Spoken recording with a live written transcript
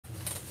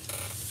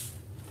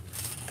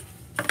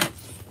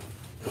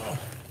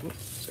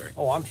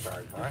Oh, I'm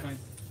sorry, Brian. Okay.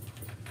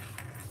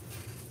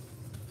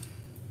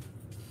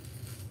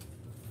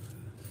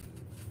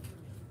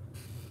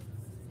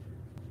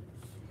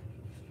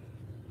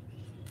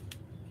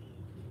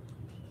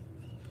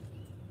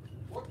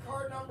 What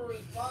car number is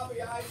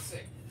Bobby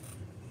Isaac?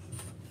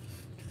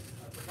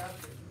 I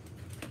forgot to.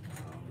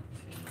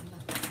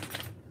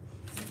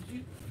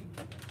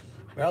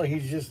 Well,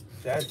 he's just,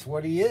 that's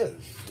what he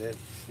is. That's,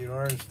 you don't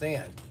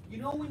understand. You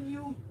know when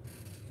you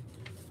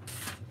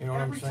know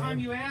what I'm every saying? time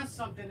you ask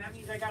something, that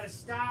means I gotta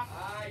stop.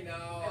 I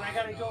know. And I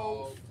gotta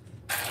go.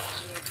 I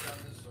should have done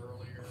this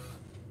earlier.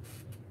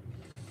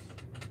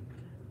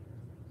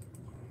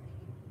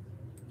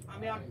 I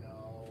mean, I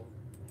know.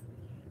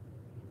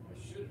 I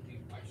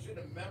should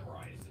have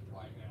memorized it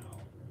by now.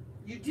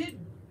 You did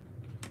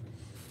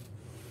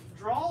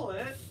draw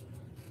it.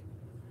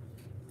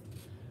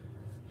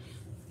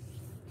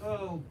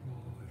 Oh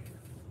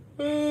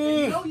boy. And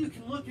you know you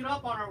can look it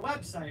up on our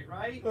website,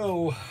 right?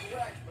 Oh.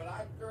 Correct, but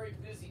I'm very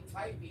busy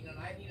typing and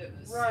I need an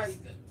assistant. Right.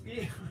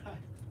 Yeah.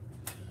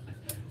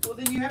 Well,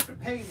 then you have to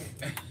pay me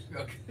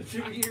Okay.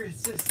 to be your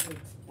assistant.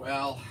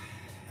 Well.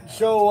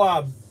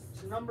 So,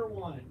 So number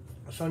one.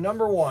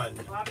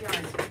 Bobby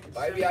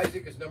Bobby Isaac.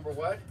 Isaac is number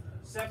what?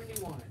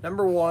 71.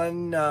 Number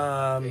one,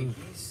 Okay,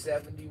 he's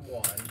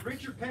 71.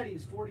 Richard Petty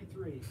is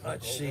 43.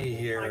 let's see I'm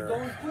here.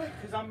 going quick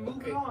because I'm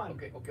moving on.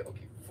 Okay.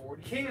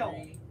 43.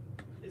 Kale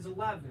is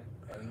 11.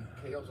 And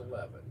Kale's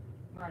 11.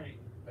 Right.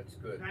 That's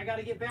good. And I got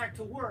to get back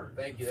to work.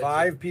 Thank you.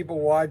 5 people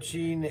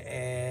watching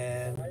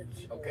and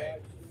Okay.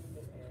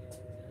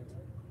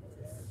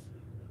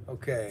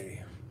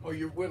 okay. Oh,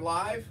 we're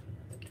live?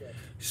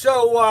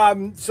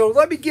 So so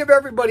let me give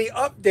everybody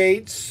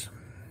updates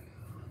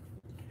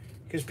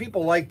because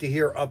people like to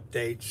hear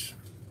updates.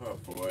 Oh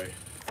boy.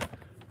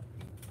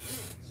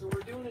 So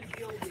we're doing a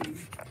GLD.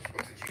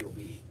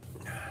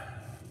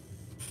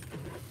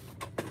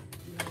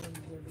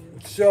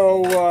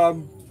 So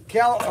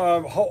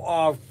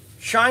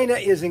China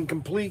is in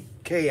complete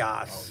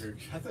chaos.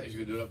 I thought you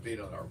were going to do an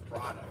update on our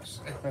products.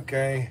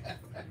 Okay.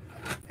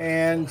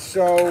 And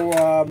so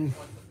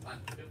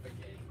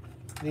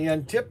the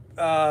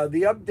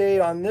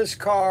update on this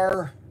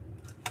car,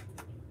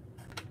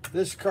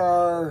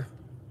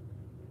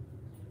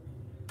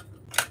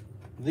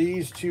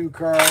 these two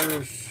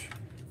cars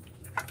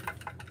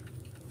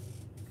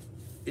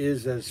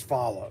is as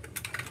follows.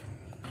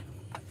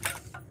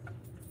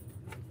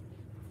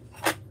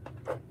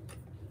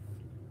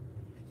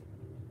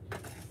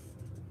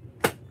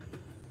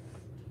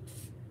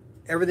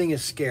 Everything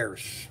is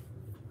scarce.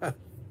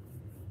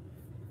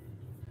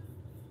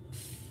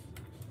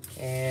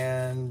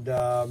 And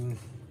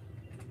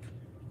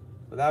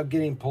without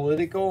getting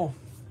political,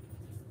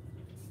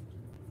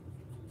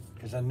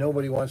 because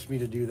nobody wants me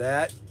to do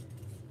that,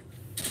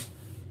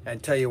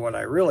 and tell you what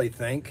I really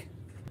think.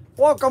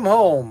 Welcome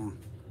home.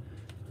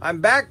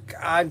 I'm back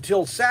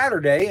until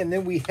Saturday, and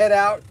then we head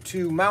out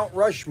to Mount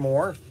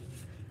Rushmore,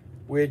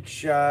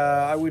 which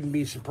I wouldn't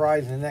be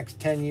surprised in the next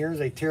 10 years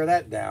they tear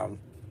that down.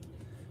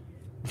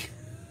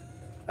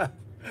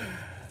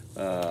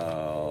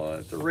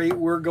 At the rate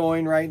we're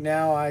going right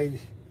now,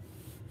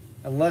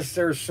 unless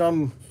there's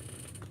some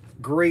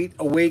great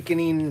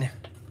awakening,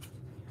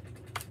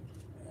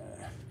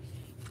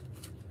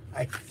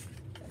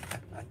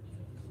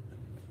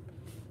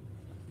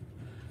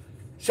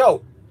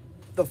 So,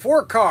 the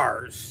 4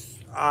 cars.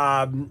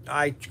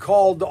 I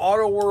called the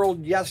Auto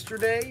World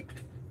yesterday,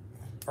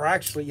 or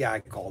actually, yeah, I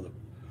called them.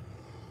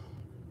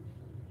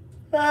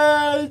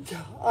 And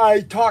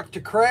I talked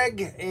to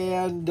Craig,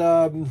 and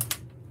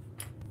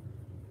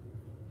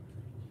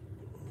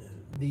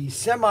the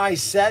semi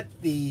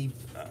set, the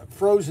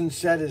frozen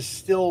set, is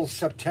still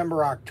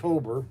September,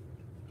 October.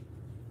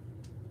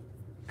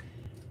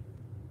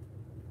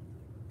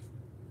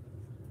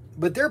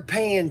 But they're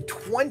paying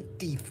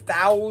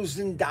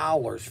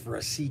 $20,000 for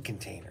a sea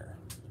container.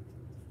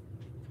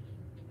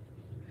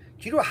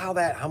 Do you know how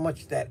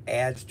much that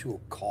adds to a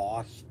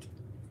cost?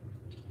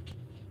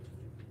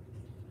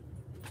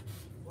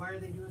 Why are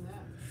they doing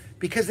that?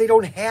 Because they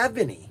don't have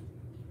any.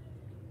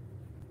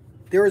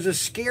 There is a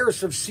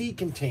scarce of sea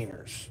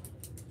containers.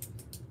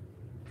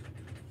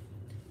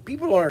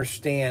 People don't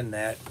understand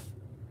that.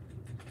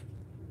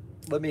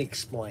 Let me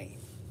explain.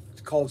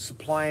 It's called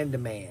supply and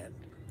demand.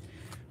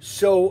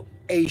 So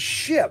a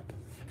ship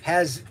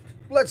has,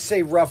 let's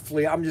say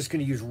roughly, I'm just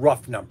going to use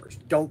rough numbers.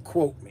 Don't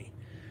quote me.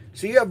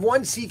 So you have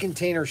one sea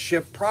container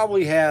ship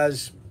probably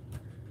has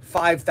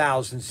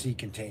 5,000 sea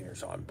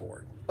containers on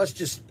board. Let's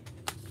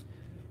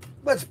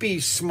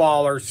be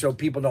smaller so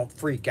people don't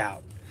freak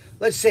out.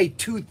 Let's say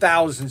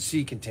 2,000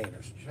 sea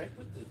containers.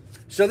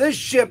 So this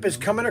ship is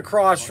coming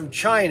across from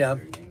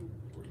China.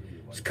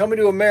 It's coming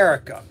to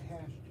America.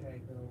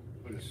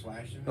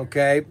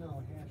 Okay.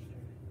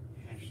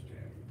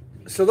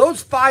 So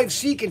those 5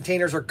 sea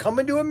containers are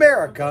coming to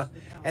America,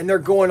 and they're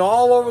going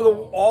all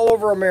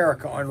over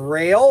America on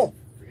rail,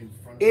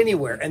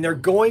 anywhere, and they're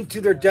going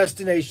to their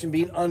destination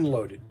being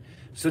unloaded.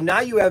 So now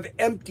you have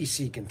empty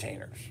sea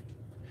containers.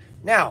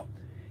 Now,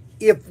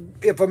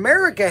 if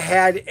America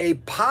had a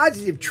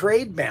positive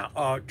trade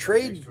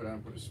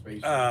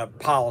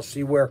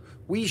policy where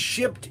we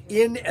shipped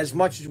in as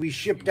much as we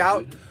shipped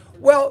out,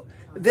 well,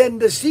 then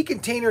the sea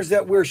containers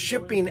that we're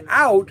shipping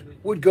out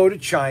would go to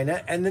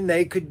China, and then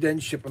they could then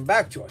ship them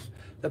back to us.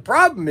 The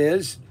problem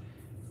is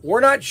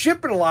we're not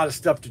shipping a lot of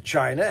stuff to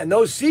China, and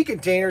those sea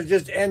containers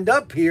just end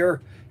up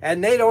here,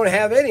 and they don't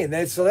have any.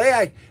 And so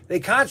they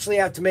constantly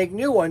have to make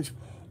new ones,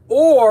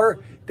 or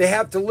they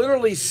have to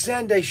literally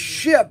send a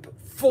ship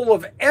full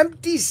of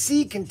empty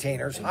sea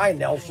containers. Hi,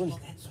 Nelson.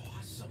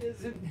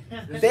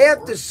 They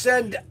have to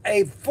send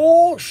a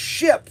full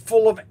ship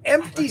full of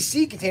empty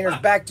sea containers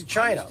back to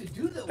China.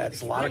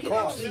 That's a lot of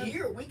cost.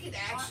 We could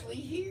actually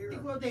hear.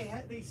 Well,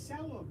 they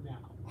sell them now.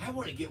 I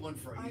want to get one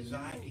for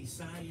Isaiah and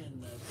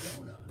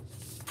Jonah.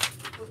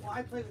 Well,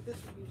 I play with this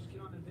one. You just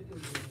get on the video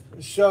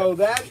game. So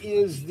that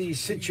is the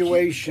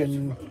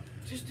situation.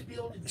 Just to be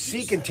able to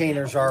Sea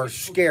containers are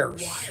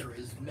scarce. Wire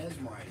is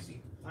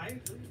mesmerizing. I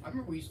agree. I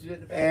remember we used to do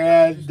it in the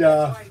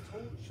And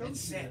Showed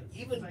said,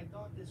 you even I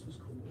thought this was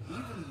cool.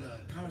 even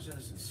Thomas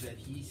Edison said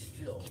he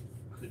still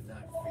could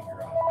not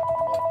figure out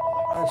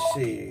what. let's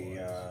see.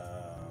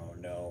 Oh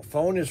no,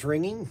 phone is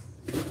ringing.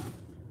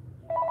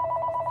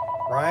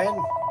 Brian.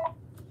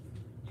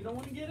 You don't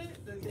want to get it?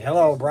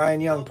 Hello,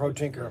 Brian Young, Pro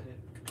Tinker.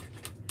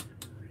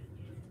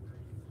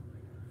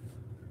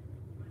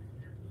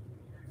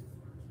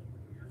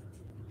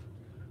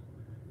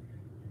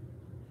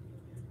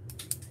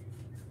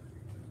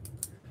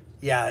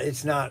 Yeah,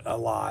 it's not a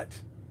lot.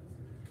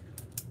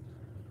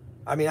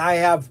 I mean, I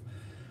have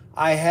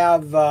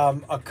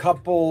a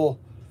couple.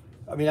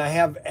 I mean, I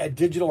have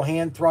digital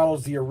hand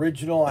throttles, the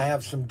original. I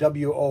have some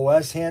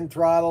WOS hand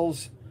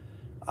throttles,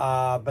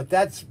 but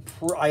that's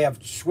I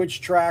have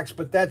switch tracks,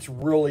 but that's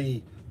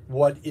really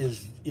what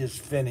is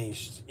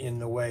finished in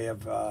the way of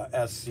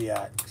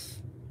SCX.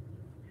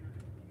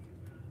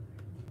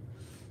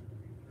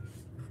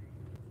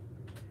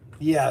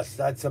 Yes,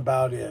 that's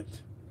about it.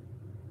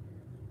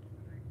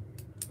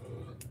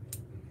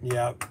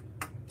 Yep.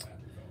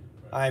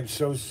 I'm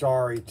so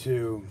sorry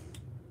too.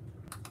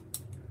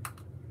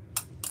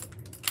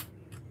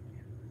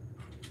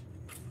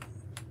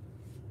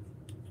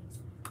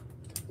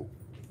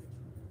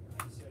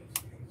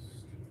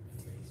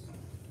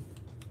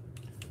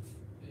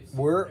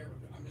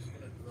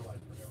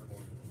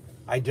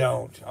 I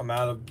don't. I'm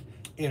out of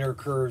inner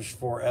curves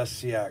for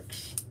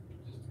SCX.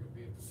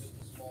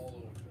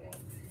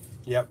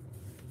 Yep.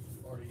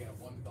 Already got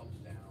one thumbs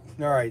down.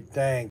 All right,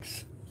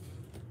 thanks.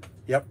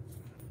 Yep.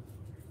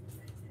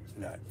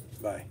 No,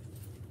 bye.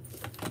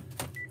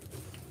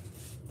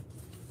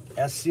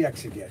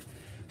 SCX again.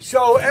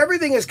 So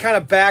everything is kind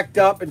of backed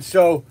up, and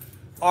so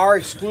our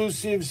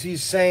exclusives,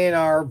 he's saying,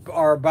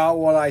 are about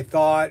what I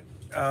thought.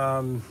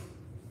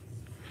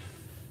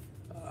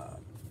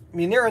 I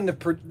mean, they're in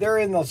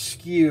the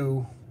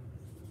skew,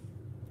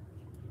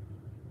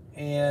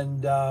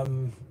 and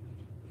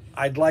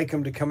I'd like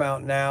them to come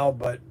out now,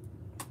 but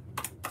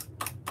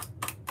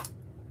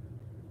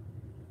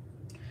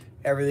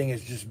everything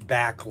is just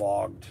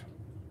backlogged.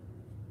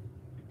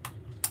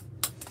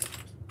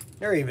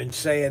 They're even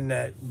saying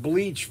that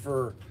bleach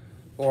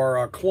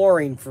or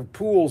chlorine for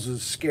pools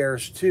is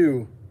scarce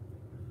too.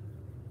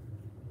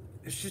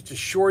 It's just a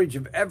shortage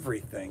of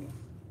everything.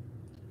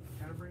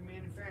 Gotta bring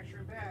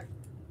manufacturing back.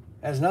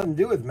 Has nothing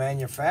to do with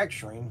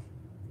manufacturing.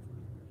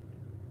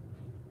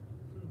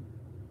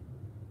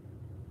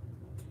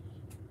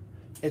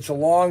 It's a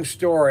long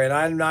story, and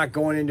I'm not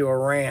going into a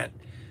rant.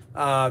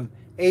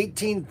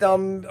 18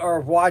 thumbs are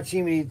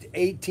watching me.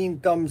 18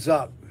 thumbs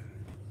up.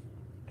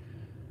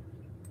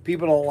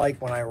 People don't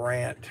like when I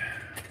rant.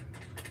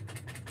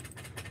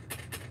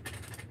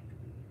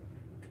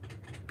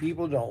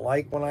 People don't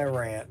like when I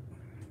rant.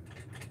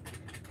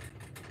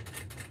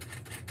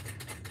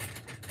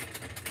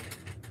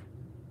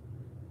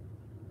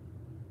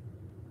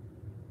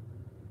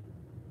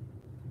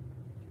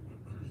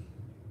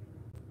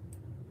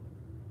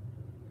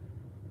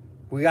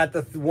 We got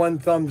the one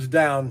thumbs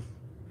down.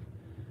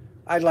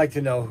 I'd like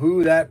to know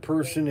who that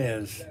person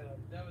is.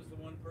 That was the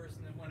one person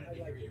that wanted to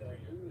hear you.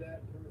 Who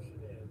that person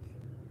is.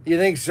 You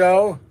think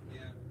so?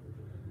 Yeah.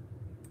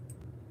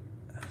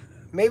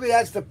 Maybe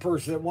that's the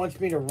person that wants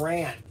me to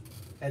rant.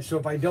 And so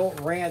if I don't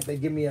rant, they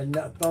give me a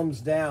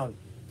thumbs down.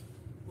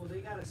 Well, they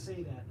gotta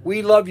say that.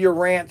 We love your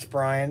rants,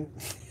 Brian.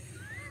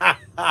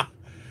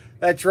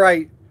 That's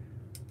right.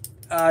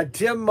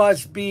 Tim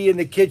must be in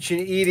the kitchen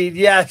eating.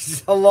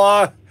 Yes,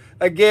 alone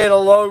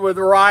with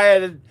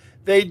Ryan. And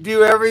they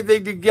do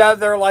everything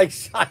together like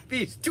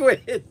Siamese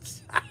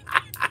twins.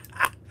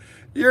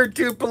 You're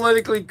too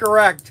politically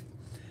correct.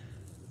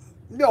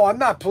 No, I'm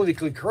not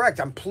politically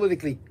correct. I'm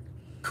politically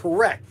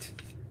correct.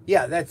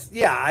 Yeah,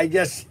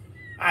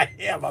 I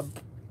am.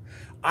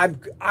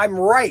 I'm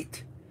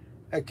right.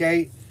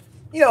 Okay.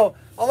 You know,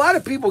 a lot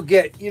of people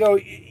get,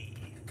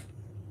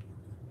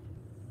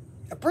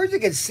 a person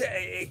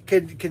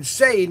can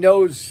say he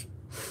knows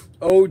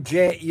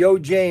Yo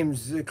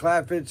James, the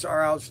Claffits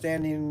are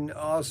outstanding,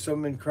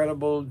 awesome,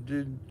 incredible.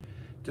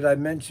 Did I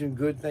mention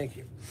good? Thank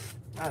you.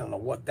 I don't know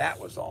what that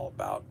was all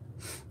about.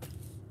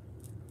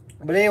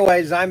 But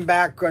anyways, I'm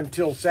back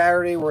until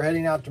Saturday. We're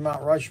heading out to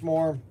Mount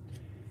Rushmore.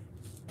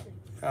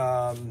 You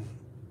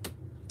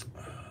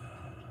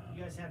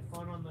guys had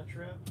fun on the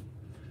trip?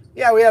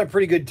 Yeah, we had a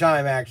pretty good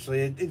time,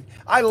 actually.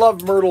 I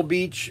love Myrtle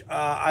Beach.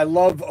 I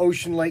love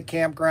Ocean Lake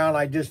Campground.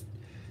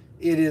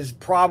 it is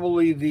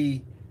probably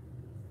the...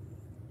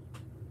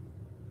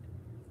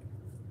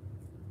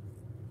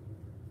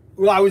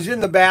 Well, I was in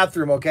the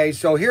bathroom, okay?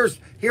 So here's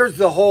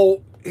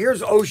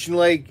Ocean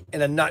Lake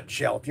in a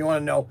nutshell, if you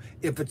want to know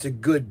if it's a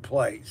good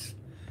place.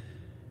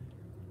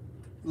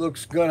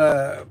 Looks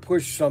gonna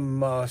push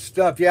some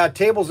stuff. Yeah,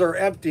 tables are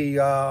empty. We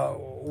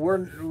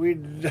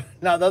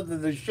not other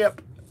than the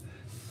ship,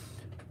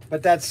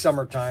 but that's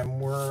summertime.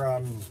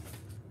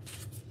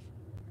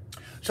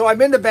 So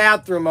I'm in the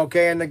bathroom,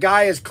 okay, and the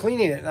guy is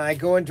cleaning it, and I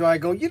go,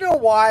 you know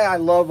why I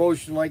love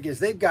Ocean Lake is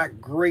they've got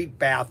great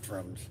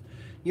bathrooms.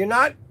 You're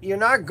not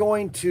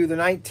going to the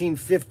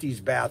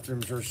 1950s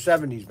bathrooms or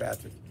 70s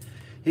bathrooms.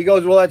 He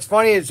goes, well, that's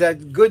funny. It's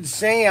at Good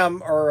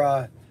Sam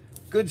or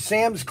Good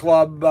Sam's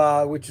Club,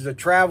 which is a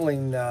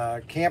traveling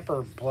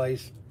camper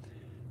place.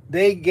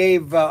 They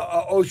gave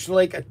Ocean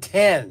Lake a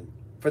 10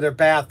 for their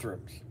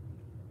bathrooms.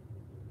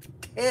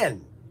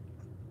 10.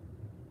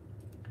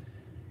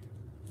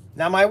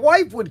 Now, my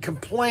wife would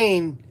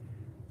complain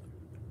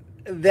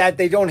that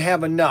they don't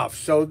have enough.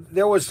 So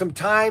there was some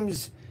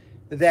times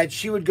that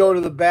she would go to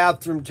the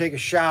bathroom, take a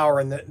shower,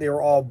 and they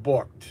were all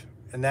booked.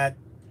 And that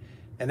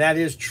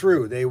is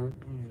true.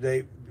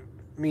 I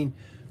mean,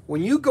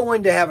 when you go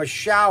in to have a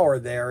shower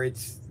there,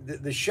 it's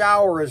the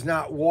shower is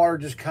not water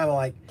just kind of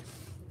like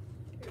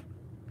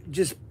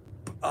just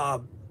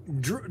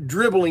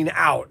dribbling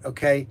out,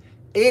 okay?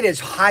 It is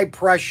high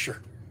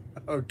pressure,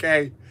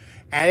 okay?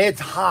 And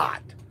it's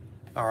hot,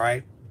 all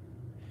right?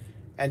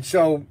 And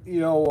so,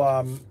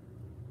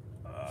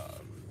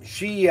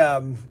 she...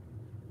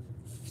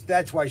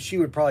 that's why she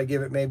would probably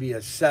give it maybe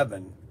a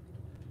 7.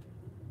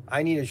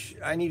 I need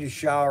a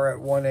shower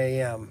at 1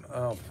 a.m.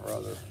 Oh,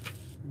 brother.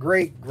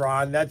 Great,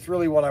 Ron. That's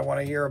really what I want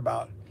to hear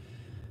about.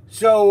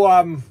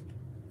 So,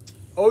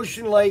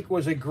 Ocean Lake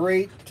was a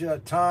great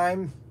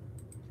time.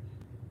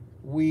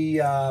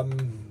 We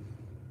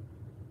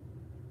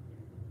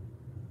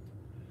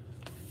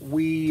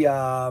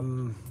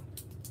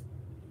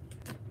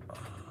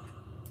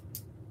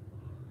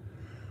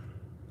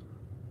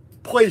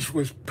place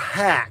was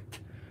packed.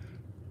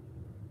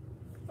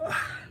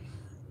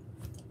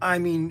 I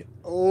mean,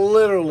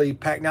 literally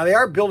packed. Now, they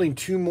are building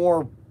 2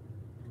 more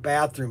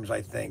bathrooms,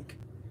 I think.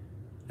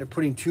 They're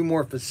putting 2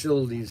 more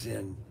facilities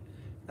in.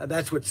 Now,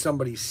 that's what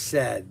somebody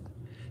said.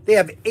 They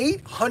have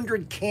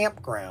 800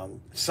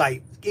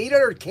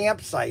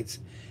 campsites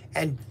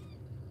and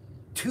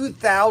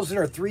 2,000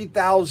 or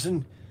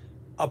 3,000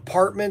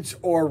 apartments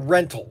or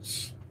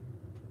rentals.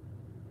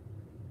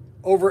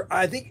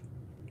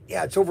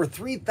 It's over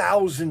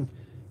 3,000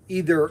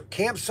 either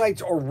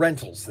campsites or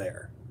rentals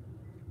there.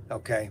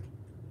 Okay.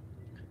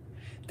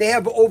 They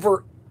have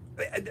over,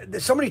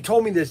 somebody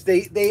told me this,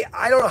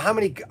 I don't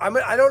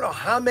know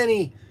how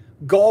many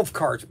golf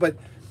carts, but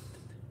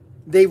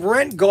they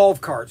rent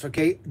golf carts,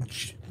 okay?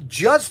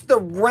 Just the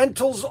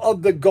rentals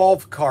of the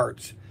golf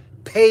carts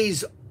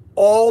pays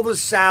all the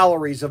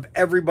salaries of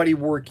everybody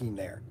working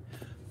there.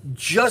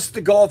 Just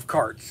the golf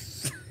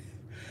carts.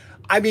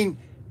 I mean,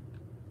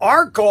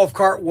 our golf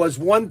cart was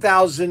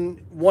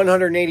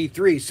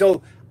 1,183.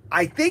 So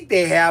I think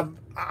they have,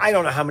 I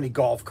don't know how many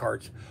golf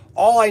carts.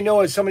 All I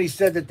know is somebody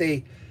said that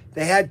they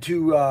had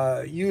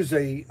to use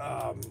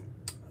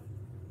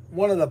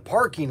one of the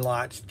parking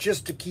lots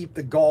just to keep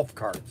the golf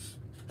carts.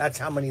 That's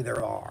how many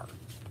there are.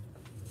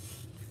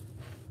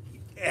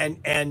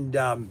 And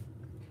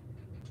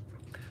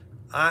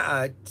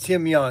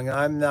Tim Young,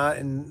 I'm not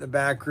in the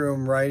back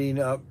room writing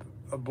up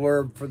a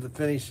blurb for the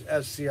finished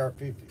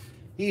SCR50.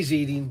 He's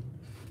eating.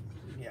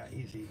 Yeah,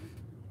 he's eating.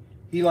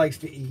 He likes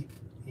to eat.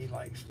 He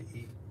likes to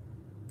eat.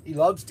 He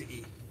loves to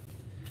eat.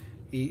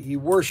 He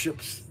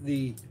worships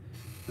the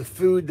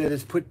food that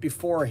is put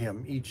before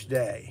him each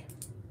day.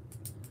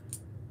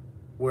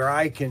 Where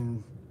I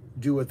can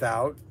do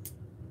without.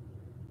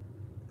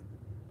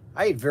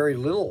 I ate very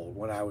little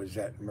when I was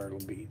at Myrtle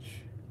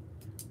Beach.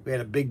 We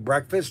had a big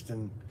breakfast,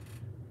 and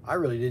I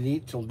really didn't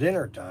eat till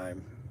dinner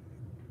time.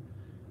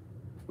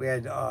 We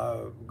had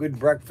good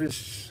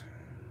breakfast.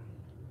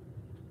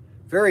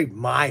 Very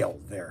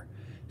mild there.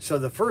 So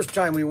the first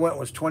time we went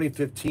was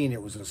 2015.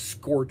 It was a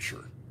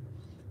scorcher.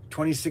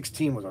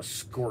 2016 was a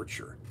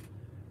scorcher.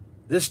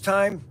 This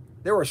time,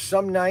 there were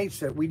some nights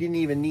that we didn't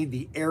even need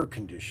the air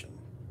condition.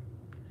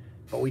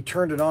 But we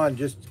turned it on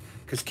just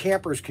because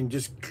campers can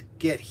just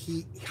get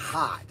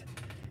hot.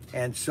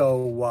 And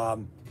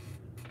so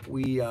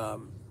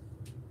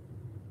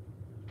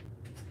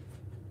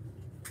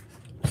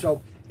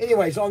so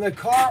anyways, on the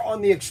car,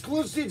 on the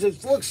exclusives,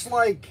 it looks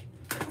like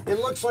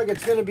it's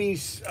going to be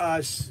it's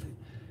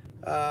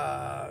going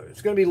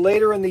to be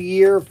later in the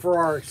year for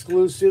our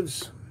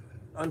exclusives.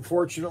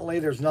 Unfortunately,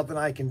 there's nothing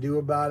I can do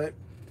about it.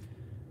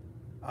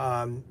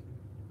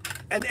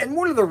 and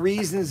one of the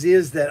reasons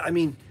is that, I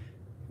mean,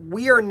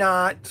 we are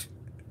not,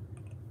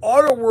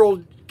 Auto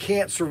World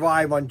can't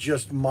survive on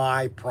just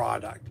my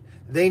product.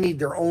 They need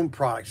their own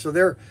product. So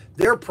their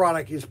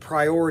product is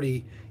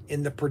priority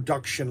in the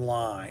production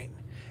line.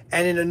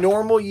 And in a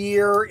normal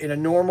year, in a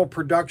normal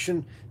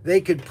production,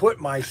 they could put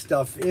my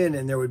stuff in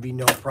and there would be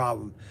no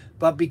problem.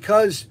 But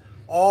because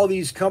all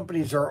these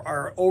companies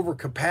are over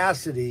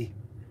capacity,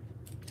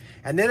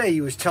 and then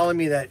he was telling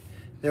me that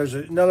there's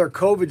another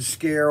COVID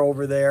scare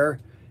over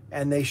there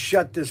and they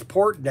shut this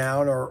port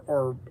down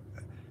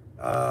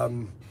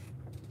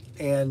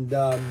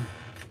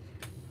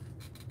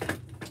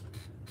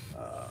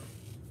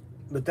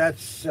but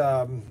that's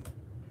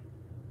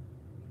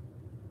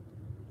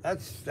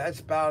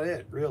about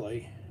it,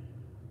 really.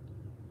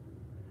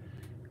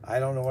 I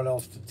don't know what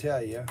else to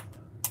tell you.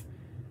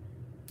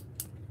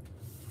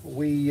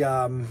 We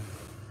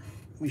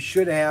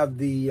should have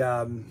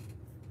the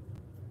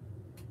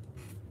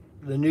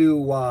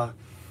new holy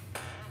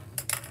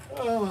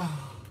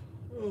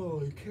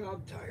cow,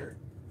 I'm tired.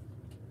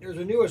 There's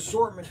a new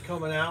assortment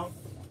coming out.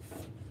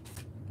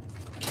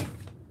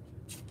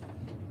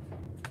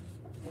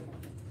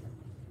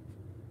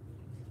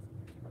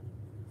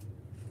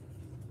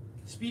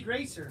 Speed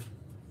Racer.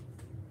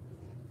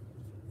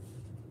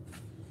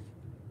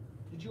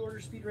 Did you order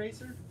Speed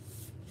Racer?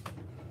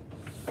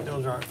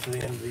 Those aren't for the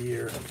end of the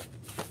year.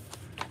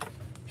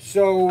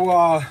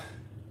 So,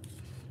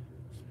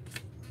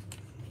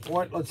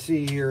 let's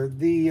see here.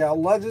 The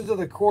Legends of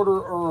the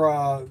Quarter,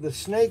 or the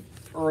Snake,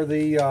 or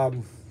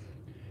the,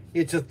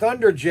 it's a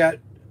Thunderjet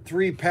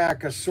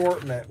 3-pack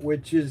assortment,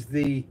 which is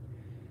the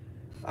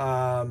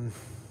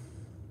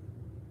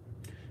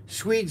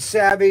Swede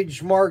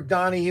Savage, Mark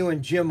Donahue,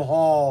 and Jim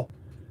Hall.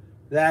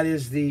 That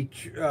is the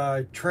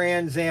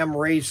Trans Am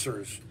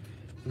Racers.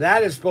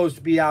 That is supposed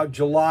to be out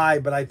July,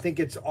 but I think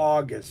it's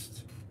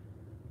August.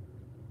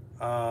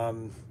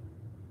 But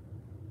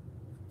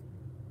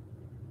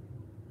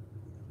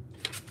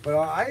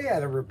I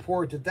had a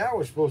report that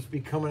was supposed to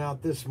be coming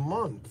out this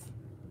month.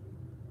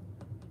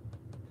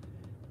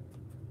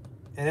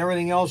 And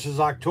everything else is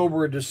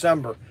October or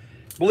December.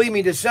 Believe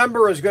me,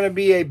 December is going to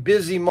be a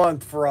busy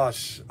month for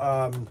us.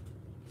 We're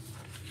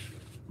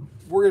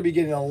going to be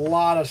getting a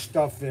lot of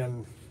stuff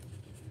in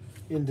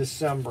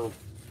December.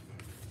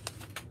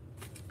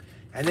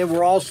 And then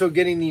we're also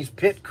getting these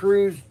pit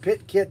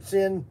kits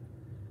in.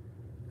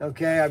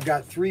 Okay, I've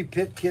got 3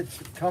 pit kits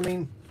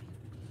coming.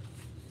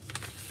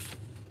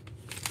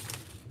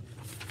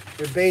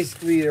 They're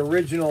basically the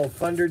original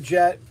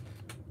Thunderjet.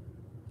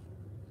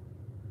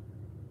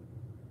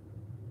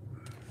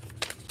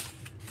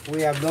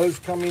 We have those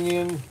coming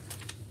in.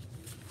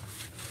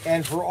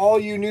 And for all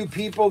you new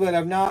people that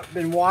have not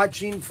been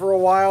watching for a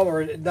while,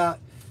 or not,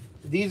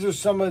 these are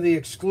some of the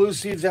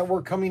exclusives that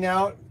were coming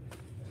out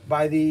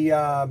by the,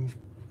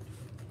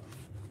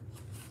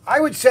 I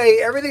would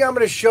say everything I'm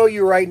going to show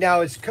you right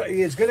now is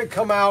going to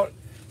come out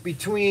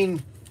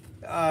between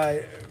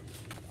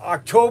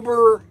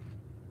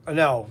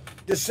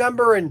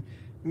December and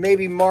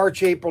maybe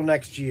March, April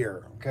next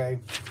year, okay?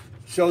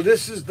 So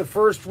this is the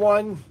first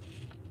one,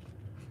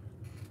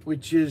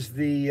 which is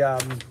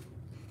the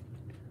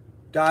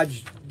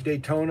Dodge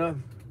Daytona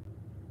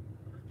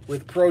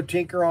with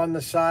ProTinker on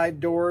the side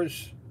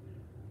doors.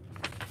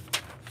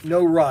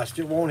 No rust.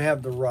 It won't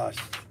have the rust.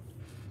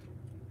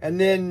 And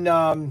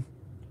then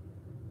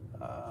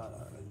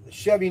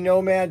Chevy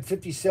Nomad,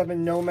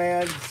 57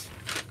 Nomads.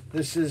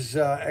 This is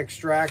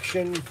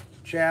Extraction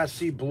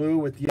chassis, blue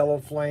with yellow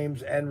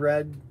flames and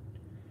red.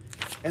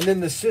 And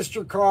then the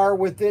sister car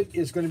with it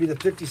is going to be the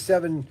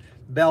 57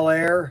 Bel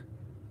Air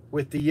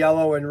with the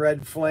yellow and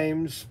red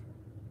flames.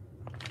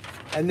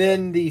 And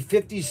then the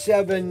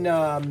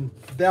 57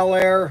 Bel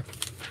Air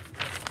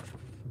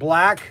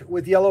black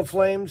with yellow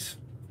flames.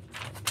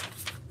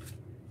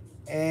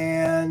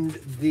 And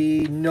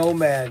the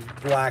Nomad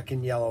black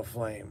and yellow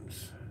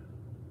flames.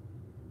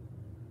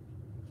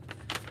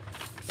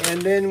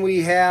 And then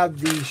we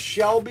have the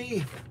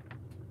Shelby.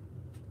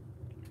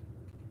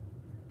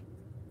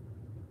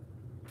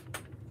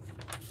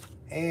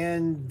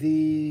 And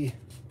the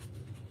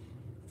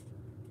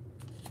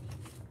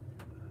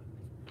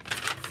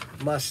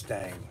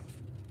Mustang.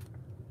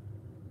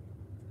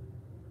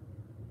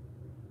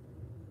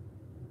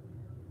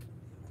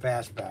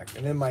 Fastback.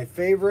 And then my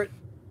favorite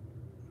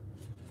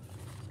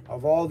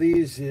of all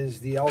these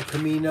is the El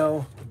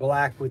Camino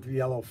black with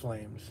yellow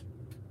flames.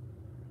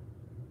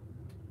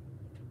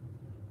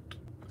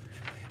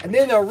 And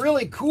then a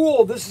really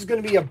cool, this is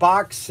going to be a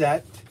box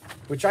set,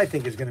 which I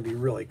think is going to be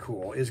really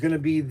cool, is going to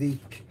be the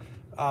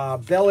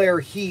Bel Air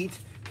Heat.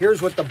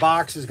 Here's what the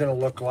box is going to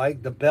look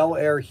like, the Bel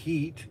Air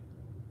Heat.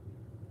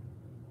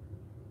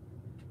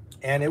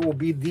 And it will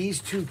be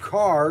these 2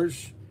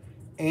 cars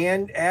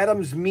and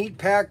Adam's Meat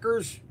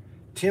Packers,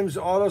 Tim's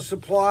Auto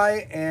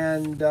Supply,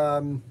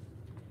 and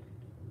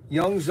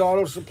Young's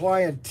Auto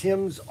Supply, and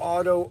Tim's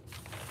Auto,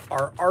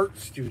 our art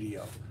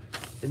studio.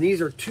 And these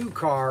are 2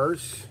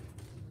 cars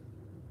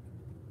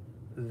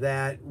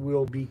that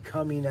will be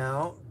coming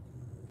out.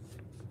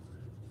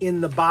 in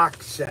the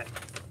box set.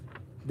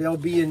 They'll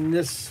be in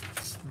this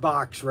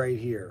box right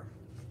here.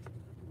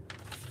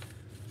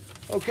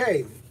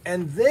 Okay,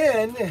 and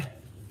then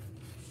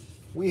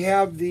we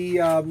have the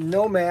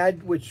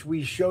Nomad, which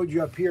we showed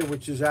you up here,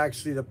 which is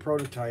actually the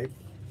prototype.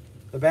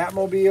 The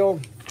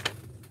Batmobile.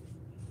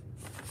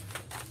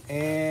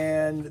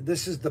 And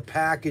this is the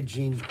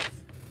packaging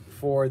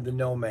for the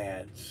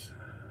Nomads.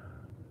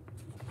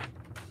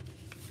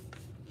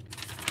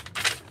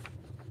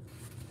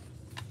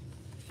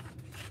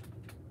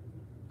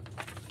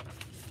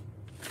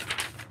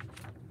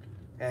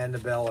 And the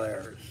Bel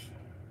Airs.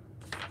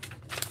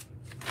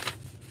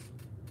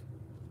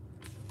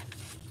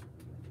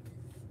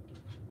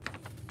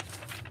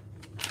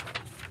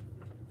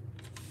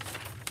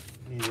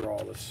 These are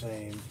all the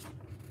same.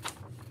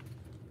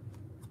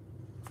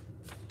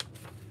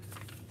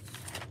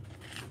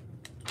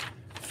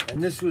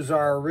 And this was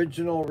our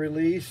original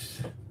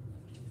release.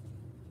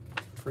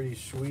 Pretty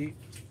sweet.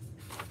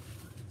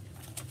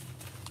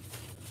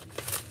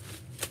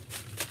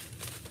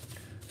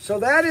 So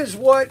that is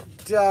what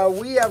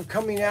we have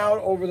coming out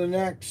over the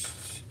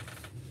next,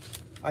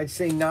 I'd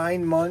say,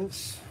 9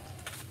 months,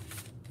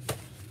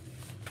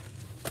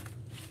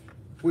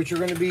 which are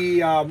going to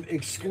be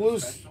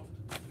exclusive.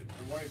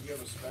 Why do you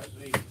have a special?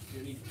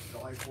 Any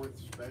July 4th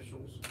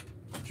specials?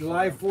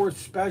 July 4th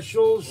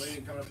specials. What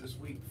anything coming up this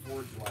week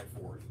before July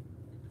 4th?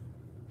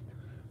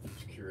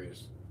 Just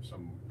curious.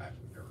 Some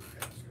actor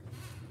asking.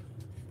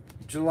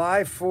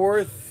 July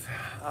 4th.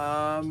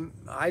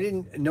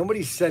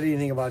 Nobody said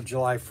anything about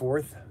July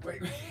 4th.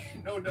 Wait,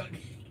 no,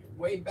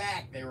 way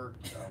back they were.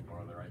 Oh,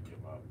 brother, I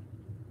give up.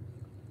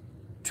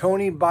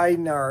 Tony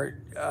Biden, our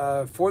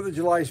 4th of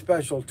July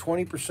special,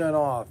 20%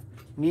 off.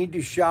 Need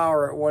to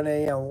shower at 1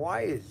 a.m.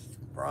 Why is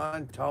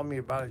Ron telling me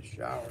about a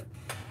shower?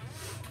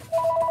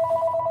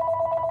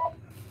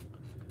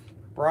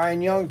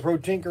 Brian Young, Pro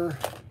Tinker.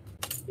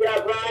 Yeah,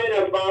 Brian,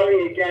 I'm following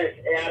you again.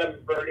 It's Adam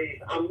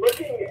Birdies. I'm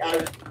looking at.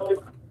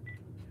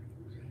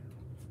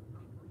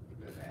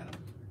 There's Adam.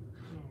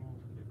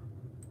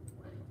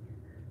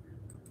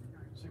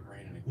 Is it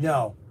raining?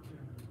 No.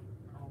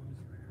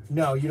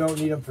 No, you don't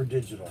need them for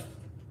digital.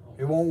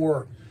 It won't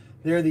work.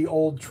 They're the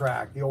old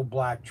track, the old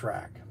black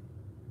track.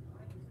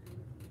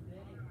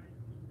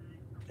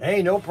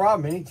 Hey, no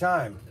problem.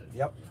 Anytime.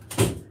 Yep.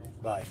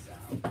 Bye.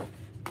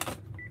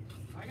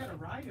 I got a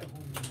ride at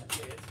home. Yeah, it's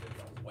gonna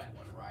be a wet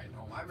one riding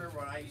home. I remember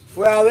when I used to.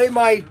 Well, they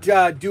might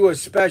do a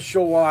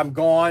special while I'm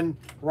gone.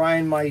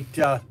 Ryan might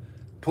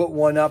put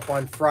one up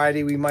on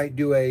Friday. We might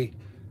do a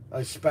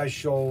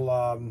special.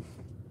 How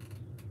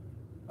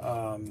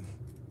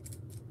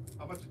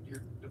about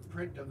the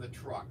print of the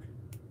truck?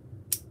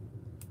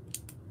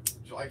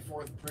 July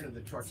 4th print of the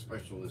truck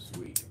special this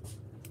week.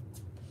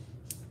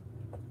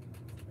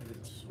 That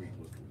is sweet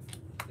looking.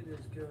 It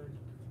is good.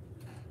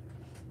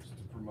 Just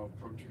to promote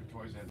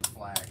ProTinkerToys and the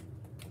flag.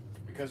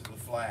 Because of the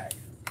flag.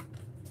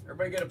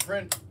 Everybody get a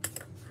print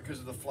because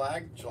of the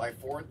flag. July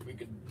 4th, we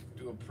could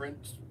do a print.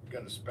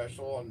 Got a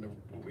special on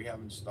what we have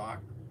in stock.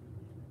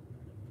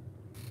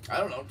 I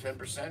don't know,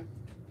 10%?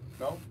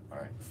 No? All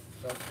right.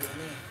 Sounds good to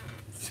me.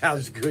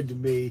 Sounds good to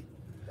me.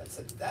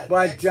 But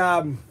But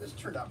this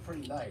turned out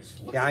pretty nice.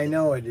 Look yeah, at I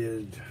know it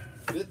is.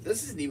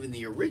 This isn't even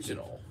the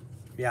original.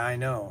 Yeah, I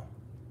know.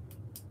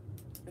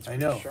 It's I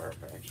pretty know. sharp,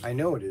 actually. I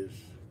know it is.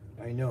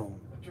 I know.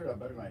 It turned out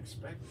better than I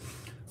expected.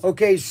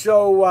 Okay,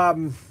 so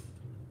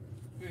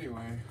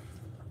Anyway.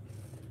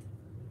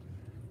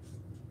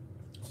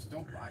 Just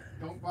don't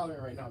bother me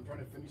right now. I'm trying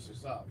to finish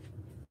this up.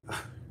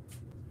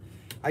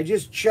 I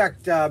just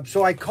checked.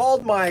 So I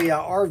called my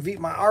RV.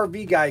 My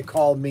RV guy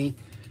called me.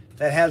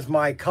 That has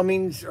my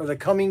Cummins or the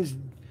Cummins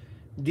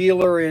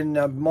dealer in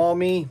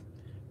Maumee.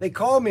 They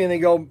called me and they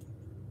go,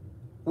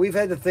 "We've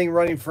had the thing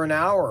running for an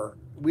hour.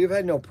 We've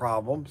had no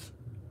problems."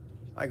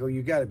 I go,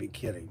 "You got to be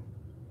kidding!"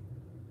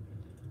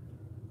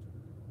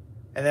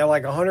 And they're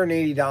like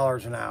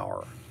 $180 an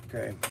hour.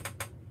 Okay.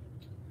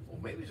 Well,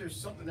 maybe there's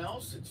something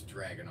else that's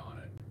dragging on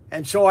it.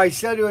 And so I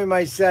said to him,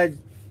 I said,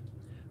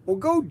 "Well,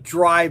 go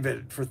drive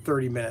it for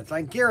 30 minutes.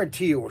 I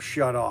guarantee it will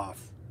shut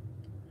off."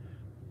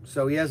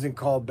 So he hasn't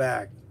called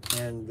back,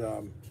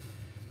 and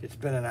it's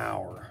been an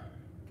hour.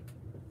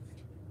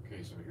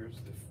 Okay, so here's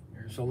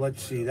So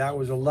let's see. That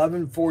was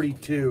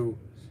 11:42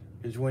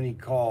 is when he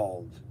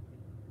called.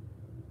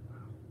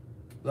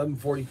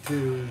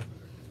 11:42.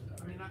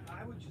 I mean,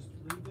 I would just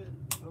leave it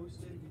and post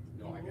it.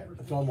 No, I got it.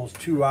 That's almost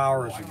 2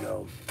 hours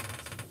ago.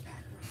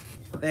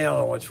 They don't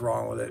know what's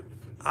wrong with it.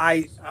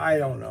 I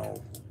don't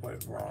know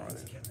what's wrong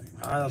with it.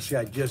 Honestly,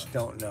 I just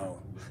don't know.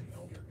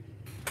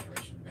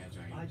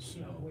 I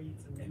can't wait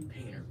to And leave.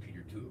 painter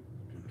Peter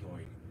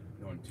Toy,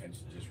 no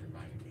intention, just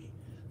reminded me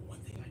the one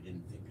thing I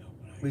didn't think of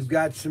when I We've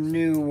got some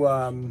new.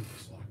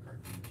 slot car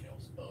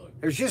details.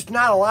 There's just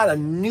not a lot of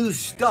new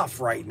stuff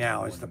right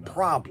now. Is the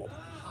problem.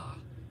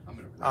 I'm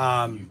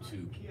gonna Um,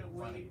 YouTube.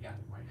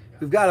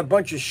 We've got a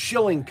bunch of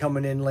shilling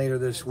coming in later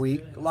this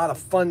week. A lot of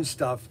fun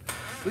stuff.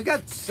 We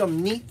got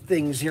some neat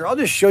things here. I'll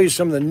just show you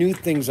some of the new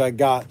things I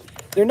got.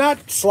 They're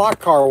not slot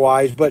car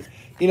wise, but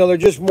you know, they're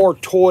just more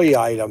toy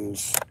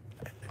items.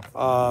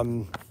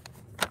 I'll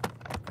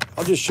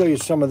just show you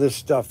some of this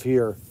stuff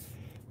here.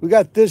 We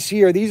got this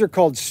here. These are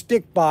called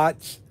stick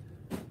bots.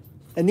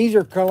 And these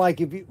are kind of like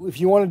if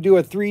you want to do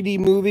a 3D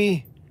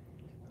movie,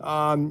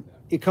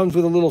 it comes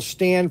with a little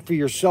stand for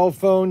your cell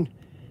phone.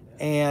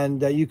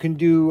 And you can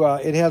do,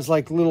 it has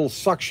like little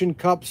suction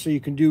cups. So you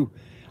can do,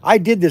 I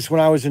did this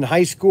when I was in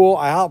high school.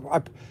 I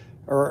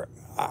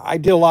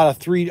did a lot of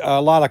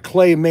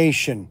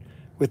claymation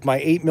with my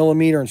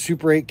 8mm and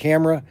Super 8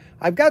 camera.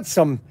 I've got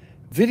some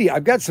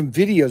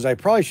videos I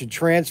probably should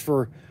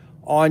transfer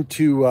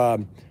onto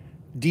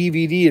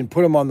DVD and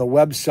put them on the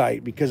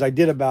website, because I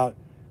did about,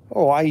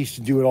 I used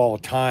to do it all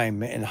the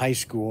time in high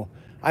school.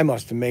 I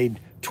must have made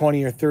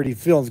 20 or 30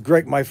 films.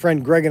 My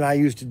friend Greg and I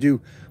used to do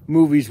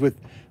movies with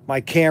my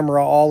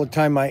camera all the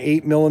time, my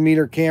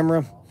 8mm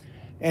camera.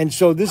 And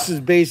so this is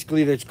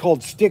basically, it's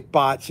called stick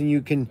bots, and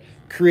you can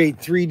create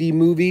 3D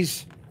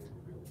movies,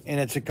 and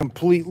it's a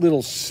complete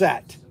little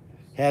set.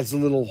 Has a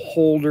little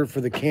holder for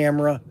the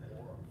camera.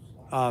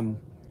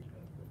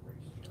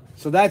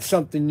 So that's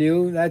something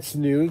new. That's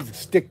new,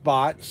 stick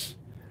bots.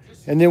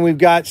 And then we've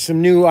got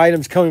some new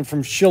items coming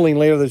from Schilling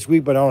later this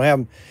week, but I don't have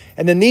them.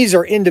 And then these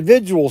are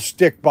individual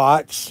stick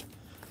bots.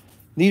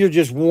 These are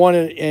just one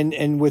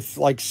and with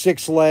like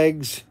 6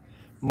 legs,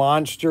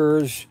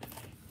 monsters.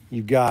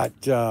 You've got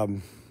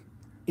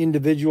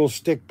individual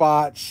stick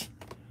bots,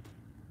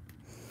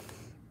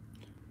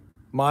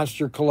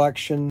 monster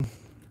collection.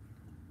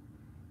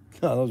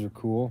 Oh, those are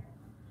cool.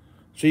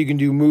 So you can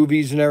do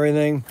movies and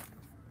everything.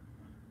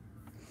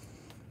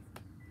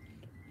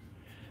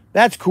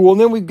 That's cool.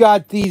 And then we've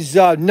got these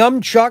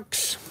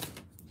nunchucks,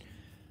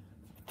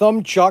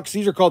 thumbchucks.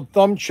 These are called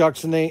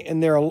thumbchucks, and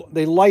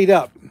they light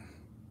up.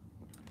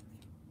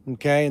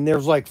 Okay, and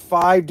there's like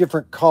 5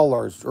 different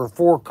colors, or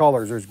 4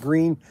 colors. There's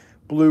green,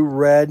 blue,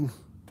 red.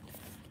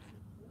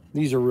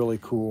 These are really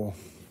cool.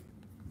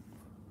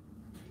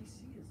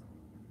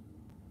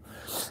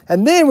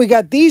 And then we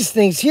got these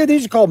things here.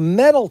 These are called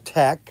Metal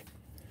Tech.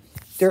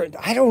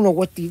 I don't know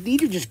what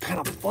these are, just kind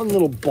of fun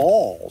little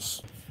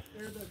balls.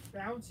 They're the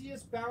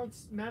bounciest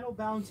metal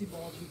bouncy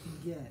balls you can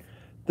get.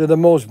 They're the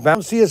most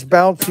bounciest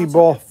bouncy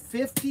ball.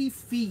 50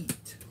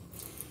 feet.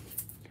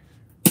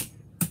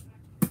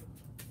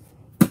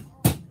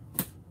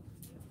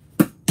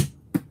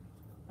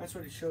 That's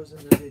what it shows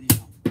in the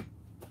video.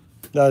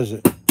 Does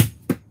it?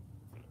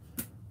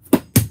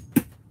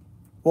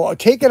 Well,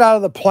 take it out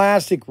of the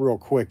plastic real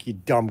quick, you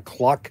dumb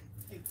cluck.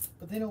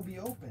 But then it'll be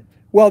open.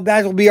 Well,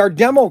 that'll be our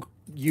demo,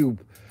 you.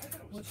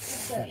 Well, it's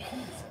just that piece.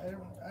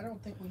 I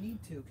don't think we need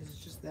to, because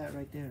it's just that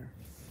right there.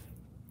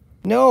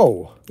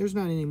 No. There's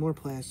not any more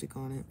plastic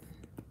on it.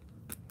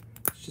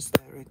 It's just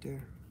that right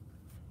there.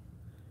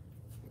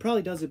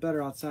 Probably does it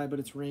better outside, but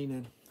it's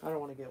raining. I don't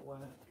want to get wet.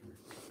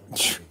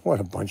 What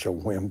a bunch of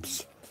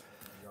wimps.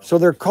 So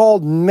they're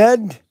called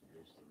Metal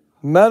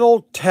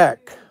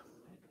Tech.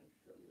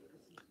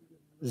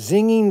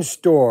 Zinging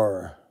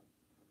Store.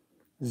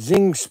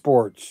 Zing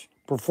Sports.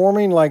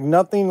 Performing like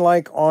nothing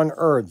like on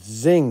earth.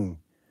 Zing.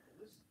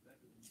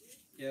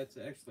 Yeah, it's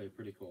actually a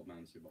pretty cool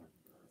bouncy ball.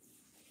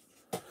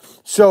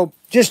 So,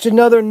 just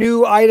another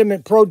new item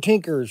at Pro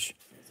Tinkers.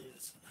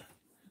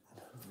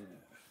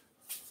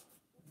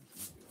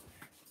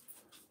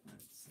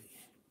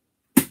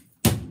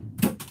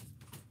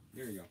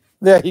 There you go.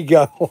 There you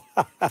go.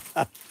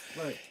 But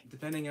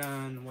depending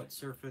on what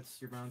surface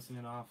you're bouncing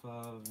it off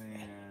of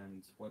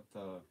and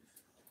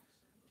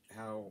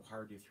how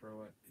hard you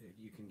throw it,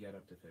 you can get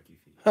up to 50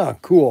 feet. Oh,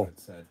 cool.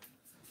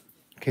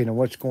 Okay, now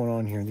what's going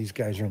on here? These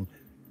guys are in.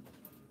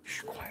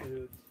 Shh,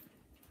 quiet.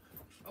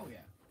 Oh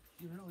yeah.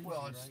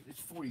 Well, it's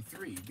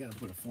 43. You gotta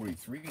put a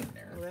 43 in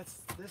there. Well,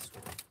 that's this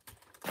one.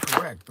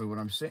 Correct, but what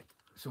I'm saying.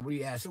 So what are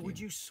you asking? So would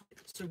you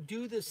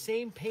do the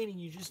same painting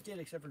you just did,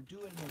 except for do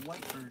it in the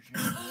white version?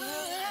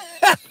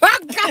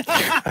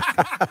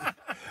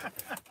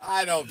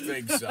 I don't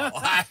think so.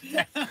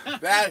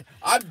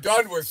 I'm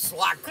done with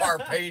slot car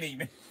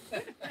painting.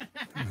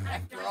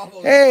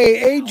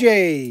 Hey,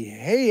 AJ.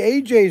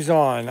 Hey, AJ's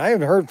on. I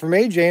haven't heard from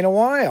AJ in a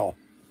while.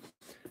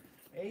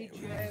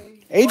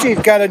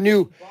 AJ's got a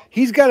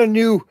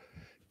new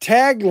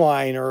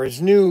tagline, or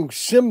his new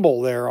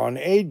symbol there on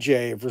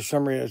AJ. For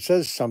some reason, it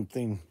says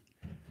something.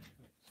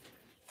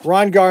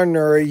 Ron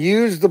Gardner,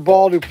 use the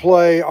ball to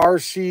play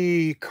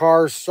RC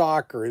car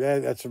soccer.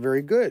 That's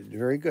very good.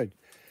 Very good.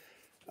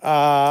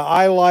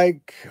 I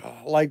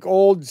like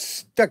old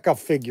sticker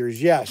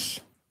figures. Yes.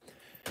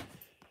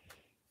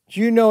 Do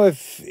you know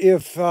if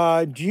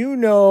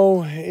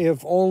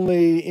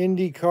only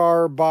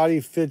IndyCar body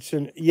fits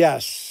in?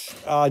 Yes.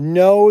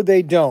 No,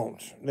 they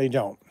don't. They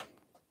don't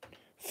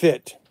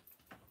fit.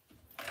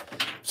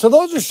 So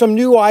those are some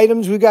new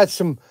items. We got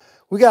a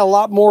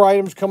lot more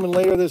items coming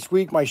later this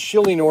week. My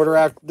Schilling order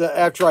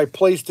after I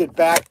placed it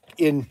back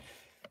in,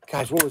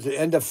 gosh, what was it?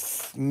 End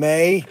of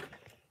May.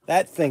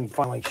 That thing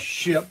finally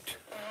shipped.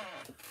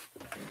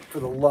 For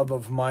the love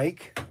of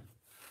Mike.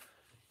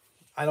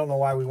 I don't know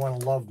why we want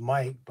to love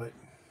Mike, but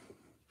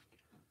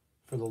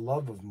for the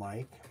love of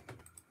Mike.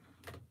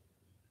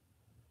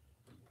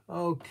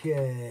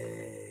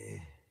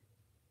 Okay.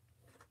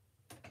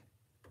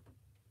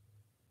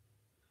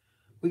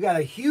 We got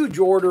a huge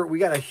order. We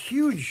got a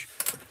huge.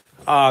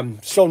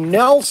 So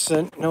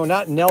Nelson, no,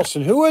 not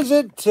Nelson. Who is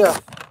it?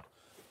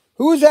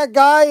 Who is that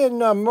guy in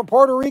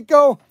Puerto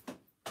Rico?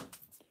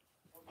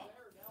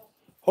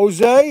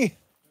 Jose.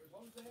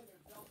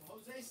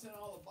 Jose sent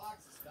all the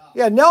box of stuff.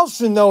 Yeah,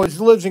 Nelson though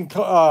lives in.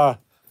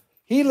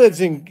 He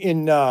lives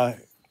in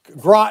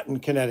Groton,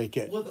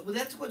 Connecticut. Well,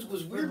 that's what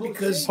was weird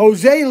because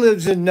Jose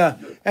lives in,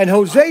 and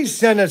Jose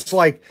sent us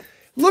like,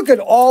 look at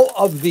all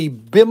of the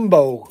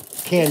bimbo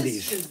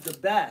candies. This is the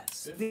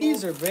best.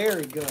 These are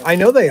very good. I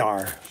know they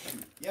are.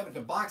 yeah, but the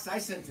box I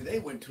sent today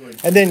went to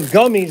it. And then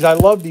gummies. I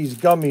love these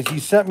gummies. He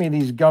sent me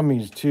these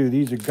gummies too.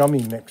 These are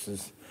gummy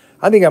mixes.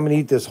 I think I'm gonna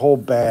eat this whole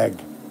bag.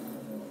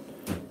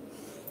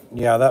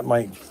 Yeah, that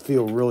might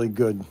feel really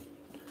good.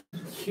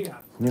 Yeah.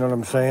 You know what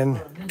I'm saying?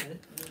 For a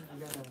minute, then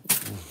you gotta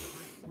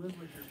live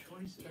with your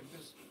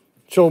choices.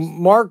 So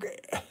Mark,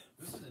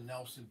 This is a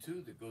Nelson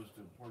too that goes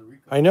to Puerto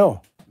Rico. I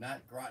know.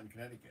 Not Groton,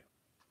 Connecticut.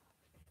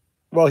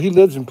 Well, he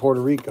lives in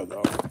Puerto Rico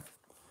though.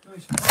 No,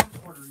 he's from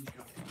Puerto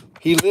Rico.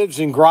 He lives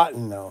in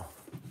Groton though.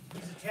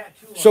 He's a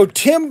tattoo So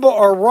artist. Tim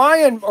or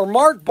Ryan or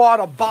Mark bought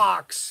a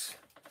box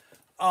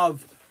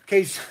of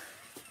case.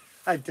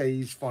 I tell you,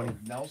 he's funny.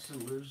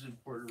 Nelson lives in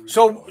Puerto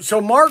Rico. So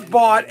Mark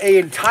bought an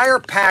entire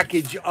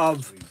package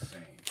of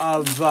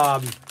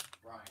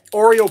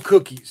Oreo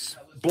cookies,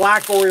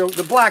 black Oreo,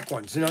 the black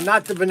ones, you know,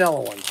 not the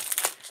vanilla ones.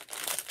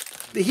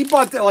 He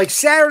bought that like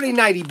Saturday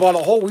night. He bought a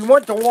whole. We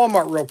went to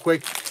Walmart real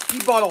quick. He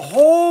bought a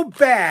whole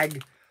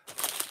bag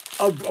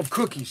of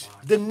cookies.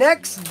 The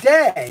next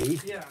day,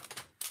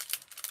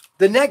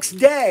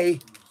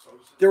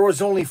 there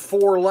was only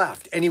 4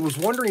 left, and he was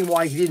wondering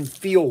why he didn't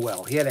feel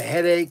well. He had a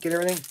headache and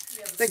everything.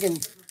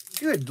 Thinking,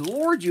 good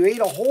Lord, you ate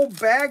a whole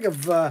bag of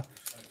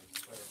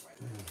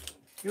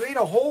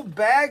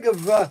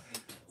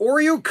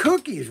Oreo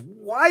cookies.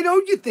 Why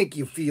don't you think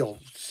you feel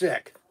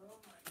sick?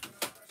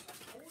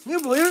 Can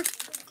you believe it?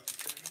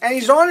 And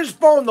he's on his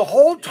phone the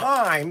whole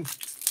time,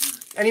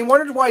 and he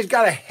wondered why he's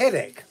got a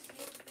headache.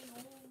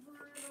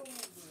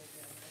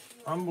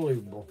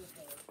 Unbelievable.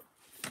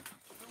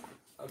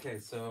 Okay,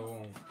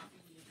 so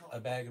a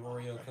bag of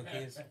Oreo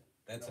cookies,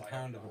 that's a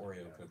pound of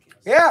Oreo cookies.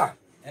 Yeah.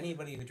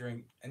 Anybody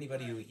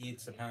who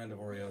eats a pound of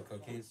Oreo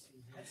cookies,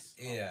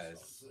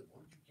 yes.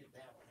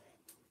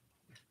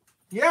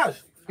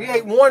 Yes. He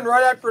ate one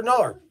right after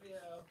another.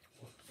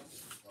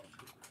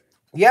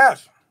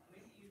 Yes.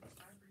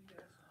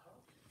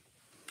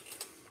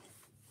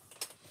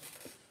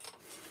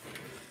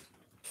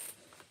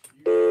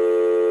 That's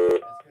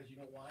because you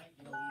know why?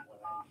 You don't eat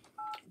what I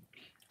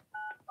eat.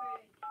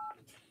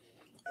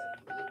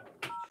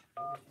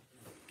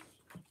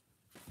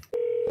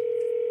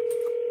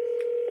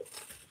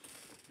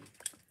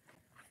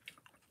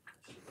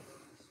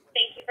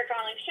 Thank you for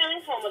calling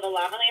Shelling's Home with a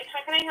Lava Lamp.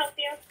 How can I help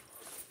you?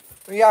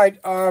 Yeah,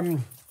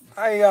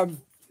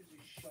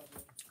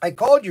 I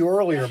called you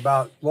earlier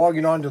about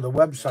logging onto the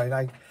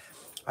website.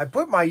 I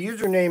put my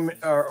username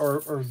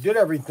or did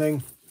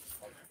everything.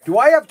 Do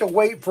I have to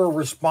wait for a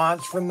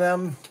response from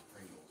them?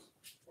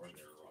 Or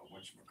their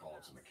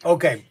whatchamacallits in the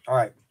Okay, all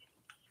right.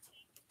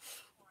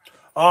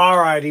 All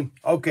righty.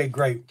 Okay,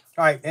 great.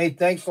 All right. Hey,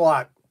 thanks a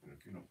lot.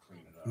 If you don't clean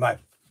it up. Bye.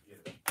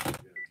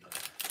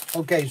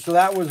 Okay, so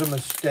that was a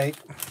mistake.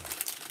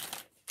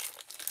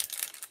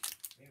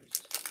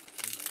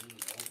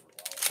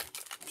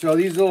 So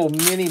these little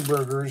mini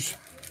burgers,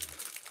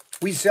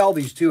 we sell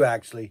these too,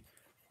 actually.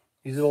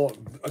 These little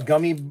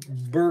gummy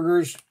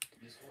burgers.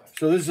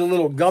 So this is a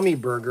little gummy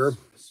burger,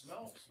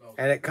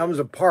 and it comes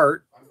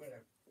apart.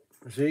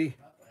 See?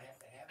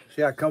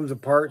 See how it comes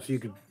apart, so you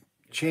can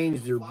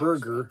change your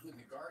burger.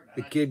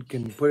 The kid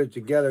can put it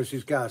together. So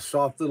he's got a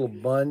soft little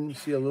bun.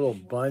 See a little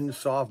bun,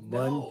 soft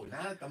bun? No,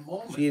 not at the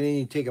moment. See, and then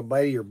you take a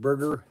bite of your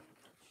burger.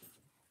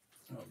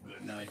 Oh,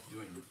 good. Now he's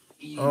doing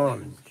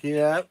eating, See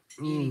that?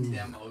 eating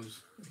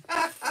demos.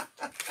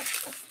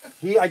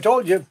 I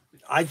told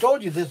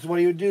you this is what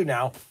he would do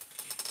now.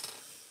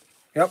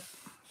 Yep.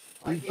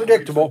 He's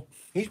predictable.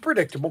 He's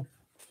predictable.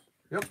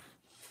 Yep.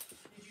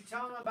 Did you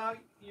tell him about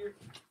your?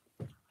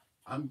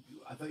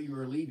 I thought you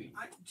were leaving.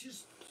 I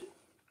just.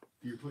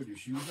 You put your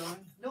shoes on?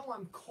 No,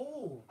 I'm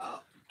cold. Oh,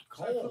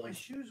 So I put cold. my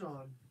shoes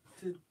on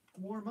to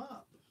warm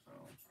up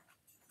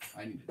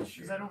I need a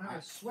chair. because I don't have a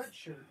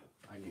sweatshirt.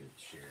 I need a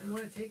chair. You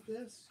want to take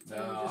this? No,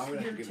 Or I'm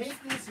gonna here, give it-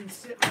 take this and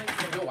sit right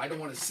there. No, I don't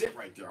want to sit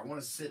right there. I want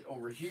to sit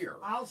over here.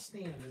 I'll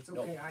stand. It's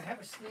No. okay. I have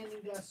a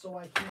standing desk, so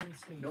I can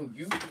stand. No,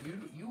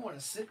 you want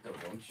to sit though,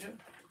 don't you?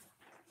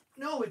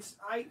 No, it's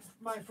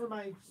my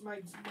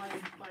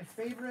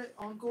favorite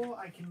uncle.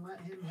 I can let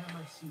him have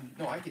my seat.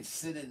 No, I could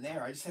sit in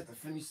there. I just have to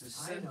finish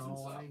this I sentence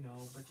know, up. I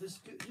know, but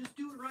just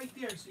do it right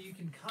there so you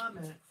can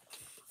comment.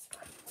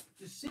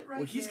 Just sit right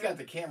Well, he's there. got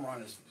the camera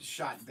on his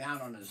shot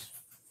down on his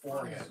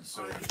forehead,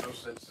 so there's no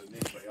sense in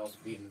anybody else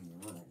being in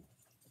the room.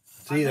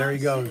 See, there he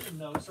goes. Sitting,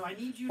 though, so I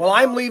need you Well, to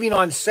I'm help. leaving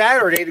on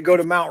Saturday to go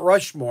to Mount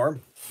Rushmore.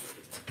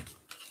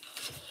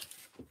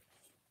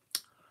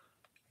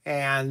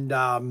 And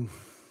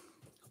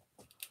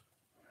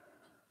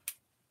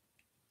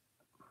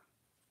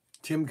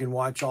Tim can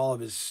watch all of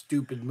his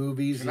stupid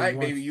movies. Tonight,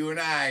 baby, you and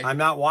I. I'm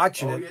not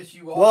watching it. Yes,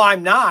 you are. Well,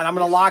 I'm not. I'm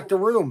going to lock the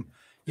room.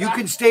 You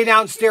can stay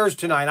downstairs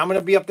tonight. I'm going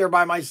to be up there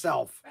by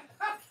myself.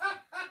 That's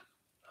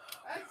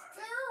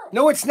terrible.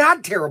 No, it's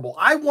not terrible.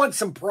 I want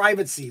some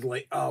privacy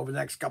over the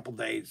next couple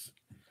days.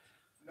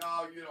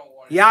 No, you don't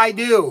want. Yeah, I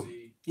do.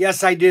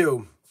 Yes, I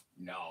do.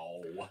 No.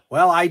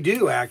 Well, I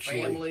do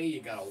actually. Family,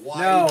 you got a wife.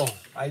 No,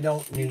 I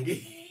don't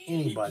need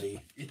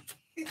anybody.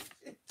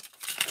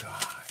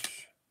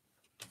 Gosh.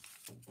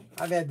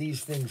 I've had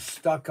these things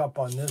stuck up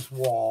on this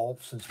wall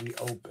since we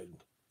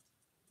opened.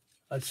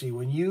 Let's see.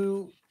 When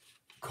you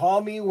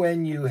call me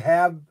when you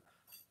have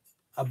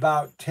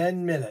about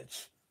 10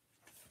 minutes.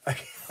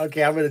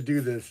 Okay, I'm going to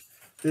do this.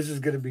 This is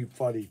going to be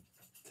funny.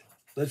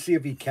 Let's see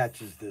if he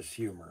catches this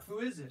humor. Who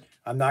is it?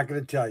 I'm not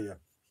going to tell you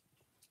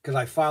because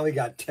I finally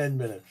got 10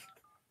 minutes.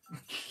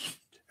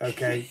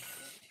 Okay,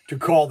 to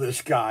call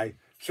this guy.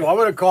 So I'm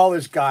going to call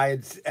this guy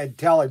and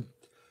tell him.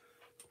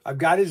 I've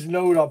got his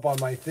note up on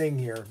my thing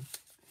here.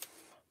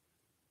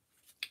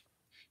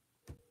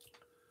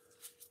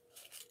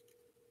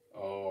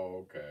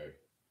 Oh, okay.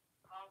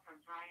 Call from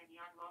Brian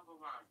Young mobile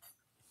line.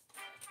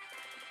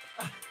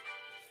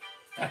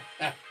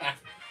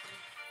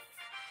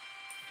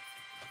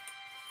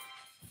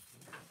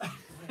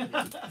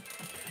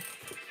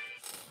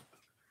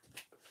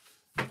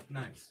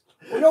 Nice.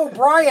 No,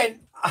 Brian.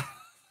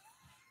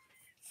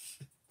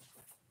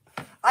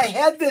 I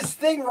had this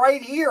thing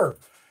right here.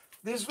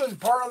 This was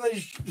part of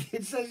the.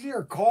 It says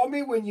here, call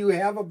me when you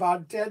have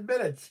about 10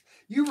 minutes.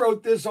 You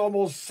wrote this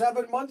almost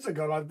 7 months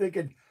ago, and I'm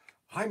thinking,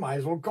 I might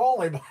as well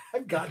call him.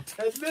 I've got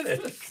 10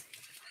 minutes.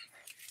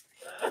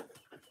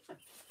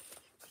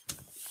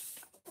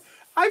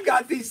 I've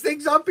got these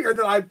things up here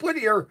that I put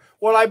here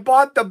when I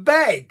bought the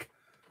bag.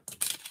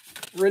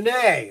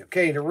 Renee.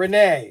 Okay, to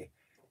Renee.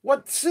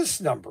 What's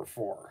this number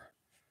for?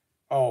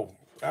 Oh,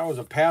 that was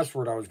a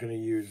password I was going to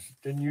use.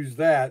 Didn't use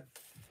that.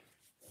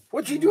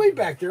 What's he doing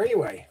back there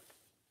anyway?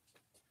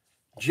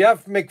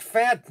 Jeff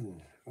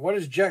McFadden. What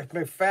does Jeff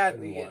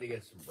McFadden want? to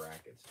get some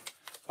brackets.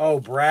 Oh,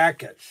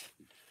 brackets.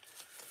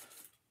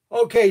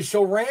 Okay,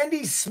 so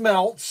Randy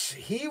Smelts,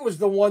 he was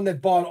the one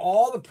that bought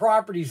all the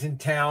properties in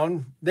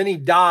town. Then he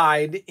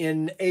died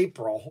in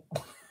April.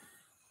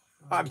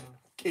 Can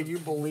you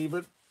believe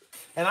it?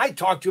 And I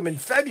talked to him in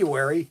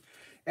February,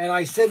 and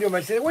I said to him,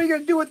 I said, what are you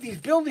going to do with these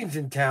buildings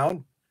in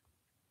town?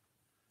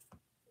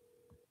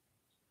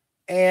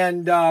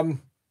 And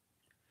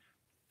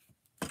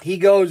he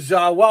goes,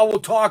 well, we'll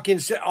talk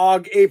in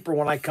April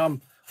when I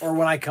come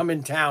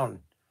in town.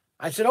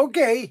 I said,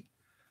 okay.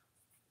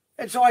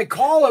 And so I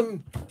call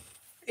him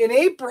in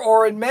April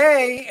or in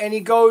May, and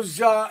he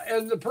goes,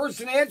 and the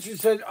person answered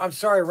said, I'm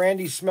sorry,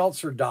 Randy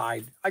Smeltzer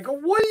died. I go,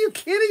 what are you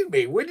kidding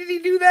me? When did he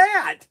do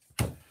that?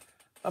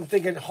 I'm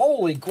thinking,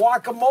 holy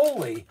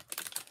guacamole.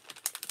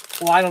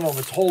 Well, I don't know if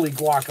it's holy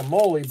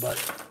guacamole, but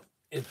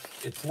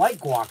it's like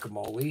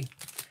guacamole.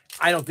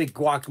 I don't think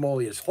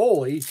guacamole is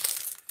holy.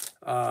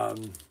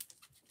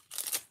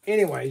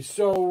 Anyway,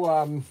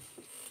 so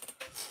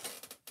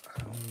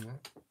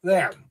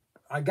there.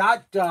 I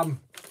got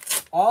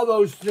all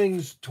those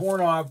things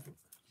torn off.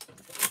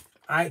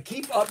 I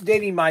keep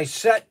updating my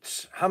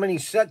sets, how many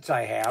sets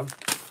I have.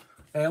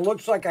 And it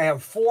looks like I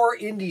have 4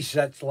 indie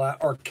sets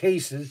left, or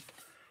cases.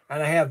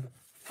 And I have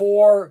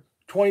 4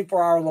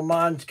 24-hour Le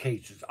Mans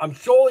cases. I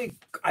don't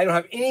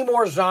have any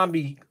more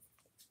zombie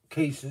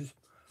cases.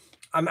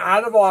 I'm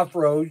out of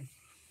off-road.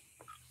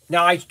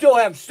 Now, I still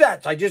have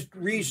sets. I just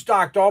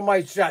restocked all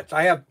my sets.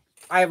 I have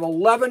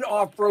 11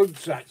 off-road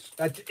sets.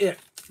 That's it.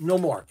 No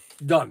more.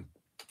 Done.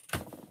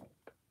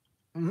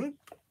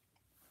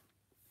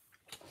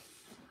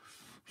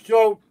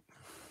 So,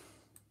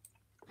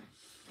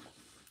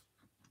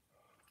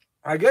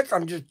 I guess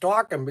I'm just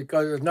talking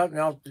because there's nothing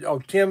else. Oh,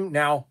 Tim,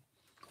 now.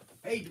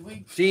 Hey, do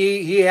we?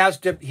 See, he has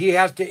to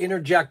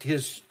interject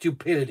his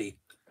stupidity.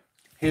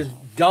 His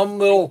dumb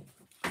little.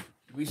 Do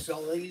we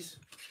sell these?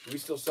 Are we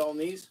still selling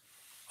these?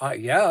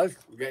 Yeah.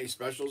 We got any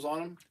specials on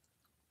them?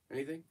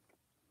 Anything?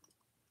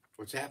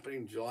 What's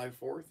happening July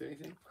 4th?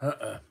 Anything?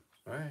 All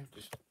right.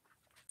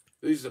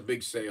 This is a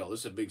big sale.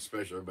 This is a big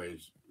special.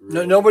 Everybody's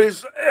really,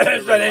 Nobody's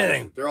said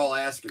anything. They're all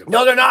asking about.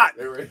 No, they're not.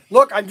 They're,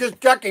 Look, I'm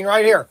just checking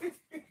right here.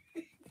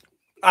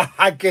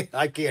 I can't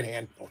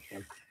handle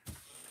him.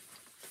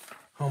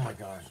 Oh my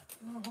gosh.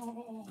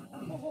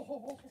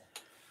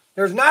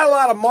 There's not a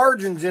lot of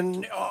margins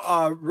in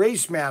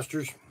Race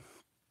Masters.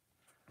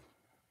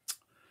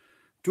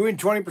 Doing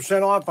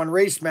 20% off on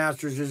Race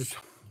Masters is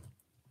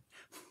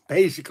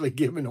basically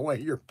giving away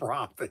your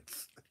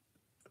profits.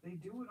 They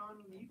do it on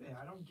eBay.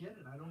 I don't get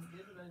it. I don't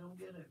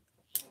get it.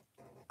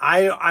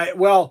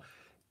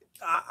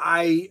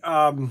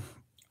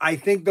 I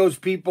think those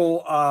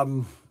people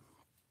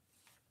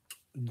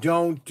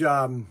don't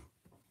that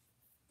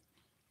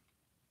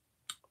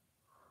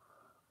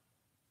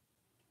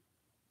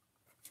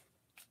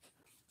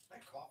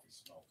coffee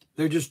smells.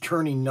 they're just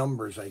turning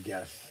numbers, I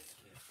guess.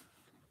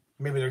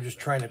 Maybe they're just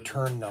trying to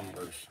turn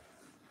numbers.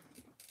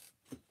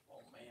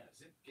 Oh man,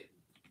 is it getting?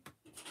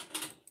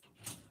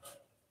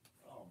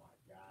 Oh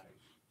my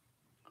gosh.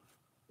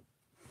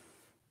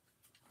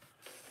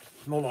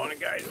 Hold on,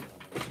 guys.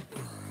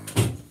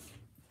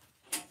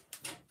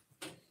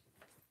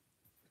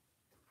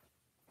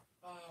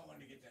 Oh, I wanted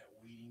to get that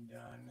weeding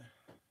done.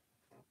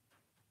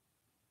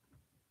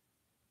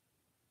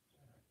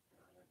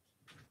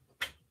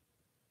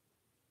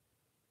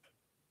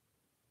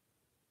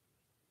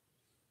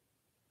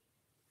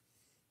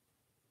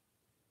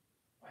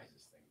 Why does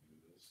this thing do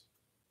this?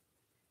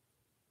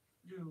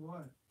 Do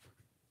what?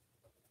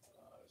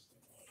 This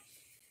thing was.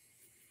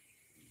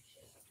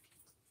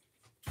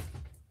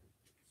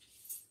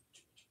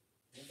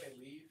 Anybody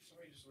leave?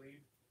 Somebody just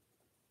leave.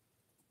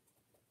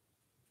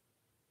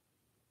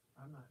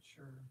 I'm not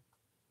sure.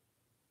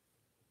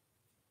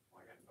 Oh,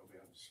 I got nobody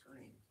on the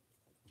screen.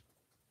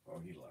 Oh,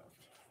 he left.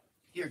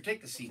 Here,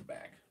 take the seat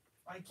back.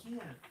 I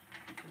can't.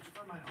 It's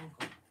for my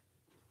uncle.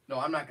 No,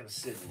 I'm not going to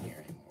sit in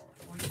here anymore.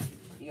 What do you mean?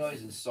 He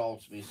always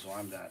insults me, so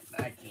I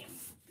can't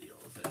deal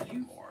with it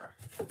anymore.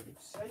 You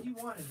said you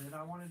wanted it.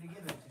 I wanted to give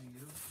it to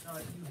you. So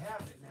you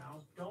have it now.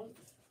 Don't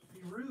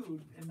be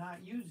rude and not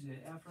use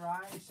it after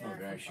I Oh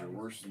sacrificed. gosh, you're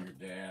worse than your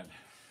dad.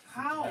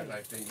 How? And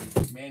I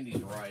think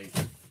Mandy's right.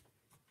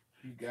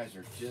 You guys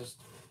are just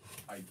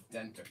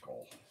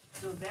identical.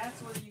 So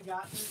that's where you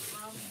got this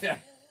from?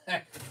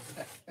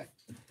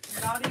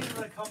 You're not even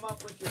going to come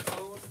up with your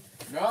own?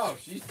 No,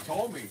 she's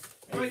told me.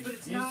 Wait, but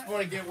it's you not... just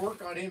want to get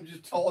work on him,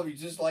 just tell him he's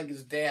just like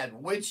his dad,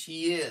 which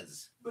he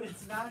is. But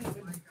it's not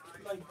even,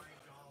 like...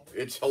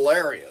 It's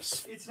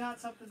hilarious. It's not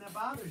something that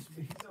bothers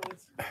me, so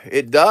it's...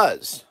 It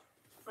does.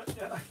 But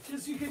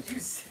just because you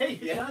say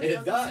it Yeah, does,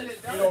 it does.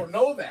 it does. You don't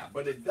know that,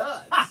 but it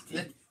does.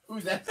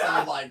 Who's that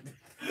sound like?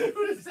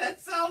 Who does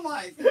that sound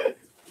like?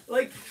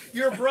 Like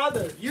your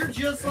brother. You're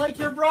just like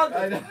your brother.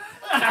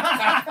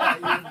 I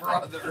know. Your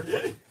brother.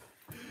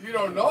 You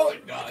don't know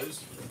it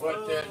does, but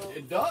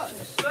it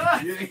does.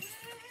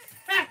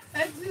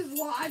 That's his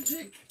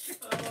logic.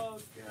 Oh,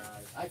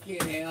 God. I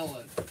can't handle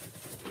it.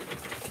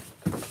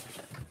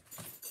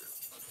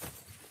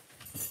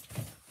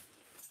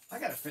 I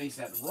gotta finish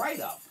that right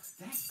up.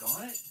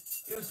 Daggone it.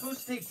 It was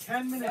supposed to take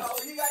 10 minutes.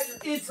 No, you guys are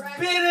It's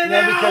distracted. been an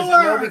No,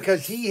 hour.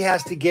 because he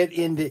has to get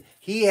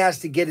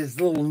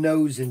his little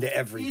nose into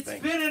everything.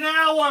 It's been an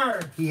hour.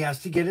 He has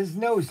to get his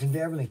nose into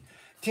everything.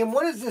 Tim,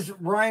 what is this,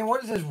 Ryan?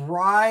 What is this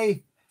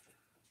rye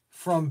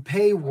from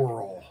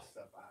Paywhirl?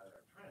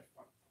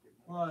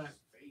 What?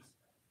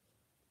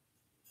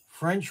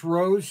 French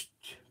roast,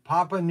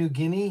 Papua New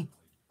Guinea?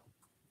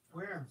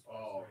 Where?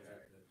 Oh,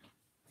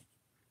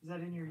 Is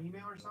that in your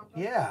email or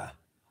something? Yeah.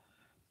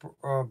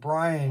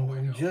 Brian,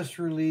 we just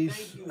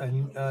released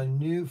a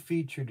new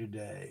feature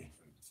today.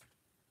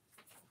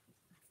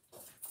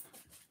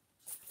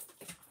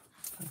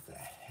 What the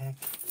heck?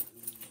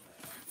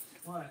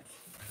 What?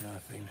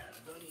 Nothing.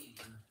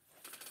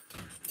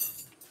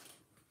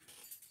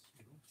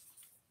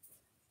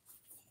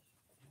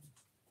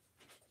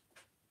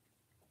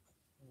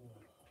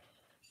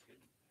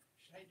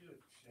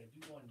 Should I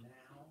do one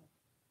now?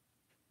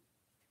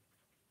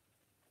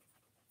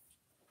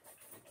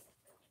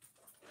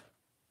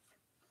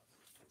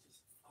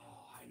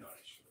 Oh, I know what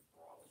I should have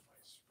brought was my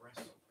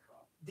espresso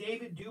cup.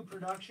 David Do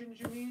Productions,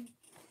 you mean? Is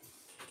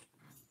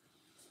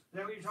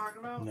that what you're talking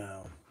about?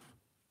 No.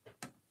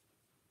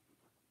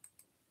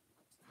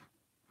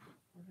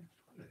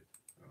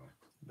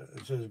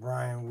 It says,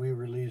 Brian, we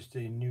released a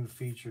new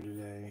feature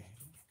today.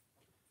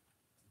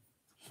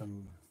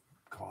 Some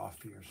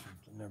coffee or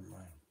something. Never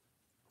mind.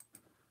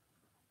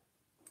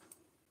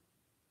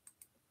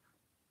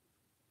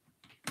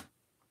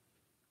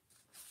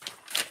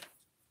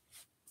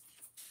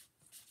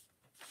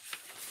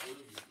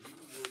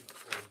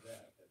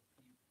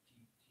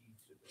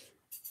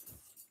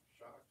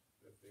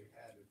 They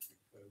had it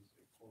because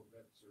a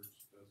Corvette search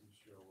doesn't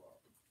show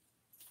up.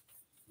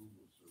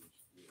 Google search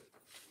did.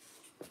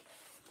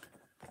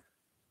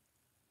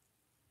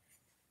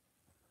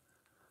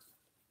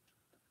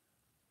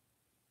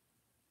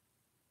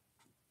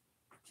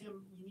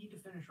 Tim, you need to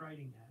finish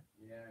writing that.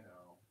 Yeah, I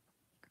know.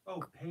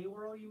 Oh,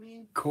 Paywhirl, you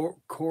mean?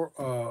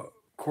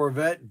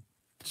 Corvette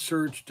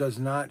search does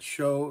not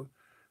show.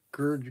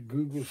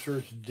 Google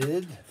search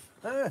did.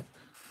 I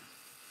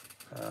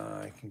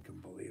can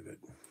believe it.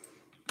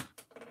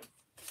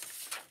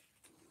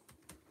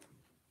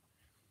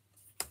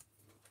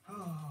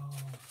 Oh.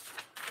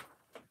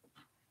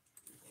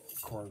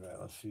 Corvette.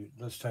 Let's see.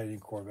 Let's type in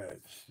Corvette.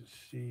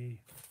 C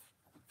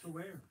To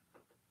where?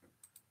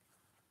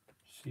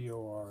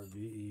 Corvette.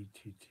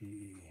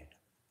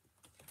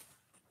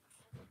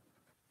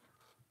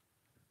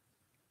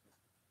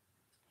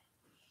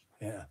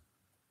 Yeah.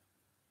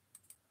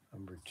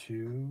 Number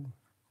 2.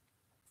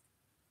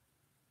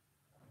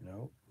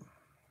 Nope.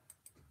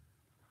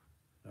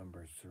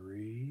 Number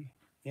 3.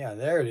 Yeah,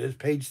 there it is.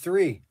 Page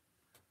 3.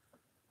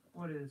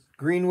 What is?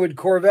 Greenwood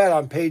Corvette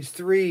on page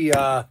 3,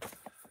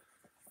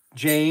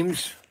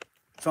 James.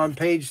 It's on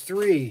page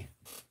 3.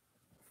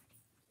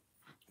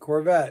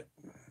 Corvette.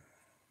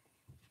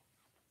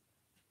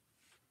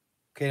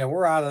 Okay, now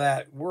we're out of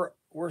that.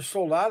 We're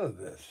sold out of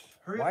this.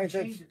 Hurry Why up is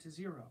and that change it to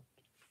 0.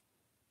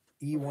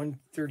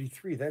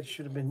 E133? That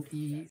should have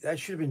been That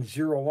should have been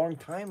 0 a long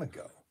time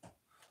ago.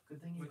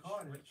 Good thing you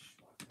caught it.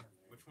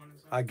 Which one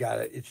is that? I got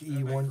it. It's Is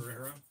that by E1.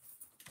 Carrera?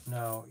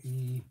 No,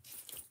 E.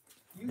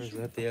 You Or is should,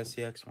 that the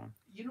SCX one?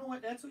 you know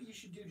what? That's what you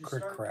should do. Just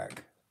Crick start.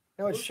 crack.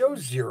 No, it shows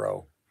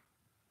 0.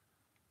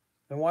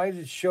 Then why does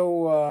it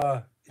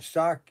show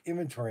stock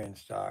inventory in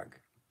stock?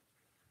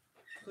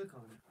 Click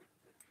on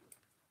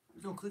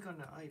it. No, click on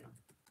the item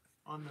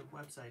on the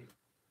website.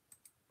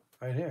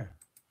 Right here.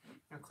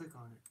 Now click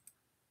on it.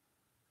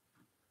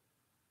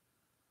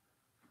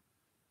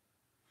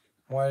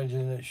 Why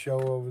didn't it show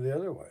over the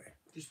other way?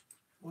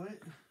 What?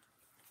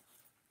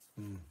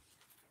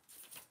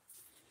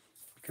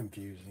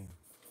 Confusing.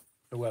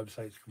 The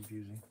website's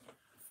confusing.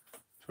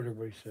 That's what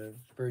everybody says.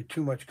 It's very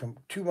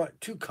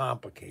too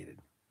complicated.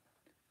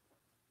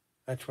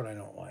 That's what I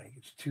don't like.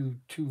 It's too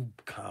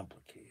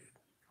complicated.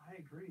 I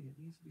agree. It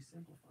needs to be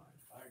simplified.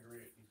 I agree.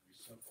 It needs to be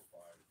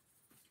simplified.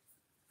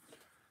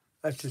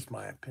 That's just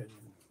my opinion.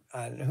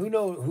 And who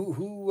knows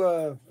who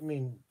I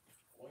mean,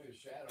 Only the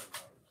shadow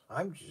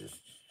knows.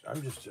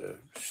 I'm just a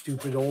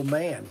stupid old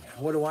man.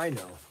 What do I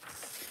know?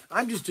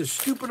 I'm just a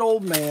stupid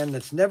old man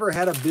that's never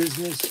had a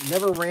business,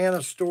 never ran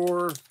a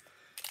store.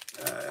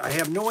 I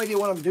have no idea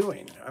what I'm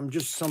doing. I'm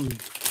just some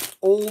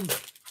old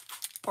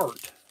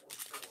fart.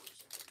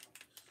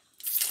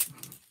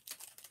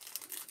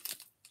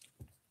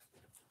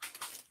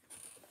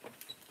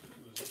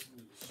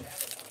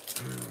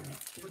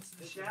 What's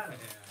the shadow?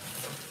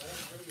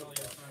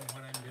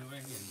 What I'm doing,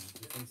 and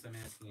he thinks I'm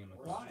asking him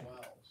a Why?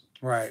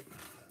 Right.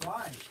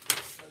 Why?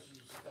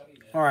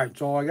 All right,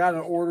 so I got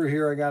an order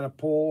here I got to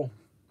pull.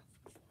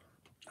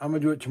 I'm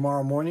going to do it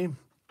tomorrow morning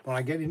when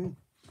I get in.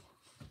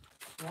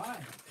 Why?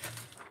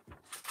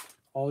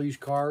 All these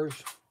cars.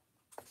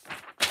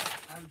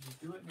 How did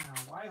you do it now?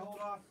 Why hold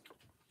off?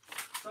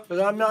 Because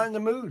I'm not in the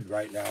mood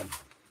right now.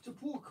 To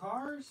pull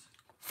cars,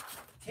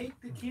 take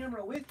the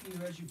camera with you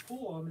as you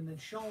pull them and then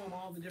show them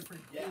all the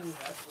different Yes, cool.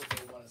 that's what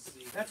they want to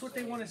see. That's what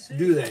they want to see.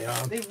 Do they,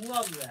 huh? They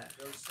love that.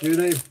 Do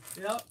they?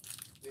 Yep.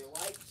 They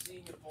like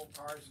seeing you pull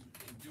cars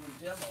and doing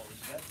demos.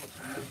 That's what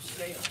promotes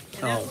sales.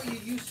 And that's what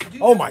you used to do.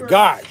 Oh That's my where it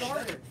gosh.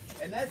 started.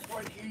 And that's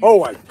what you Oh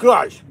my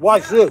gosh,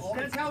 watch this.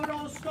 That's how it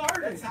all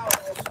started. That's how it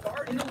all In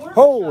started. the workshop.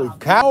 Holy They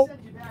cow. sent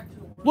you back to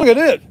the work- Look at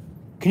it.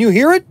 Can you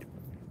hear it?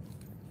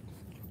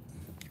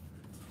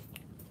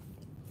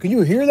 Can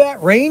you hear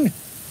that rain?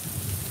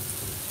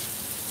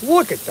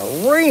 Look at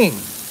the rain.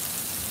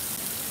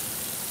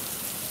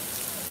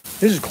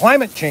 This is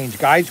climate change,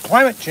 guys.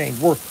 Climate change.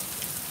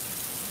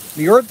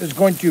 The earth is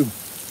going to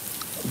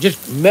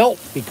just melt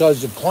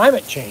because of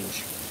climate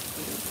change.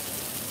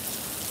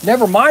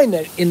 Never mind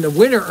that in the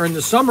winter or in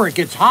the summer it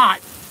gets hot,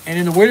 and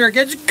in the winter it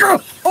gets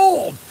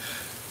cold.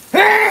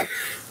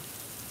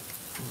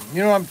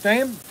 You know what I'm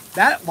saying?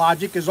 That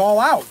logic is all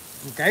out,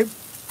 okay?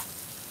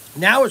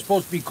 Now it's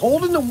supposed to be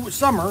cold in the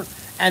summer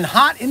and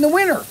hot in the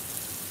winter.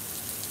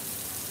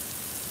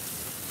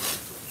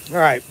 All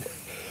right.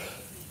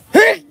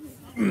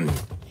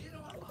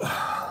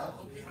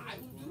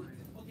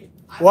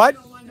 What?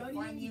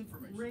 Studying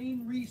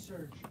rain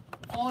research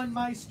on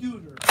my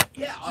scooter.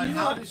 Yeah, on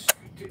how to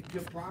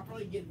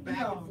properly get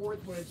back and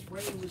forth when it's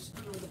raining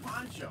with the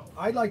poncho.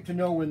 I'd like to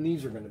know when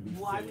these are going to be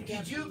Why finished.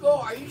 Did you go?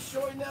 Are you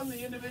showing them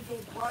the individual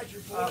products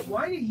you're pulling?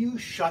 Why do you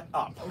shut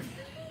up?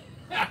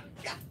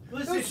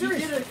 Listen, No, if you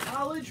seriously. did a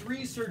college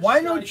research Why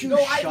study- don't you No,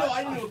 I shut know.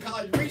 I up? didn't do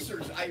college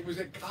research. I was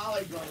at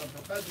college when I was a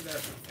professor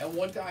there, and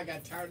one time I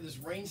got tired of this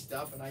rain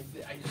stuff, and I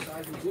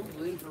decided to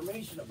Google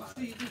information about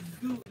So it. you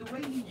just do the way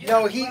you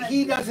No,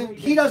 he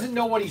doesn't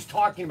know what he's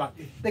talking about.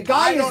 The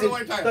guy I don't know what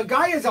you're talking the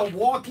guy is a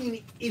walking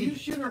You idiot.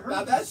 should have heard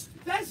Now this.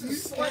 that's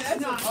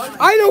not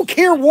a I don't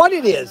care what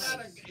it is.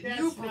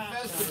 You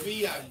profess to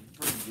be a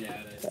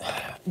forget it.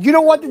 You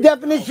know what the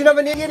definition of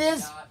an idiot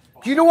is?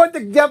 Do you know what the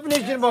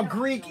definition of a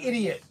Greek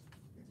idiot?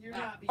 You're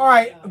not being All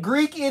right, honest.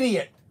 Greek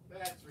idiot.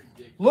 That's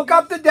ridiculous. Look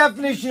up the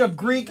definition of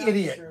Greek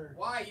idiot. Sir.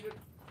 Why? You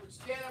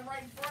stand them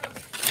right in front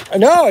of me.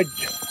 No.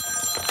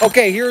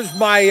 Okay, here's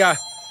my.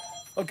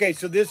 Okay,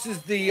 so this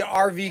is the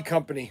RV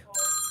company.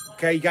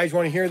 Okay, you guys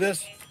want to hear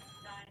this?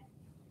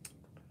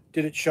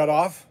 Did it shut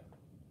off?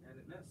 And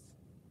it missed.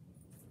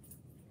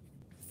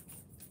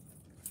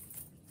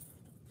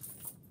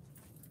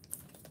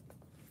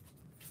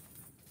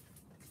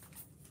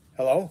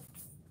 Hello?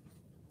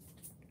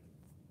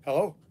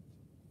 Hello?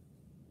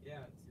 Yeah,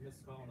 it's a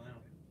missed call now.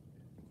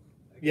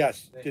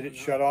 Yes. Did it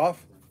shut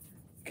off?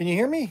 Can you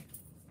hear me?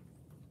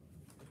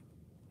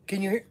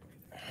 Can you hear?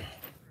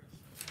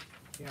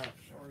 Yeah,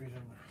 for some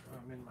reason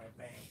I'm in my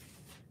bank.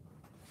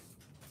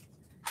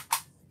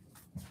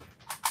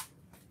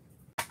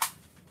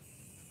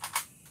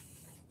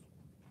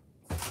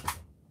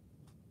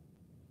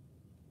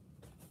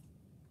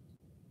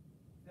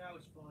 That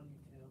was funny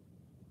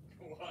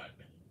too. What?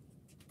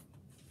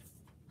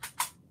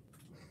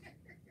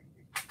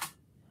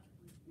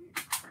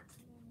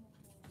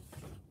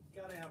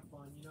 Gotta have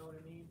fun, you know what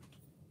I mean?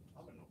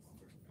 I'm gonna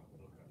look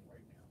at it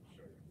right now.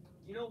 Sure.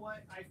 You know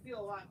what? I feel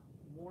a lot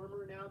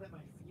warmer now that my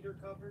feet are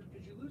covered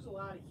because you lose a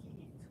lot of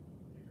heat.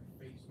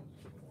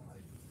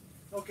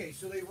 Okay,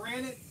 so they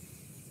ran it.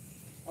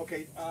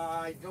 Okay,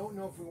 I don't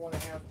know if we want to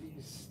have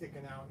these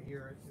sticking out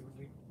here.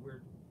 It's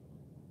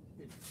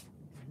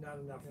not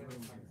enough room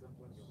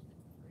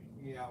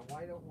here. Yeah,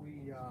 why don't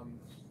we,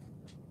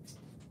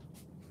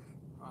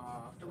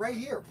 right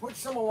here, put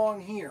some along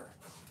here.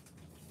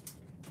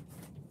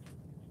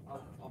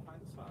 I'll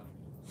find the spot.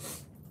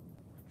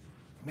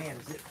 Man,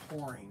 is it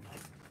pouring.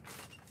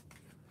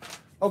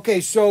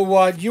 Okay,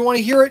 so do you want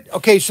to hear it?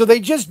 Okay, so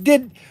they just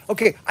did,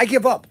 okay, I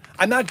give up.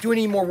 I'm not doing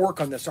any more work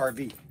on this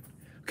RV.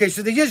 Okay,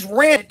 so they just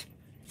ran it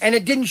and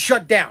it didn't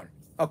shut down,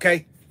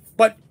 okay?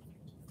 But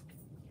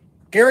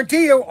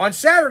guarantee you, on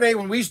Saturday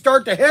when we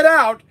start to head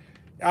out,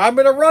 I'm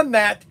going to run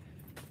that.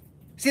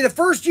 See, the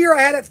first year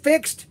I had it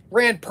fixed,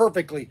 ran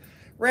perfectly.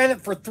 Ran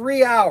it for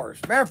 3 hours.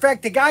 Matter of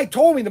fact, the guy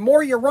told me the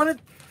more you run it,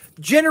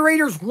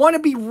 generators want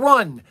to be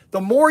run. The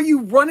more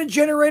you run a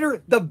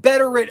generator, the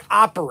better it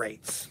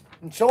operates.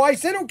 And so I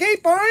said, okay,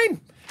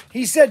 fine.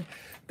 He said,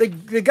 the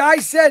guy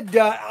said,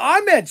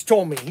 Ahmed's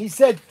told me, he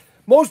said,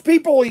 most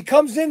people, he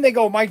comes in, they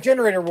go, my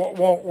generator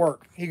won't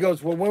work. He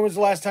goes, well, when was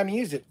the last time you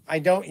used it? I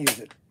don't use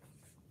it.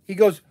 He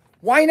goes,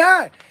 why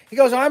not? He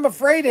goes, I'm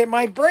afraid it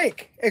might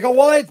break. I go,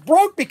 well, it's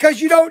broke because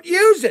you don't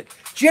use it.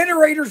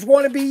 Generators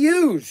want to be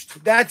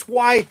used. That's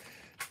why,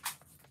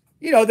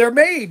 you know, they're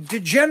made to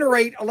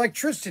generate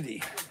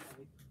electricity.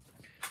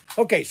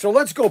 Okay, so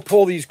let's go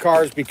pull these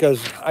cars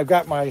because I've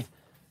got my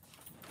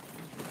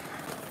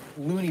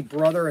loony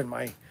brother and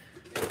my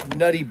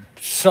nutty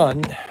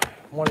son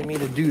wanting me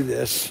to do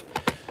this.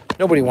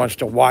 Nobody wants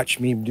to watch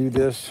me do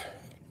this.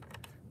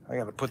 I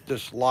got to put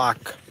this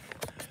lock.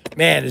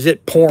 Man, is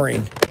it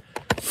pouring.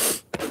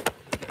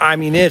 I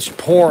mean, it's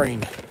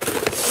pouring.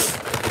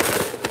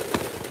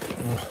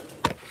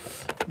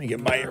 Let me get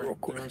my ear real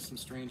quick. There are some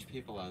strange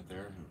people out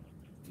there who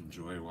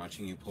enjoy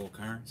watching you pull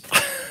cars.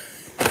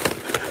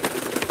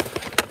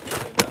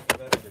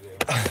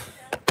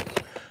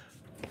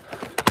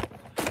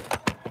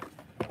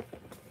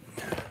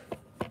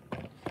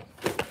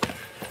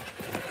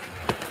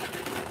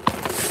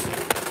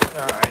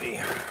 Alrighty.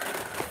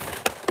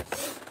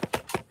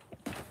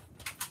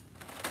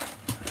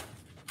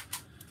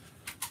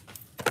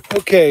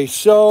 Okay,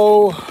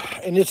 so,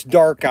 and it's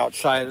dark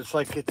outside. It's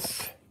like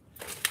it's,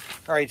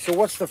 all right, so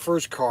what's the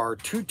first car?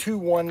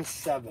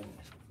 2217.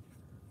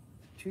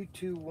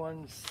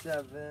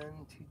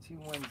 2217,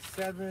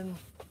 2217.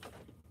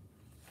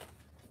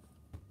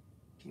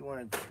 He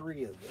wanted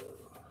 3 of those.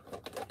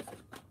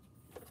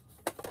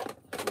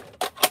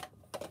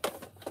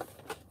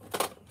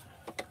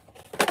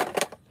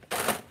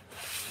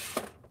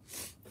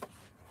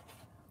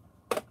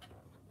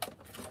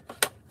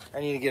 I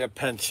need to get a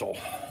pencil.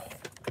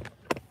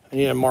 I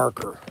need a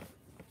marker.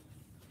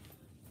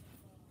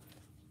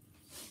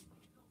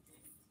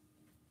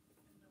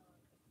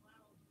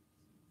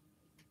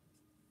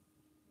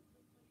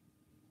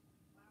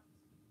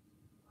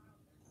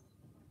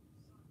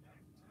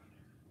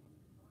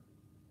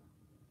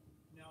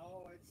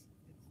 No, it's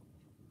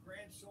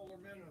grand solar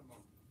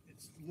minimum.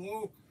 It's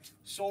low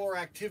solar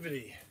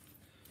activity,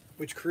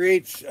 which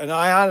creates an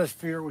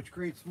ionosphere, which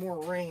creates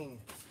more rain,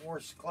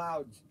 more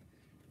clouds.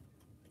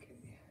 Okay.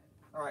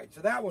 All right,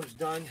 so that one's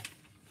done.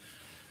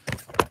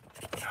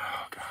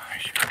 Oh,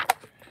 gosh.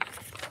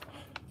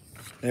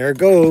 There it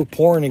goes,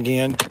 pouring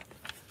again.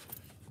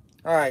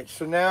 All right,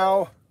 so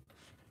now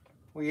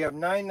we have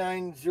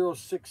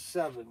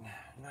 99067.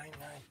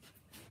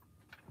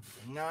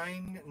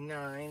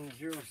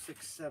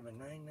 99067.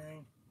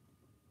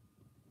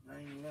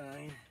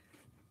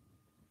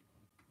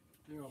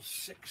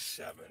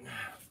 99067.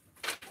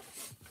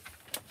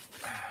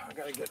 I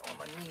gotta get on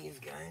my knees,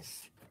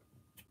 guys.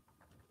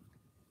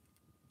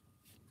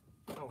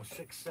 Oh,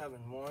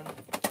 671.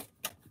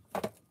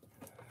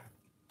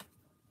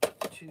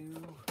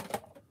 2,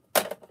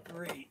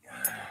 3.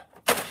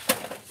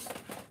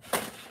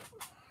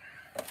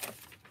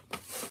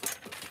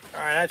 All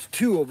right, that's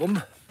 2 of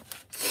them.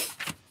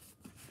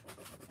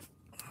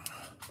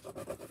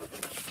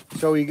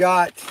 So he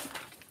bought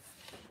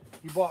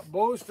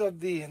both of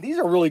the, and these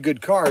are really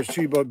good cars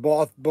too.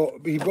 But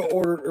he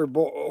ordered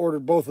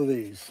both of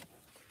these.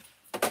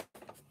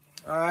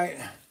 All right,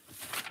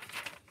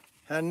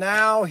 and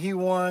now he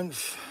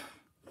wants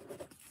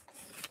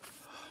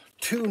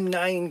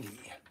 290.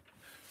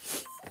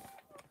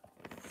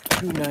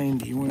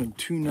 290. He wanted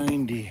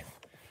 290.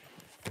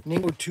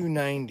 Ningo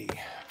 290.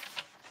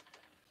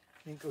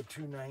 Ningo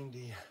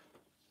 290.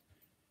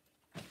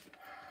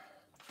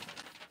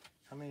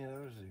 How many of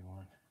those do you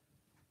want?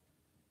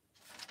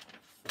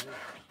 3.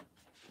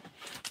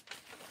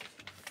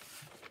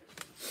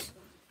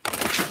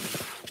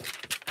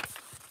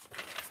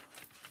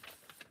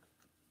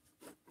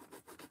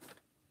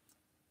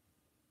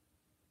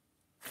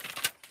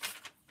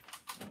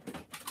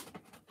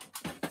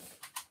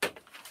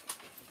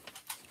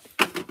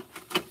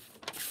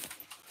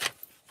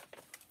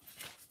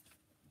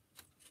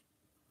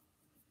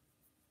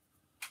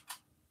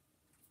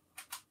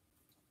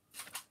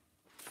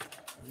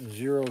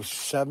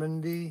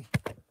 070.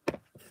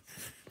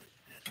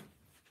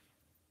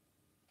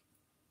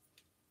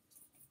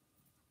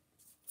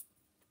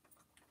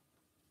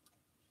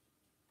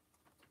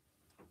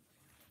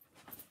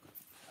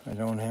 I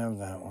don't have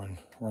that one.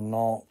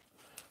 Renault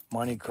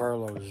Monte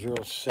Carlo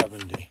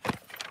 070.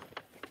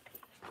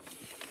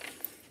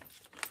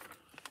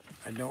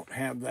 I don't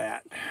have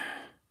that.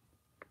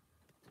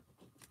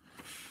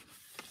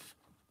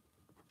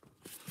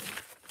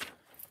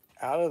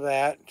 Out of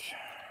that,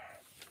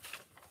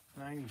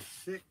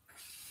 96.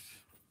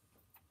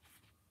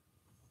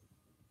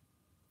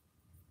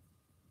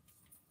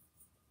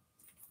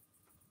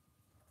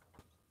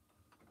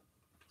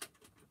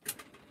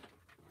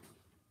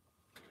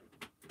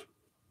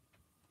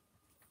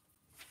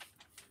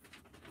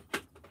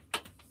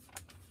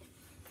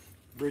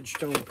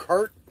 Bridgestone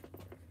cart,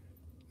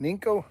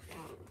 Ninko.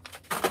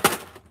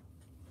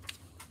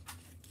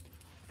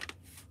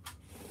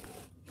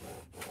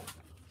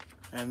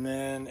 And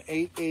then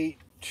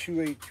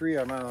 88283,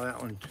 I'm out of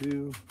that one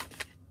too.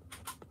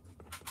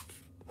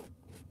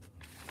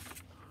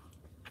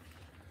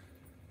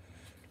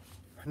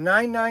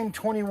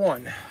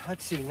 $99.21.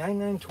 Let's see,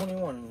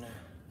 $99.21.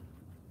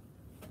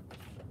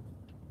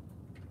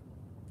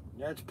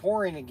 That's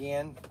pouring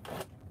again.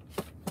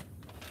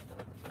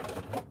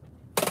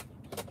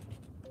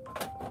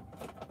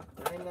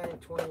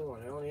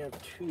 $99.21. I only have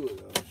 2 of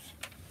those.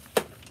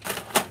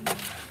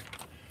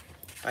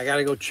 I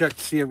gotta go check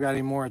to see if I've got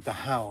any more at the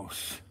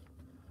house.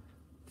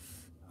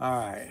 All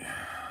right.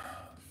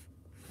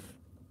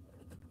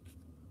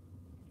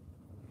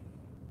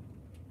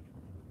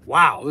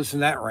 Wow, listen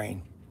to that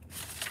rain.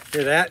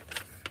 Hear that?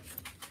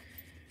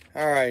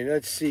 All right,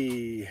 let's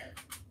see.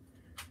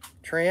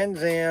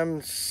 Trans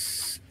Am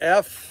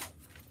F.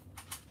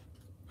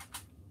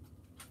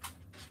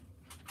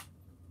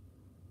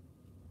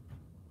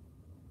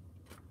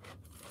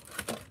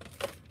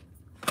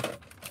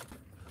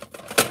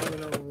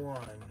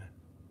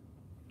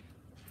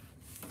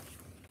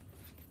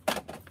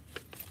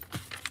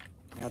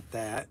 Got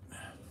that.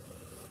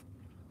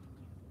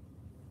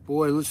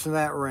 Boy, listen to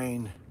that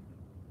rain.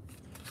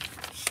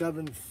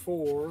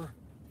 7.4.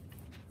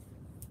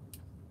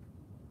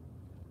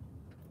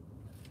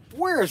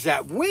 Where is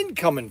that wind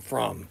coming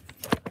from?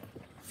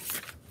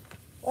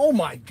 Oh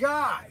my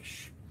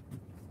gosh.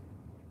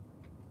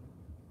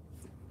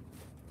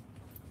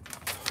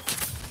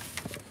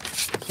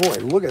 Boy,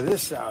 look at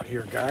this out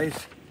here,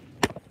 guys.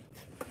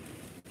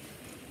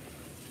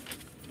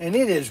 And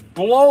it is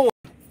blowing.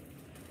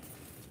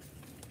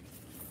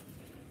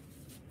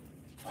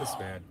 It's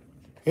bad.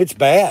 It's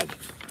bad.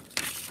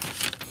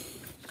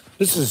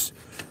 This is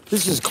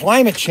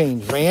climate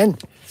change, man.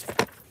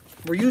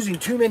 We're using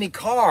too many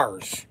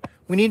cars.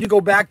 We need to go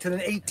back to the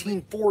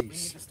 1840s. We need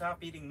to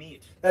stop eating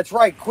meat. That's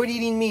right. Quit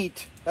eating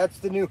meat. That's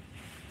the new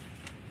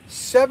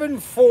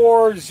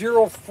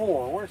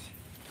 7404.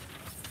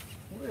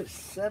 Where's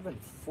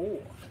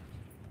 74?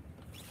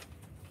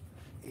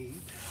 8.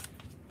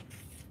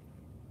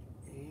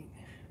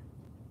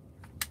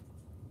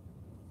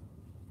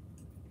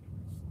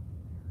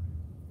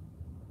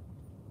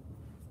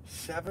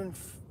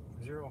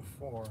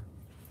 704.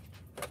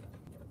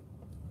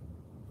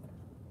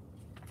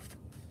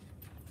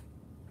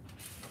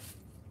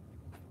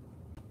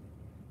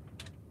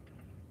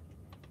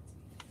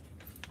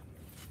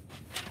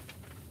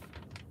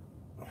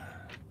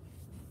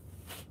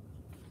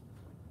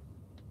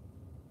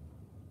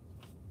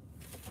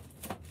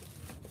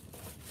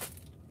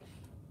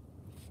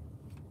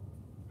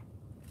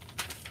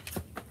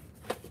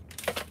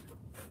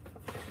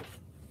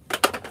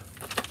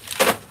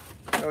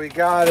 So we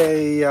got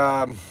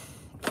a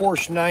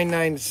Porsche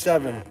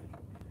 997.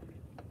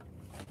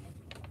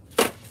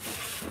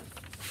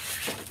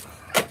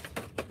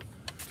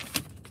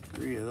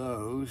 Three of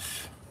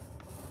those.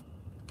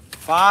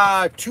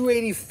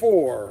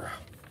 284.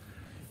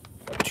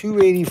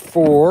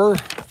 284.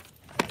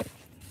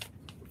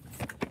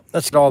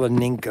 Let's get all the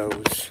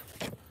Ninkos.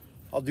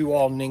 I'll do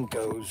all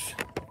Ninkos.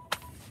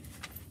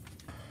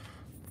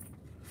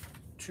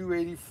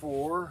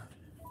 284.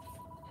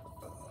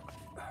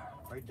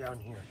 Right down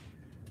here.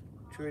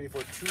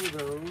 284, 2 of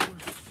those.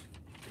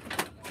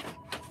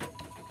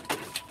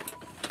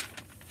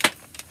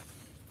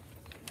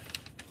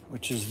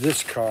 Which is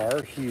this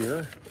car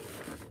here.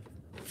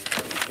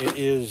 It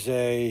is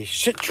a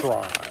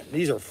Citroen.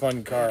 These are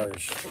fun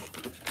cars.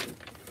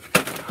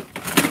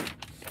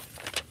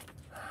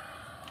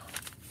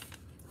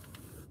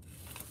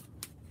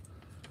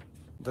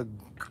 The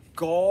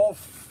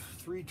Golf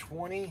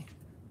 320.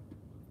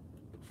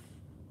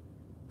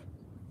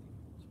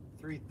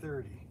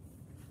 330.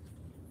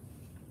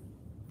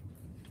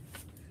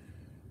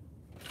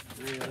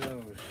 3 of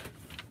those.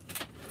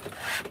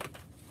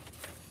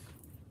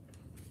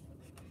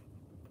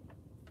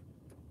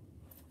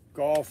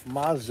 Golf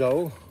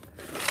Mazzo.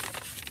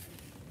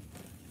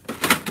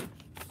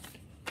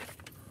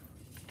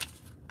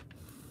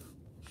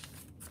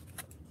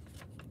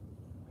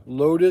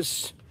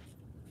 Lotus.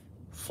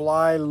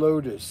 Fly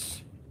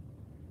Lotus.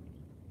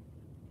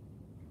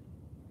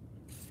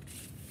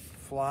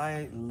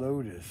 Fly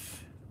Lotus.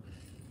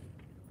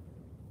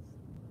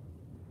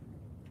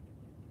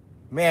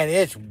 Man,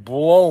 it's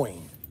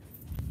blowing.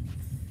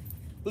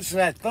 Listen to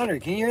that thunder.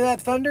 Can you hear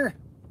that thunder?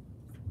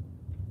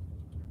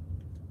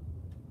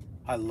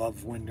 I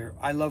love winter.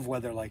 I love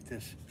weather like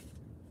this.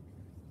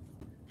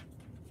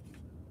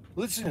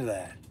 Listen to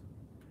that.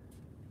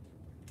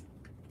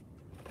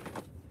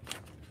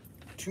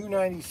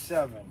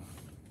 297.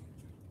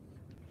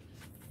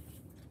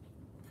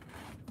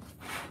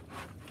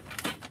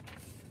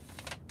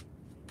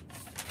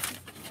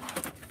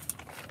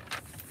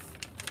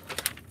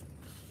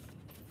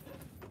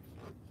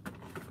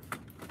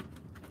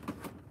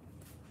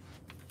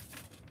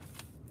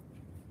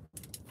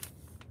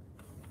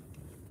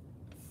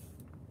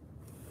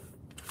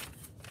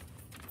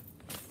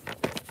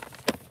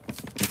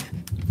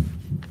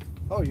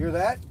 Oh, you hear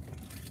that?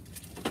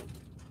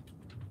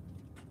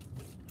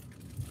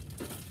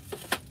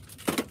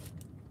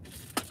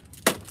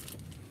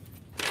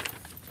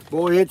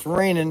 Boy, it's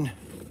raining.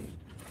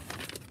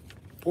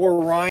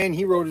 Poor Ryan,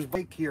 he rode his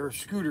bike here,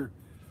 scooter,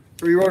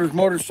 or he rode his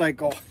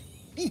motorcycle.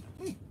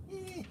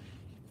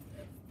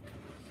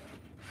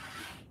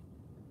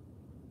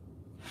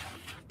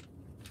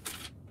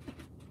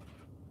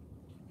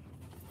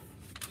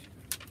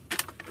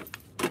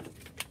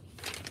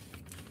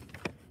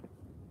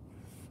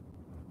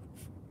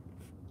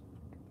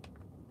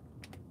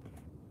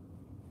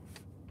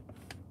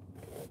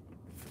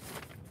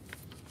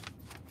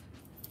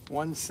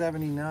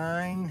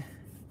 $179.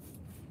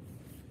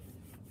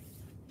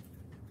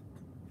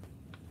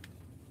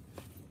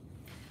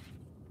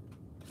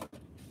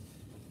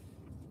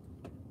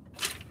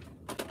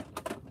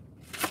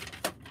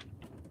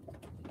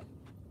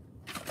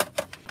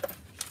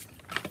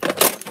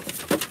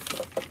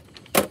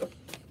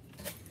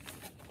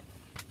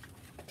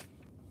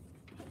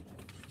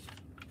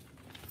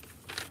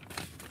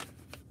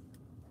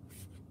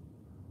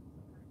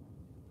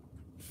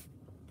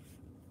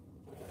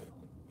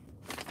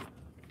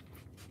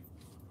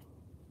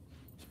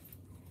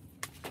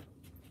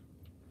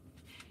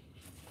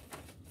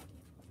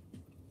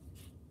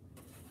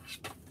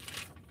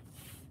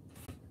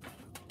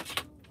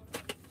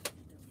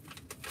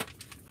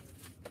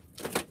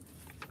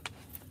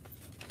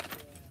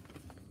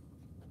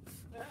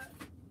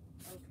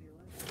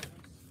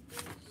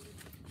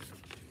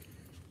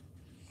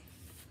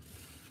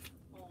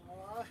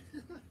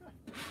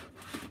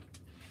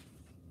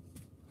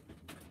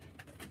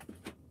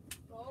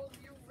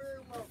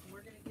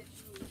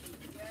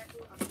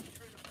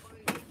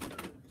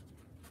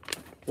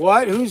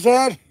 What? Who's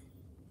that?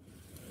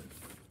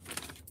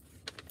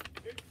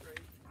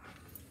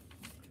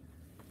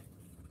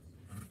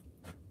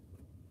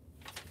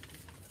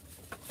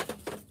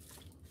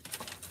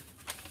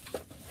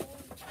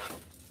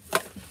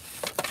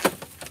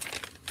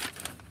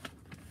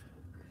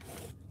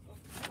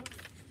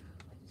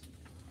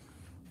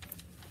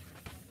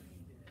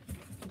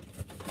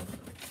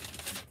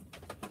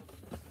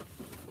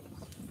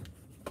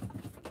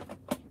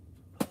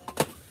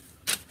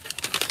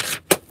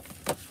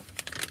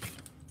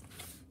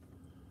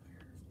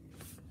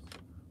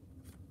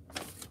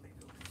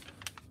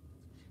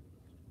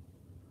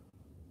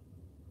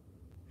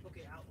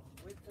 Okay, outlaw.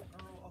 Wait for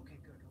Earl. Okay,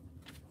 good.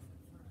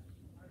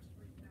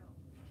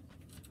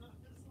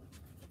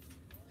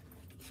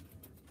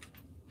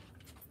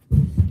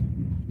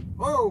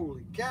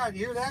 Holy cow, you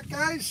hear that,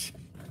 guys?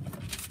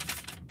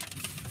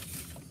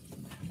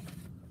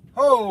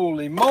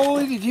 Holy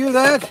moly, did you hear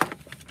that?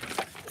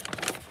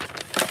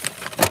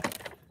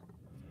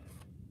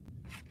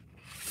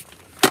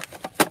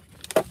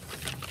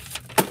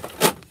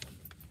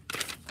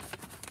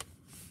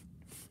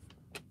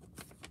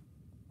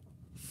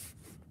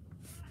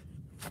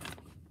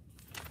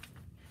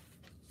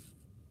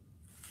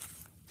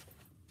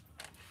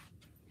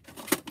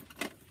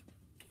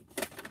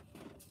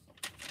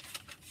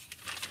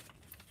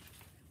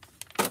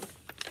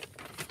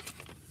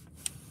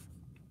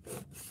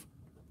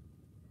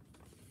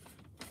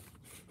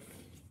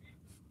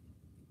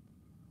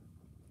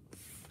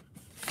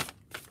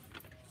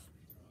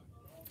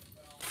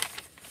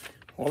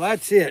 Well,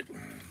 that's it.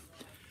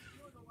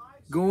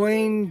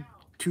 Going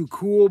to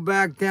cool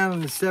back down in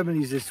the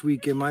 70s this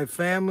weekend. My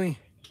family.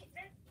 The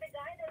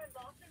guy that in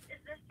Boston is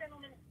this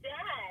gentleman's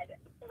dad.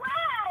 Wow,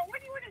 what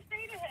do you want to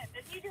say to him?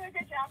 Does he do a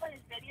good job on his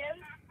videos?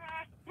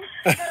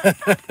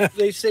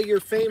 They say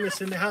you're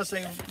famous in the house.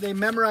 They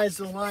memorize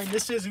the line,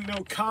 "This isn't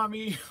no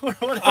commie," or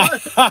whatever.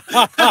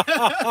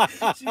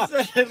 She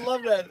said, "I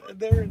love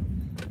that."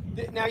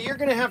 Now you're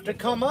gonna have to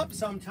come up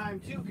sometime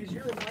too, because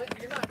you're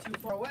not too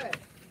far away.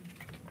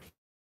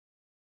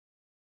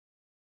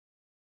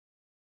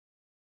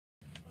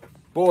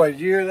 Boy, did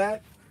you hear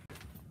that?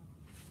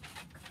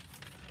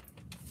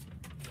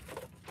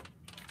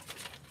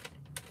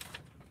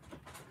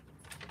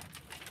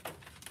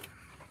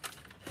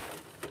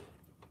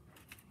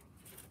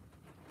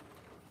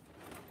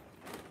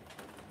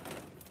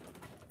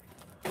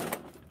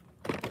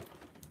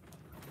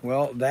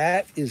 Well,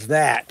 that is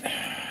that.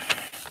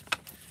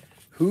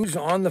 Who's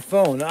on the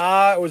phone?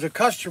 It was a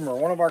customer,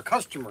 one of our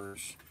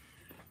customers.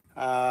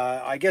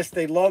 I guess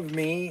they love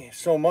me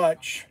so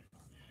much.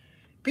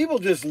 People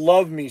just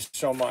love me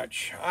so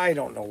much. I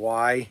don't know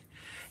why.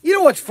 You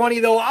know what's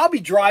funny though? I'll be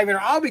driving or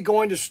I'll be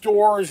going to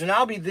stores and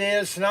I'll be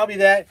this and I'll be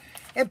that.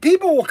 And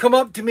people will come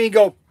up to me and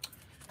go,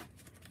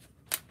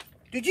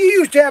 "Did you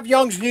used to have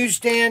Young's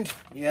Newsstand?"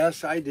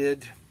 Yes, I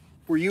did.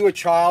 Were you a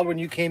child when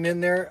you came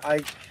in there?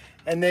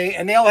 And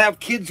they'll have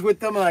kids with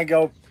them and I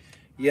go,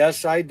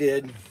 "Yes, I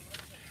did."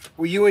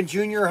 "Were you in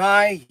junior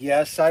high?"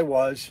 "Yes, I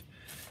was."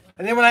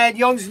 And then when I had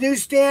Young's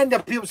Newsstand,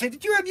 people say,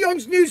 "Did you have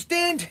Young's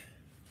Newsstand?"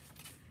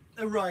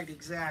 Right,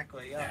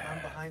 exactly. Yeah,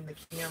 I'm behind the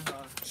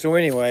camera. So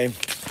anyway,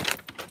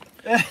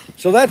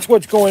 so that's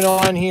what's going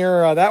on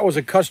here. That was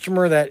a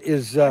customer that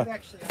is,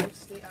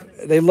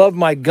 they love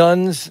my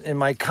guns and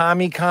my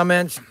commie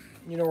comments.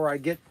 You know, where I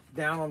get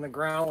down on the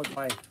ground with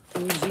my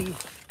Uzi.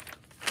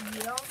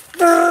 Yep.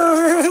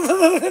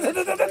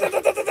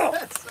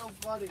 That's so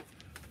funny.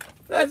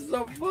 That's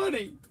so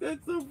funny.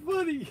 That's so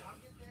funny.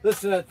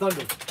 Listen to that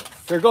thunder.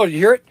 There it goes. You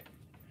hear it?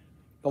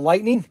 The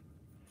lightning.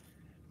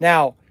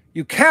 Now,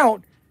 you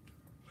count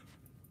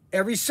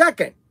every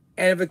second.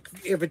 And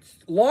if it's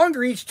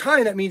longer each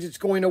time, that means it's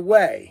going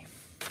away.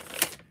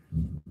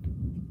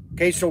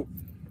 Okay, so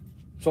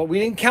we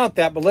didn't count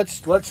that, but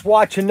let's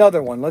watch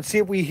another one. Let's see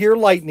if we hear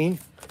lightning,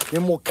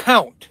 then we'll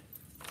count.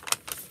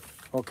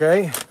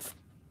 Okay?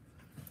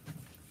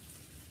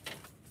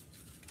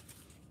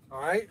 All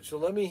right, so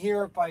let me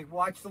hear if I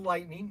watch the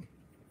lightning.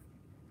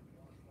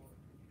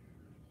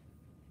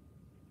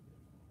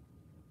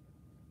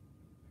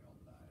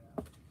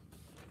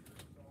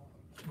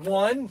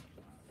 One,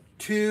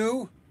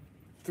 2,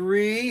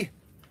 3,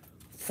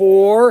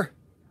 4,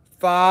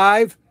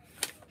 5,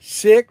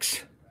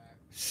 6,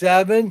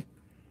 7,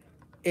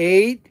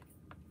 8.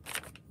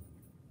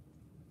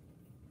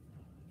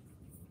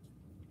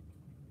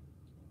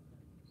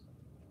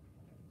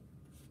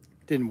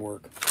 Didn't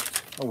work.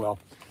 Oh well.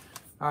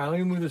 All right, let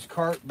me move this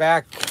cart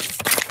back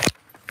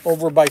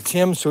over by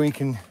Tim so he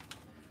can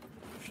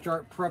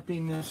start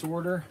prepping this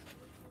order.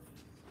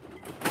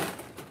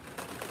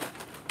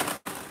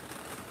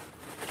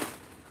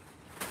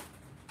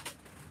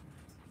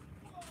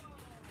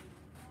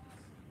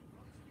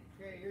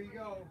 Okay, here you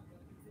go.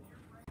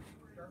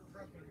 Start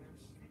prepping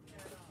this.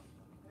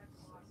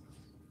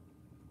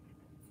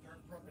 Start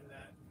prepping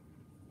that.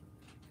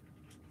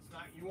 It's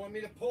not, you want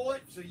me to pull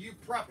it, so you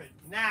prep it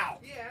now.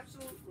 Yeah,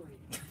 absolutely.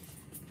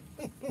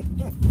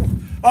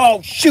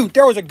 Oh shoot,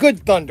 there was a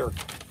good thunder.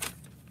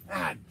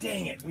 Ah,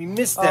 dang it, we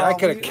missed that. I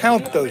could have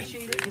counted those.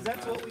 Because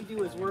that's what we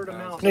do is word of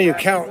mouth. No, you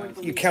count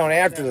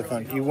after the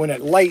thunder. You when it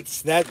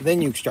lights,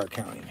 then you start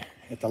counting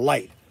at the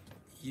light.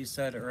 You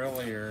said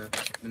earlier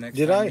the next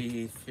Did time I?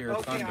 we hear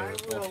thunder,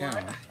 we'll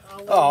count.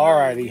 Oh,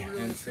 alrighty.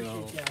 And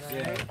so,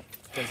 yeah,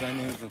 because I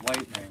knew the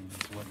lightning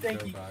is what Thank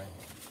go you. by.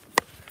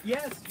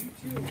 Yes, you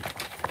too.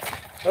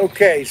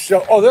 Okay,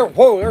 so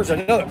there's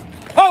another.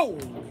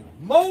 Holy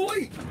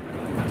moly!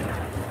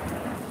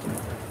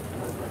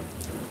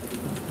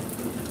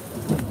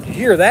 Did you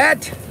hear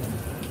that?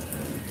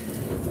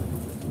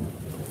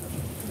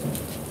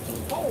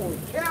 Holy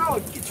cow!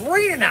 It's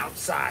raining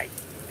outside.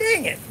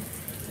 Dang it!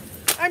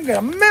 I'm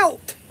gonna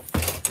melt.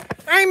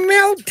 I'm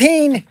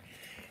melting.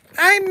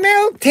 I'm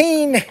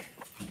melting.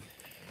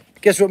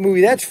 Guess what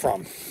movie that's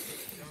from?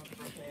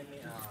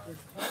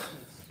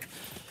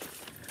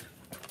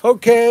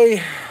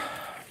 Okay.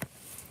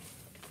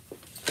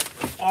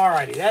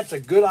 Alrighty, that's a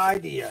good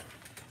idea.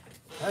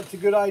 That's a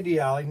good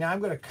idea, Ollie. Now I'm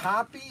going to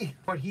copy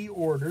what he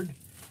ordered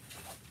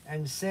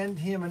and send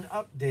him an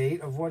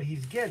update of what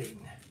he's getting.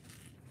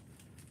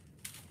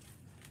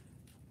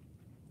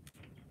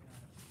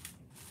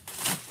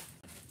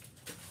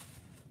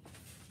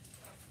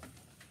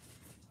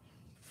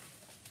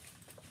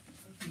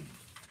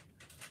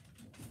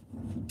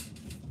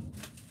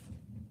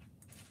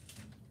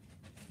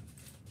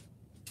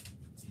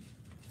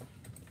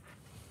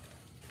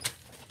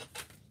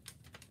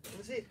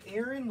 Was it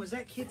Aaron? Was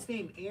that kid's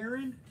name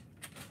Aaron?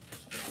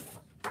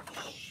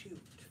 Shoot.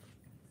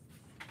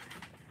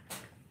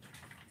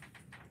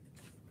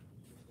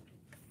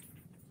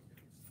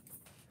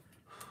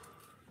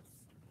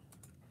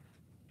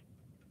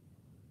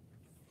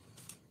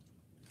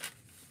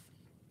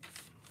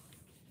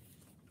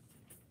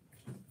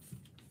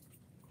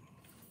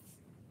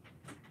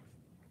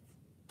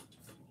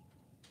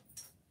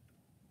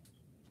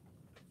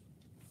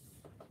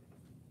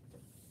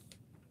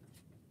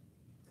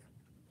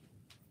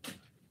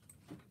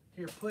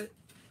 Here, put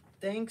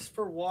thanks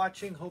for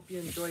watching. Hope you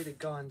enjoy the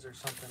guns or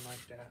something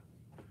like that.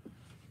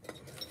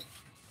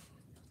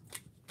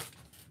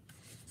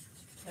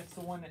 That's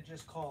the one that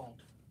just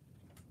called.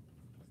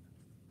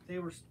 They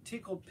were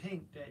tickled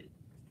pink that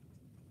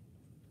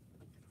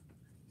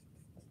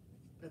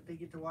they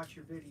get to watch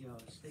your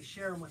videos. They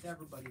share them with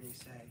everybody, they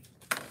say.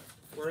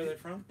 Where are they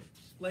from?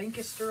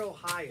 Lancaster,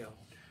 Ohio.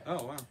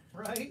 Oh, wow.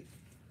 Right?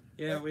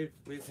 Yeah,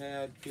 we've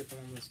had people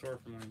in the store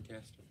from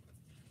Lancaster.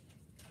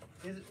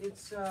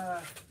 It's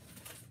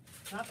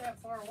not that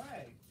far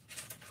away.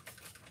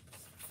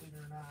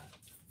 not.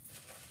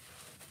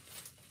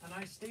 And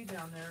I stayed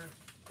down there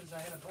because I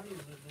had a buddy who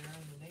lived there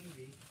in the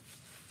Navy.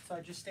 So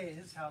I just stay at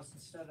his house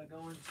instead of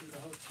going to the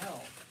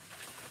hotel.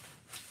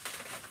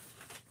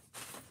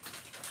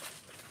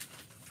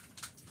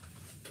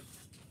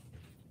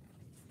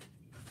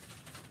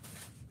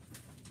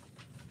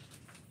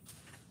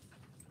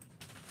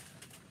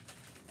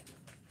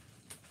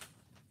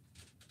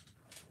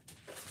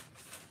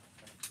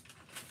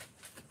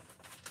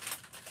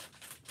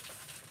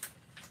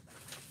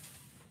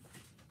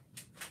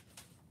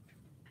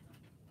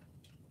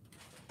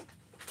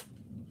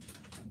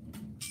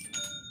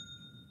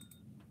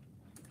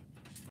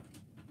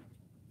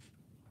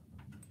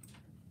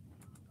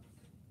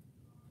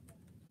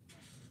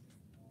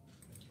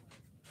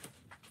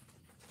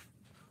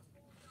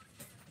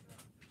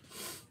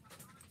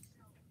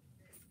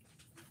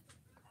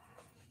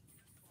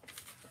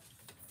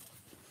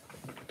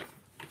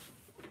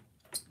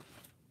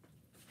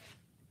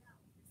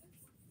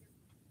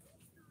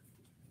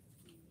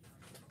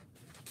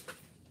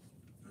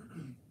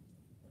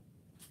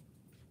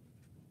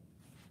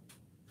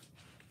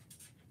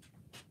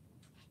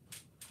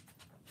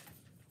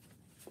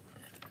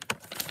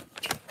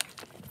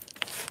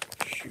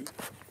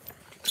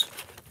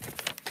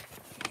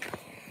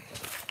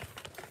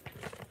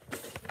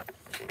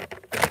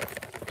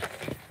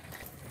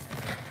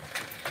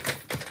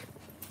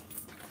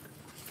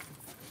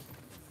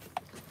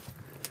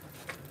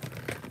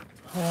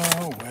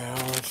 Oh, well,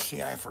 let's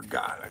see. I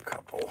forgot a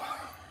couple.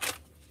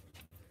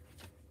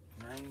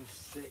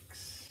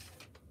 96,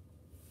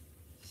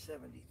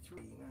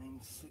 73,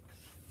 96.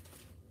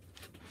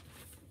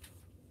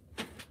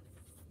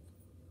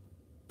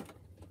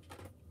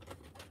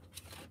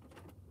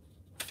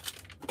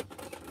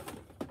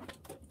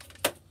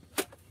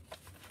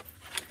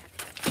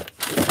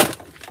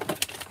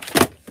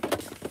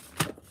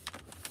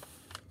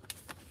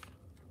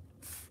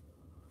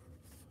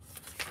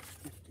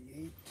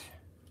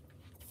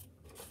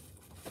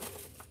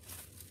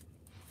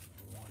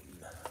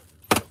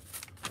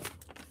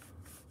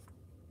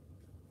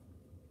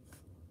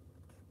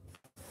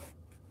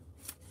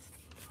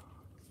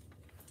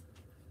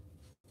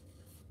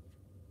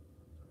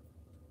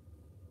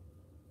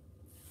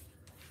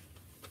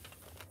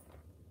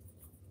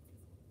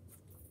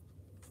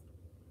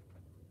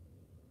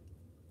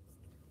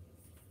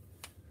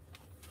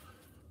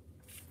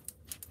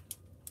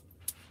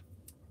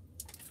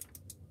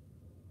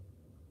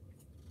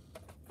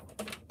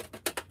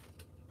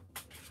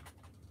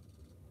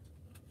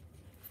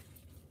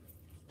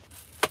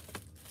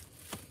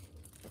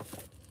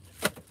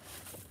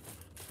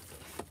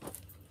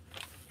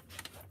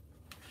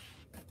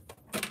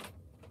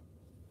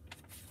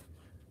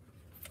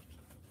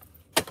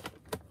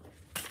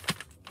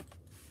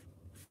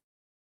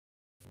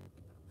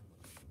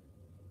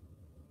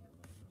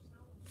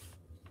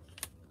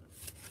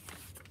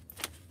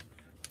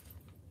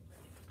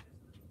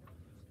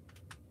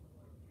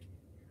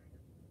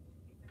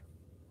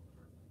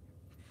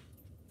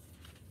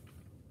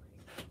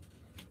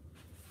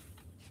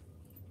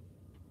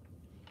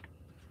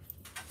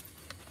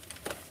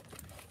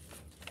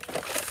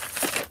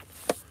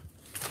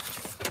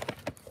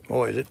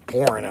 Boy, is it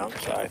pouring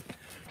outside.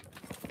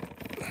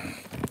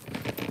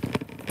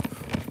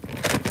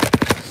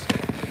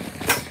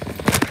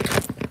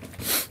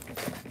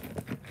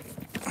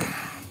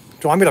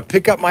 So I'm going to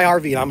pick up my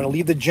RV and I'm going to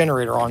leave the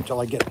generator on until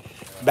I get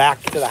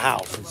back to the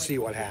house and see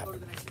what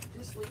happens.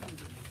 This lady,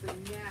 the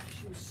knack,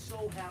 she was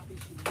so happy.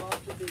 She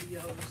loved the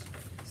videos.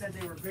 Said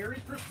they were very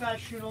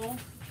professional.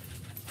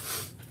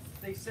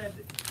 They said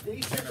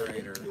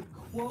Generator. the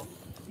quote,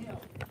 you know,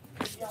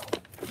 yell.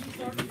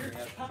 You have the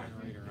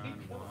generator on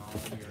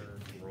while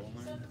you're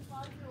rolling.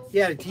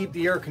 Yeah, to keep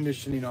the air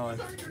conditioning on.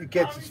 It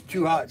gets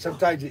too hot.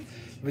 Sometimes if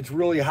it's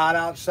really hot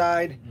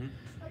outside,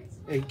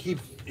 it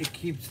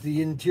keeps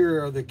the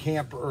interior of the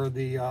camper or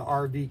the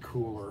RV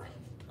cooler.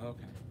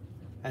 Okay.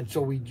 And so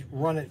we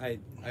run it. I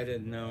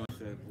didn't know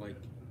that, like,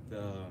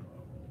 the,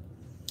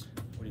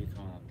 what do you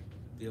call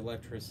it? The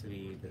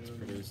electricity that's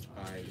produced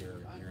by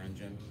your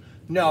engine.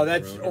 No,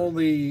 that's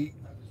rotor.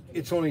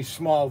 it's only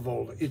small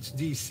volt. It's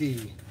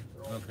DC.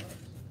 Okay.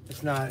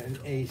 It's not an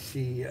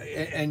AC,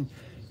 and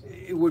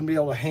it wouldn't be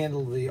able to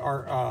handle the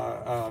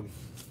Okay.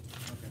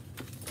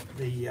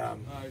 the I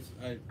was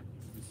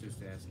just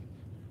asking.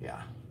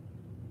 yeah.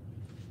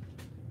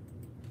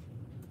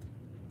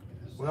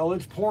 Well,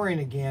 it's pouring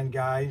again,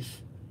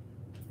 guys.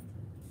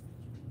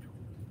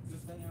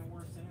 This thing I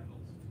wore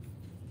sandals.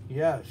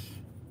 Yes.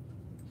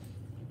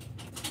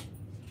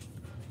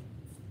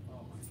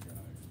 Oh my god.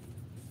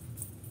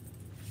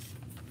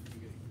 I'm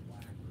getting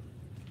blacker.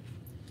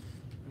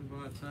 We'll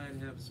go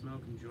outside, have a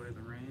smoke, enjoy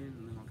the rain,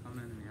 and then I'll come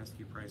in and ask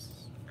you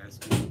prices.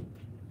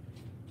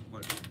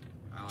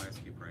 I'll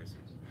ask you prices.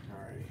 All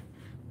right.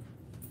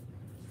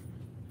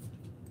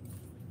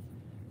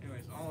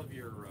 Anyways, all of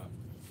your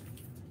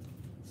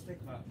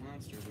stick-hot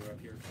monsters are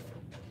up here.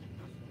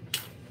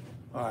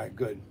 All right.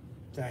 Good.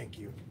 Thank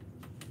you.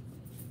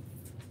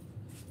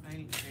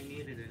 I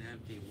needed an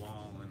empty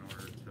wall in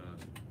order to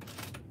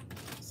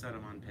set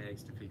them on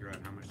pegs to figure out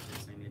how much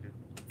space they needed.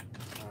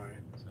 All right.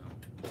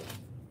 So.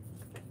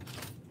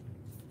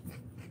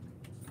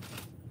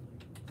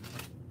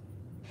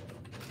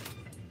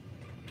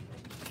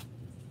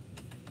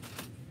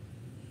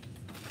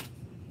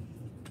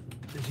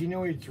 Does he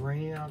know it's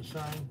raining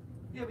outside?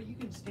 Yeah, but you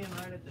can stand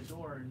right at the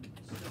door and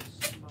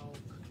still smoke.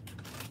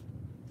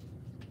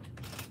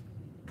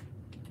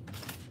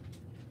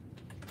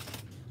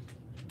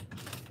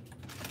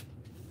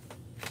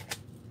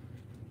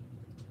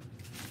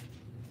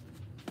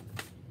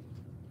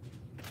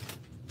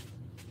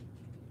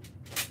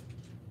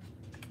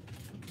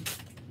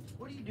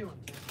 What are you doing,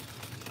 Tim?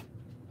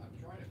 I'm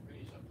trying to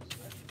finish up the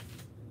session.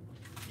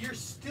 You're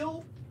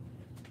still...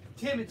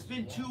 Tim, it's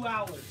been 2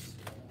 hours.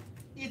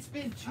 It's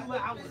been 2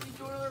 hours. I've been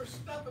doing other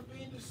stuff and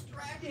being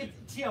distracted.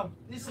 Tim,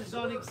 this is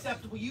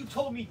unacceptable. You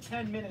told me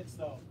 10 minutes,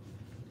 though.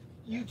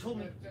 You told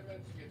me... 10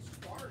 minutes to get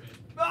started.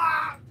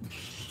 Ah!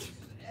 This is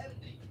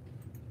editing.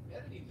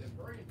 Editing is a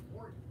very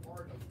important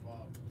part of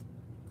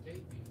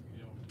taping,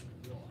 you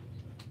don't realize.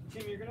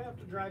 Tim, you're going to have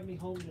to drive me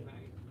home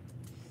tonight.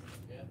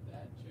 Get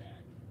that,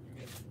 Jack.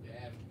 You get your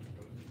dad and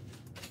go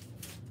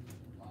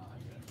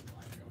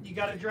to You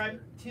got to drive...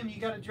 Tim, you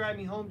got to drive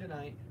me home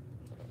tonight.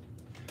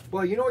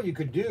 Well, you know what you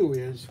could do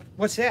is,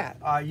 What's that?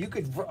 you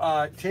could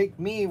take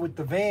me with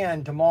the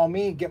van to Mall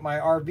Me, get my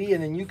RV,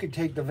 and then you could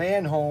take the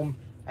van home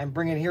and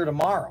bring it here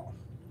tomorrow.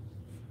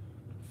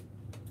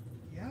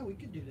 Yeah, we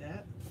could do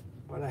that.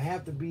 But I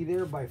have to be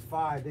there by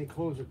 5. They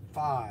close at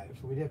 5,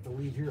 so we'd have to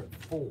leave here at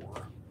 4.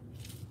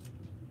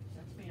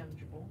 That's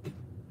manageable.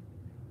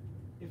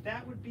 If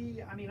that would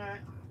be... I mean,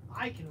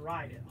 I can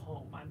ride it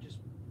home. I'm just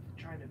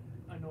trying to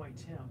annoy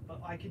Tim. But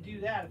I could do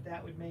that if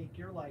that would make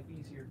your life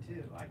easier,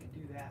 too. I could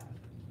do that.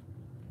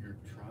 You're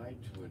trying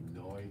to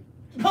annoy.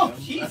 Oh,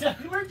 Jesus!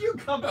 Where'd you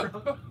come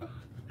from?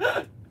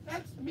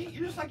 That's me.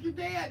 You're just like your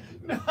dad.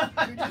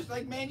 You're just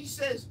like Mandy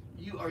says.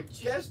 You are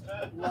just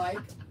like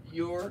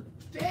your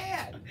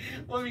dad.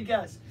 Let me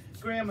guess.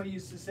 Grandma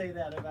used to say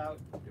that about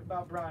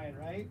Brian,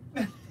 right?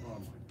 Oh my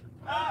God!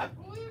 I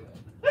believe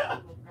it.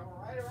 Come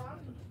right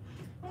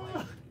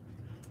around.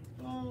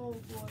 Oh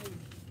boy.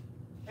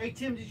 Hey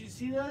Tim, did you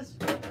see this?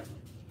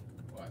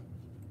 What?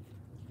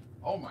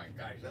 Oh my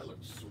gosh, that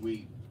looks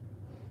sweet.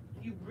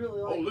 You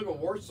really Oh, like. look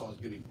at Warsaw's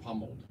getting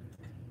pummeled.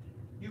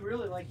 You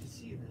really like to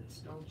see this,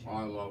 don't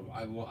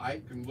you?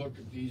 I can look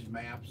at these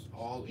maps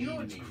all You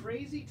know evening. what's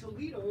crazy?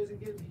 Toledo isn't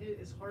getting hit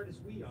as hard as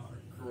we are.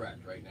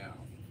 Correct, right now.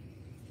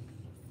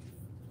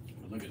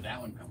 But look at that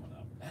one coming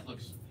up. That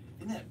looks,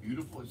 isn't that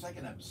beautiful? It's like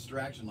an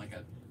abstraction, like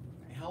a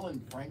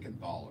Helen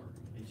Frankenthaler.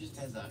 It just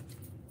has a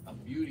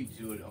beauty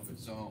to it of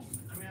its own.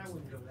 I mean, I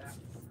wouldn't go that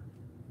far.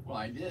 Well,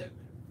 I did.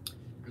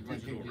 Because when I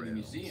Digital take it to the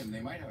rails. museum, they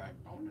might have,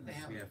 I wonder if they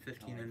have. We have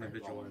 15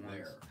 individual ones.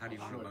 How do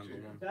you want to bundle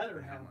them? Better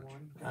Or how have much?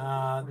 one.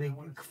 They I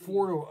wanna see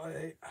 4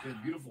 it. to They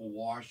have beautiful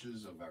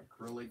washes of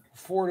acrylic.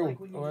 4 to Like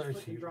when you just let's put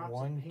the see, drops of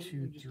 1, paint, 2,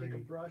 you just take a 3,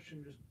 brush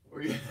and just. Oh,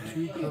 yeah.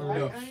 2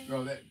 curves.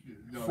 No,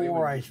 no,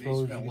 4, I they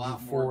suppose spent you a could lot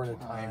do more 4 at a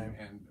time time.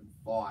 and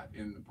thought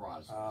in the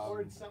process.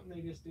 Or it's something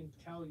they just didn't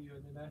tell you,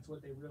 and then that's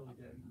what they really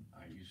did.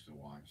 I used to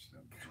watch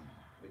them.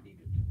 But you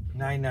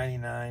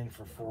 $9.99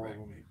 for 4 of Correct,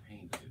 them. they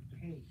painted.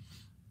 paint.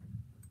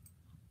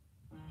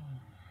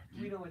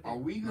 We know what Are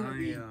we gonna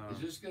be? My, Is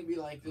this gonna be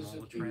like this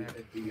All at the the track.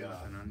 at the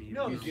Nothing on the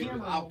No, the museum?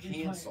 camera I'll won't be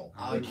cancel. playing.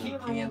 I The will camera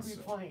won't be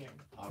cancel. playing.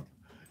 I'll-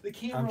 The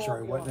camera. I'm sorry,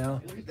 won't what be on.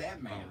 now? Look at that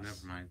Oh, man.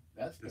 never mind.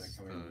 That's gonna This,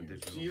 come the in here.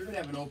 digital. So you're gonna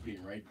have an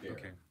opening right there.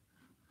 Okay.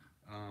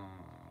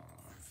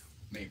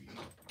 Maybe.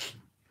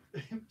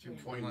 Tim,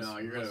 220 Unless, now.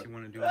 You're unless gonna. you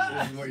want to do This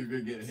is it. what you're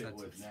gonna get hit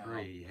Sets with of now.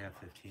 3, you have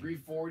 15.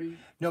 340.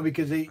 No,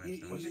 because What's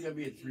it gonna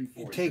be at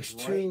 340? it takes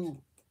This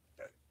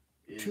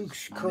two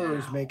is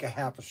curves now. make a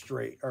half a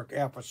straight or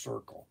half a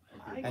circle,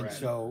 Okay, and right.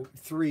 so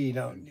 3 you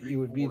don't. And You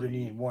would either 340.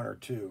 need 1 or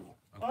 2.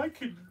 I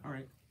could. All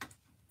right.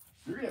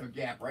 You're gonna have a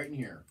gap right in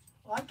here.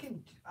 I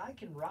can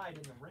ride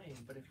in the rain,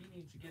 but if he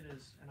needs to get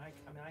his, and I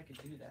mean, I could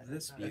do that.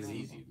 This That's not a That's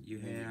beauty, problem. easy. you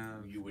Then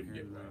have you wouldn't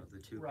in get wet. the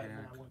 2 Right, pack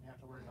then I wouldn't have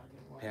to worry about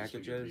getting wet. Pack- So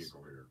your packages,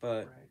 vehicle here.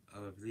 but Right.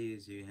 of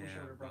these you We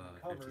should've have brought the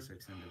cover.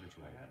 56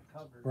 individual I had it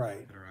covered.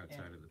 Right. that are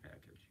outside of the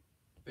package.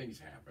 Things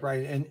happen.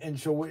 Right, and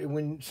so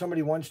when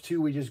somebody wants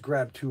 2, we just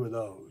grab 2 of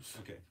those.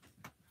 Okay.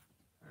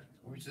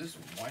 Where's this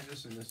one? Why is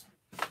this in this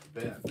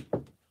bin?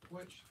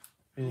 Which?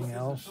 Anything Because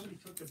else? Somebody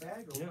took the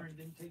bag over Yeah. and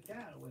didn't take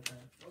that with them.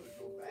 Oh, there's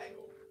no bag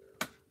over.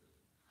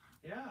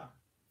 Yeah,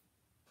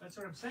 that's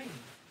what I'm saying.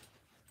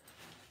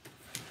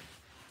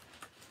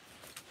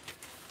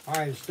 All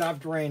right, it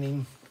stopped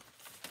raining.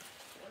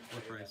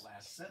 What price? That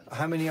last sentence.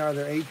 How many are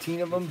there? 18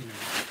 of them.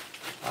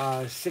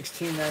 15.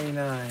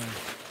 $16.99.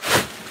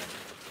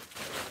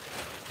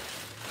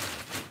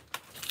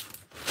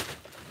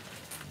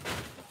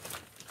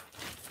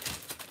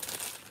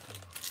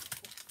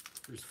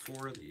 There's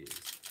 4 of these.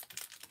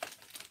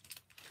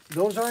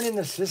 Those aren't in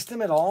the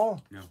system at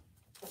all. No,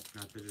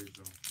 not the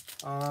digital.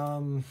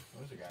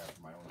 There's a guy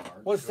from my own heart.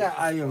 What's that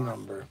item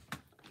number?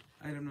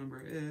 Item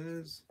number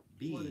is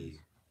What B.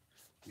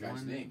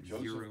 Guy's name,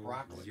 Joseph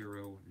Broccoli.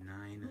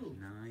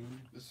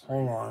 10099. This is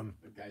Hold on.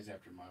 The guy's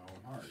after my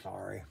own heart.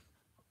 Sorry.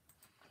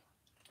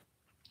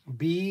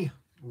 B10.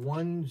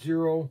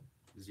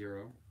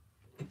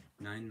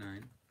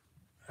 099.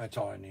 That's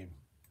all I need.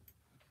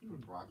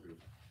 Prerogative.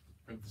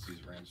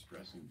 Parentheses ran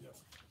stressing Joe.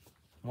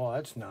 Well,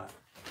 that's not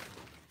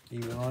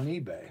even on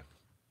eBay.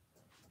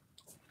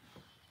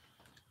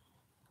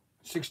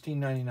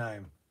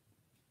 $16.99.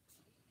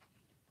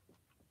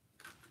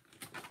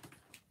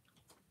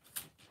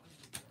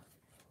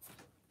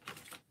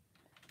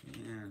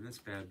 Yeah, this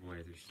bad boy.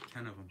 There's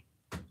 10 of them.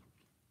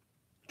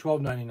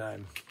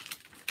 $12.99.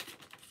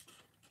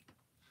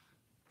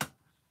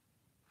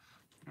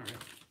 All right.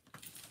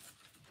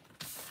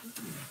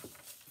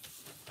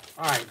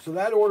 All right, so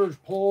that order's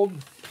pulled.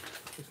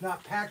 It's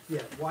not packed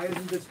yet. Why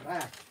isn't this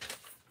packed?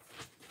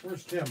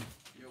 Where's Tim?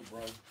 Yo,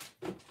 bro.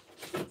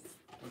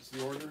 What's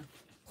the order?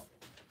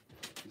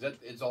 Is that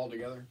it's all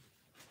together?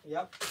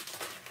 Yep.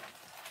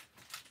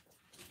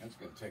 That's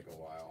gonna take a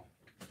while.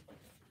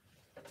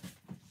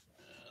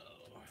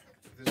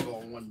 This is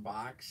all in one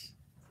box.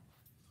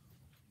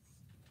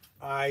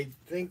 I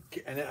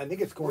think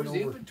it's going Where's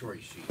the over.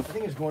 inventory sheet? I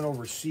think it's going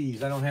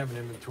overseas. I don't have an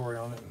inventory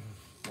on it.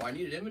 Well, I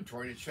need an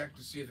inventory to check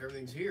to see if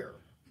everything's here.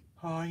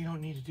 Oh, you don't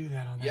need to do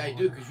that on that. Yeah, I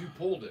do, because you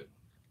pulled it.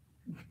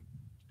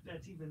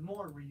 That's even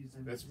more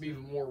reason. That's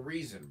even more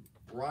reason.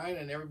 Brian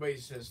and everybody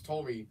has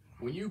told me,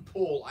 when you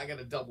pull, I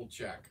gotta double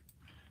check.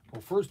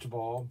 Well, first of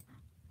all,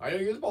 I know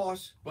you're the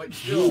boss, but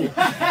still.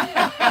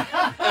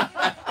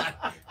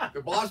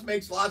 The boss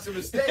makes lots of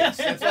mistakes.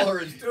 That's all there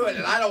is to it,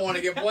 and I don't want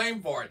to get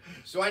blamed for it.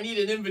 So I need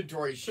an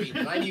inventory sheet,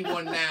 and I need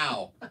one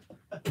now.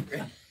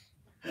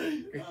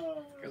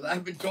 Because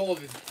I've been told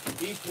that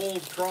he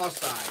pulls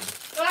cross-eyed.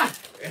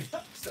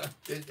 So,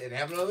 and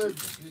have another,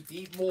 just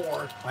eat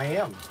more. I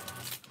am.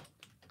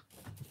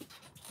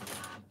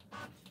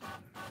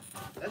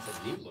 That's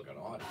a neat looking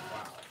audio.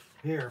 Wow.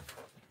 Here.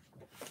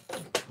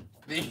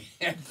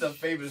 The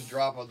famous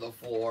drop on the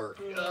floor.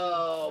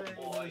 Oh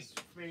boy.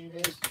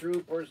 Famous. His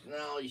true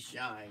personality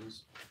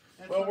shines.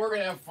 That's Well, what- we're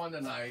gonna have fun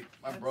tonight.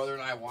 My brother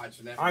and I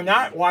watching that. I'm movie.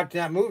 not watching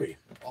that movie.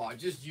 Oh,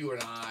 just you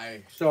and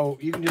I. So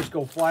you can just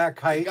go fly a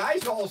The kite.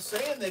 guys all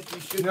saying that you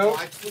should Nope.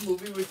 watch the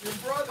movie with your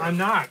brother. I'm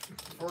not.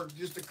 For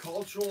just a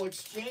cultural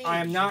exchange. I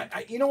am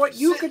not. You know what?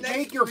 You Sit could next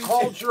take to your each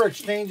culture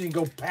exchange and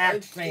go And-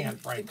 Pakistan, and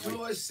the frankly.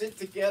 two of us sit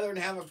together and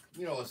have a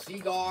a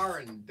cigar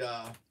and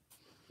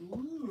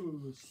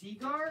Ooh,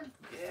 cigar?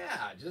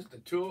 yeah, just the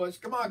two of us.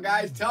 Come on,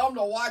 guys, tell them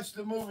to watch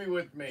the movie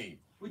with me.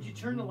 Would you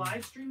turn the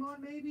live stream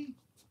on, maybe?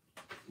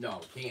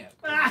 No, can't.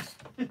 Ah!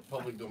 It's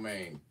public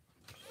domain.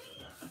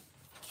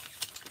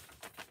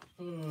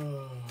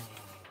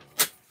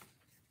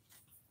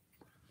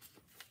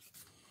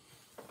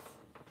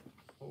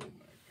 Oh my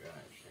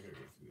gosh, I gotta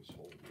go through this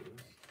whole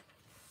list.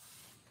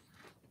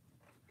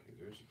 Okay,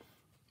 there's.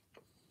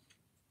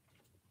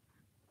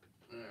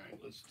 Alright,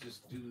 let's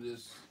just do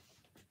this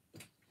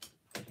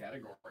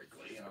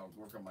categorically and I'll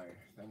work on my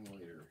thing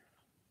later.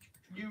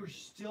 You're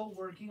still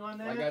working on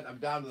I that?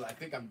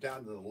 think I'm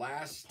down to the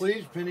last.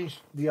 Please finish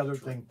the other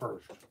thing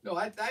first. No,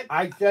 I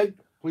I said,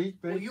 please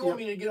well, finish. you want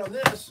me to get on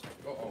this?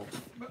 Uh-oh.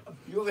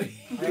 You want me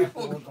I have to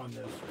work on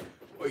this.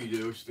 Oh, you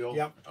do still?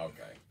 Yep.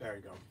 Okay. There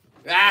you go.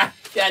 Ah,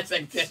 that's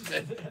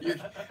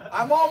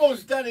I'm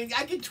almost done.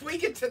 I can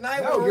tweak it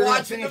tonight when we're you're not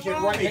watching the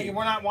finishing. movie.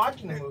 We're not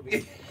watching the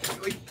movie.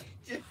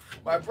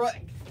 My brother,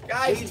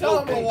 guys, Please tell go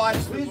them to finish. watch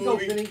the Please go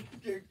movie. finish.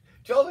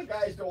 Tell the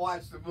guys to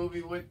watch the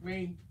movie with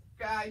me.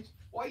 Guys,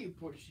 why are you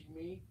pushing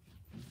me?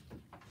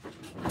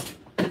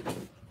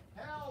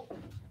 Help!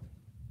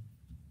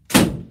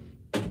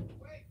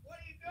 Wait, what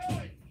are you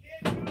doing? You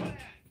can't do that.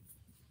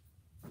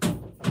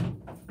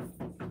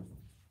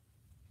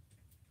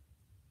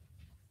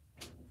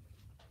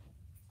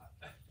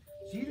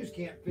 So you just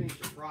can't finish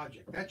the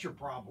project. That's your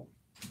problem.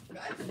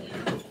 That's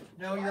you.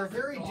 No, you're a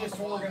very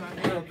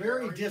disorganized. You're a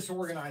very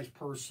disorganized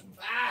person.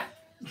 Ah!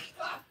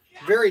 Stop.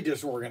 Very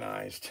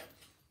disorganized.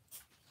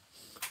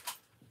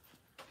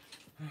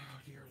 Oh,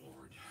 dear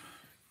Lord.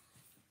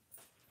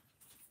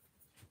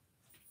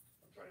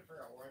 I'm trying to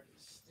figure out where I can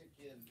stick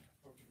in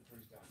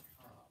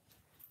ProTinkerToys.com.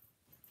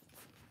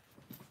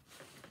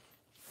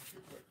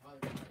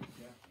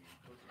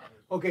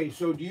 Okay,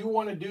 so do you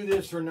want to do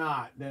this or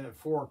not? Then at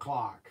 4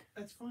 o'clock.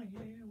 That's fine.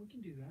 Yeah, we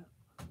can do that.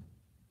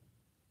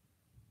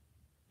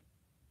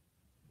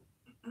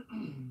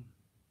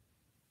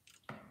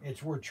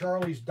 It's where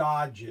Charlie's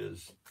Dodge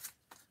is.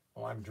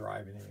 Well, I'm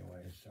driving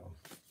anyway, so.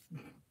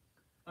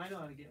 I know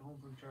how to get home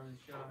from Charlie's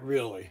Shop.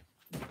 Really?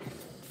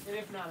 And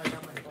if not, I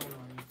got my phone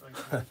on me. So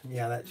I can-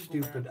 Yeah, that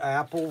stupid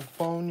Apple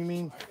phone, you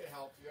mean? I can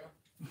help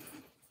you.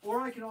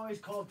 or I can always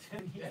call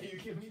Tim. Yeah, you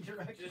give me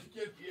directions.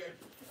 Just give me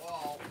a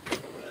call.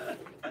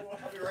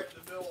 I'll be right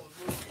in the middle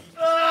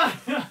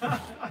of the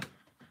movie.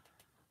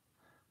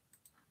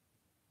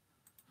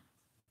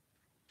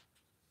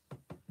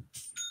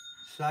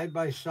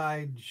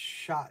 Side-by-side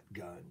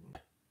shotgun.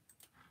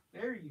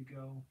 There you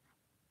go.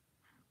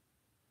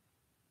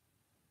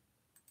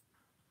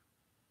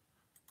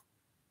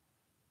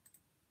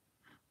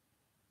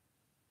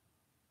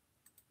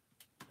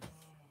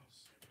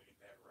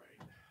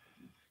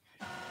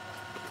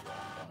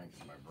 Thanks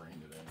to my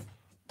brain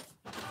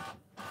today.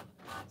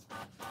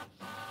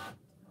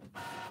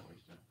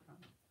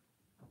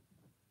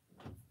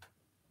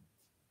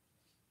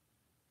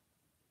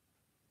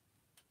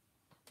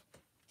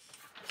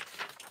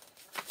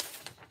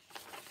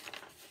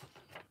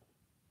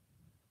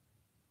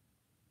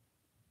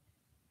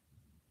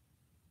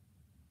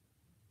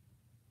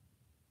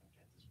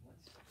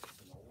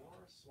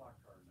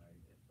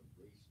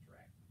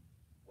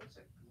 What's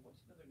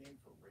another name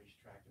for a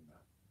racetrack in the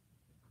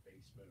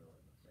basement or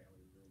in the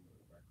family room or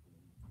the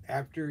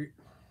rec room?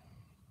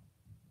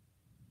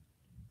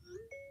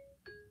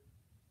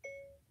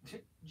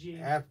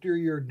 After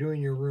you're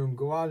doing your room,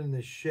 go out in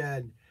the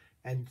shed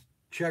and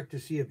check to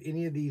see if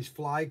any of these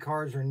fly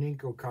cars or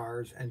Ninko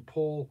cars and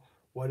pull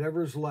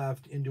whatever's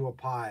left into a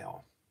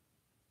pile.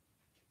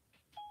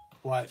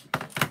 What?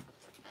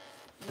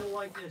 You don't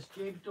like this,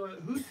 James Doyle.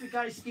 Who's the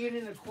guy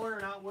standing in the corner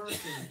not working?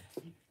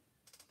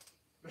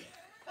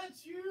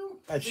 That's you.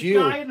 That's The you.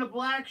 guy in the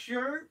black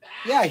shirt?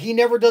 Yeah, he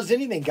never does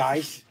anything,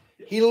 guys.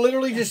 He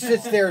literally just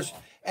sits there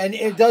and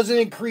it doesn't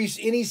increase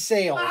any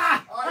sales.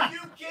 Are you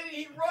kidding?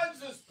 He runs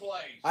this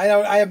place. I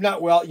have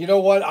not. Well, you know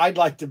what? I'd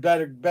like to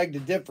beg to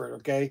differ.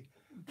 Okay,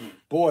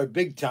 boy,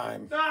 big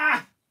time.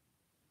 Ah!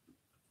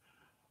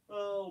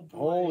 Oh boy.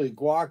 Holy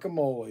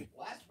guacamole!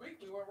 Last week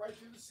we went right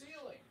through the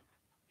ceiling.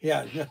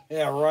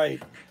 Yeah,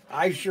 right.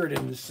 I sure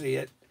didn't see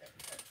it.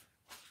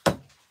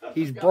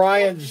 He's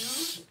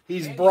Brian's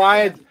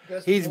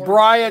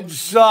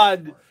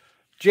son,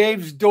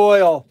 James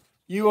Doyle.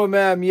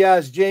 UMM,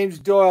 yes, James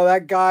Doyle,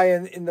 that guy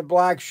in the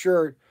black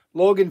shirt.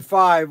 Logan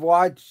 5,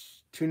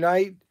 watch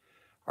tonight.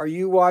 Are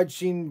you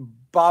watching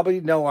Bobby?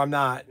 No, I'm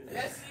not.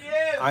 Yes, he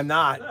is. I'm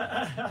not.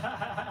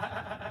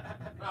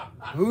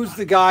 Who's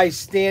the guy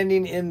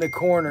standing in the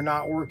corner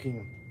not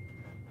working?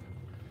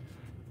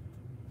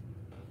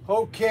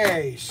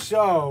 Okay,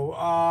 so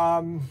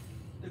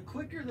The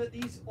quicker that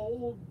these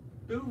old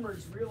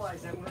boomers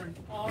realize that we're an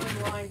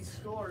online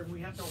store and we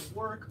have to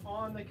work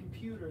on the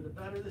computer, the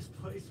better this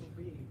place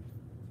will be.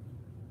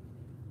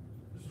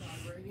 It's not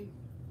raining.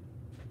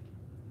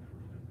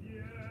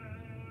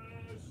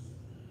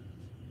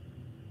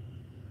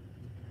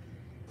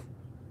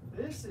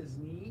 This is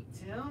neat,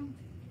 Tim.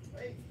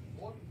 Hey,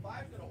 Logan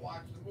 5's gonna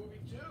watch the movie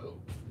too.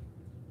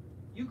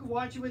 You could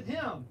watch it with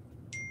him.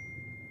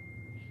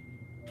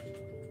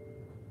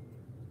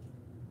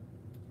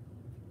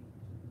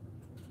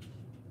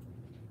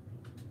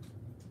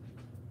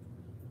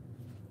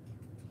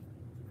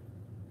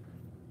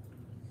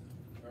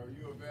 Or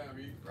you of them.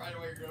 You right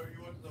away go,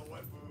 you want to know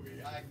what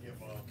movie? I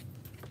give up.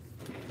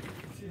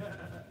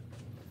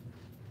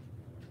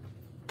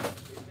 I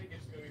think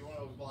it's gonna be one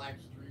of those live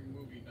stream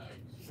movie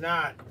nights. it's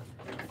not.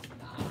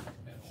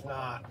 It's It's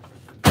not.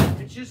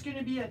 It's just going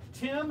to be a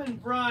Tim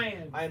and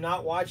Brian. I am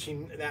not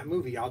watching that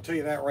movie. I'll tell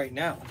you that right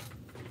now.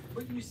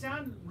 But you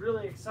sound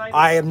really excited.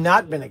 I have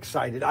not been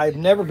excited. I've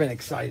never been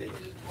excited.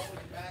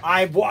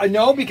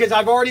 No, because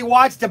I've already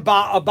watched a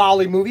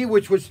Bali movie,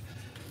 which was.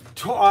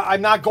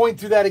 I'm not going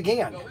through that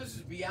again. No, this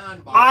is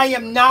beyond. I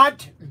am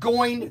not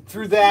going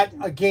through that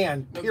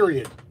again.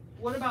 Period.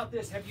 What about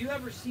this? Have you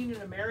ever seen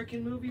an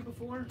American movie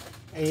before?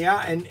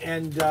 Yeah, and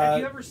Have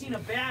you ever seen a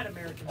bad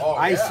American movie? Oh,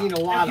 I've yeah. seen a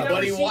lot Have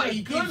of you them. ever But seen he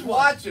a good keeps one?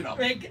 watching them.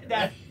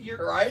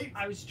 Right?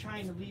 I was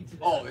trying to lead to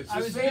that. Oh, it's I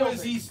the was same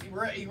as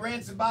building. he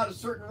rants about a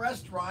certain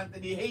restaurant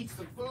that he hates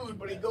the food,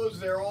 but he goes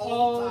there all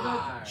Oh, the the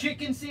time.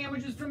 chicken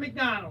sandwiches from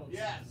McDonald's.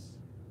 Yes.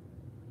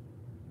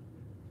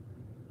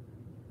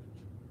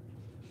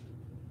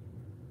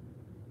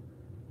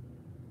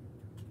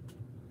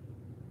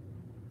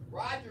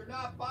 Roger,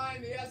 not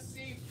buying the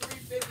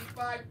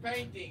SC355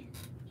 painting,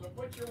 so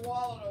put your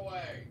wallet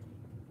away.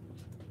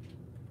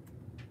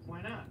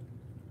 Why not?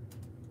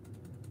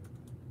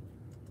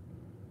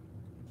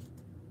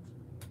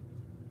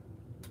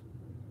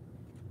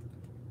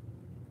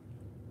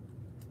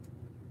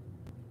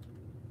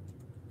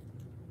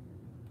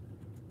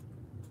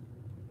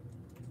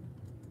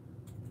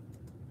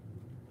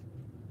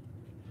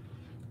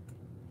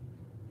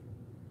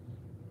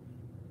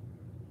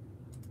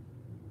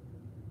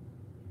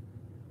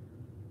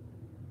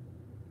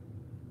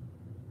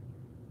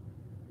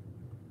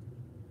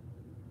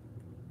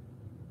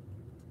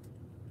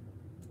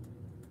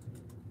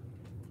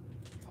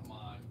 Come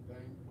on,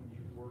 thing, when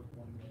you work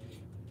one day.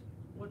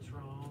 What's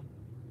wrong?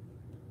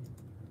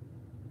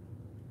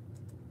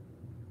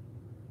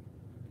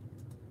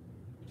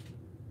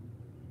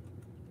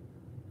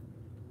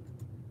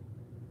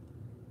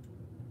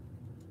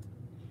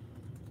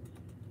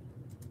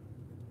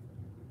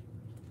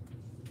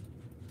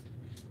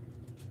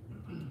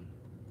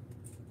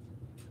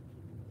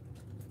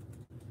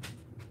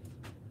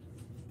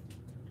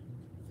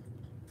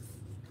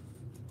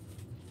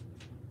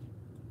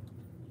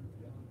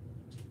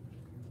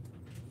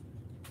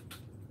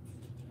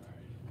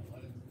 Alright,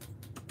 let it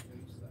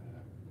finish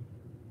that.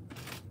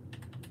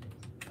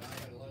 Now I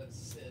gotta let it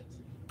sit.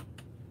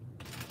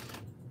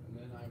 And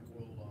then I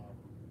will,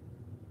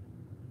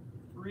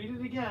 Read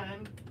it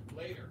again.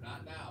 later,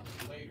 not now,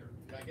 but later.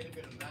 I get it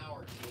in an hour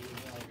or two, and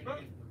then I'm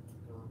gonna get it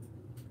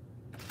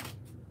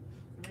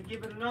And then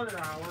give it another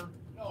hour.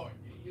 no,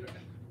 you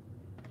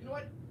know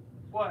what?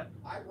 What?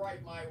 I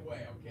write my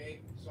way, okay?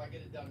 So I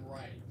get it done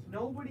right.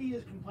 Nobody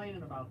is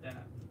complaining about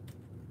that.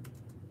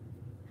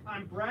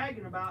 I'm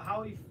bragging about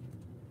how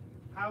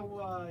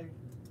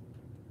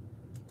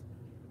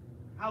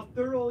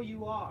thorough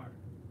you are.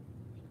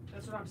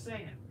 That's what I'm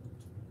saying.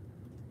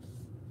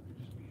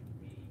 You're just being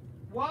mean,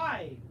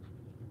 Why?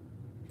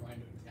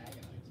 trying to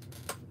antagonize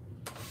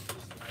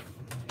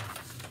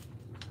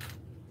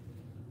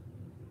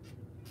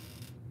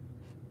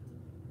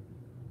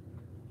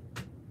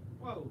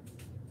Whoa.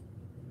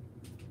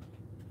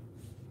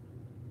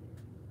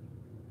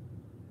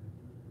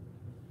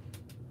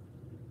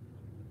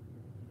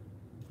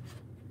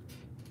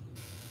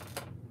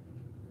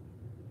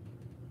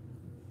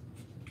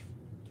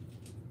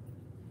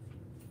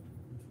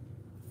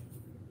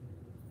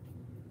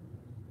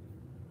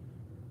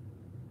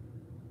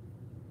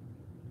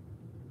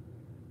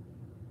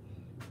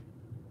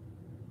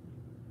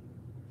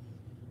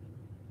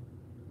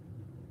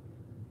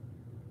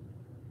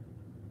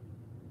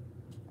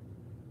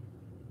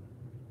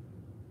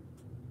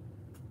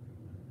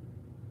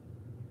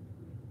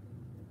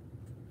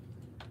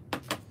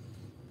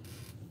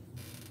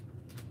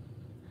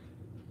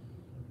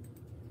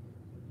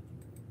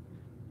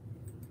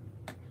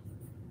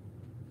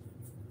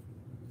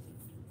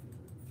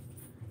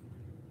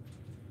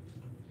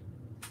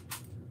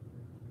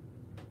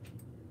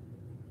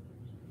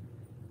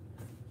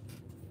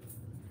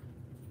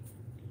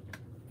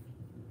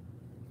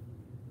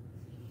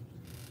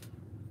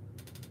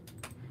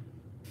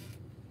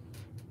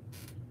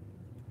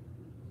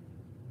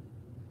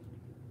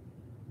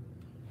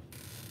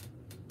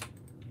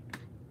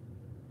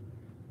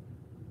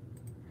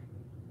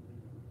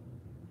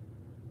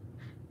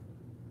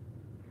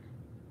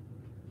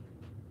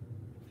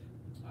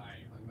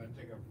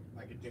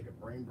 I could take a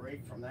brain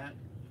break from that.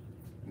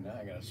 And now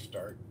I gotta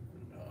start.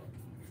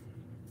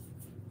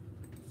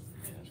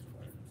 Yeah, that's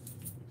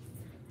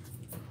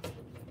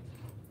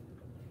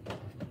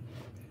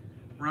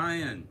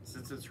Ryan,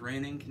 since it's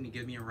raining, can you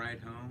give me a ride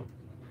home?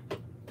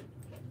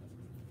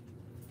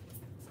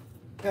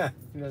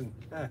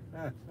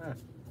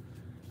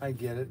 I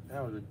get it.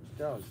 That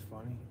was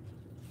funny.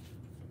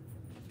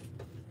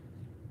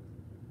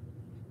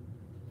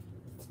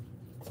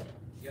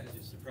 You guys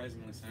are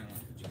surprisingly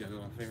silent. Did you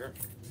go off air?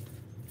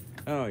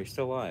 Oh, you're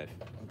still live.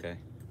 Okay.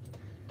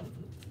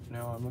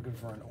 No, I'm looking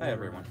for an order. Hi,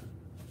 everyone.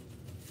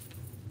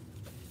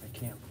 I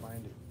can't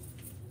find it.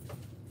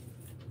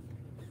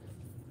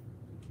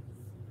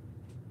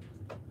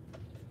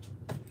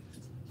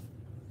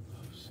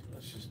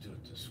 Let's just do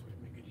it this way,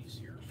 make it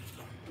easier.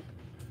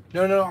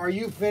 No. Are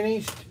you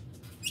finished?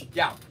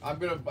 Yeah, I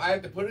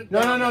have to put it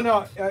No, down.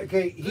 no.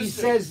 Okay, he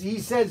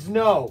says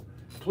no.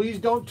 Please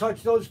don't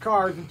touch those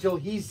cars until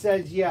he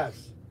says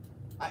yes.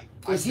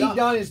 Is he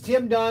done? Is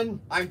Tim done?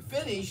 I'm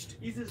finished.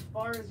 He's as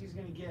far as he's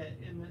gonna get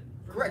in the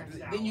Correct. next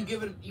Then hour. you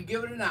give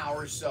it an hour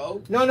or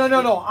so. No.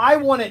 I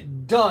want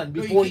it done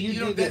No, before you do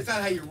don't, this. that's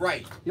not how you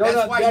write. No, That's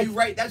no, why that's- you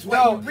write. That's why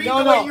no, you read no,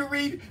 the way no. you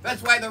read.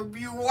 That's why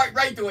you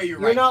write the way you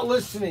write. You're not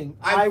listening.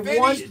 I'm I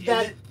want finished,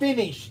 that and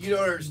finished. You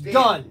don't understand.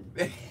 Done.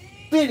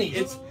 Finished.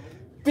 It's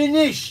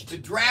finished. the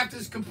draft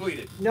is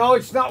completed. No,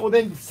 it's not. Well,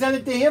 then send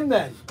it to him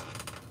then.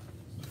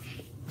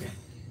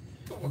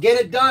 Get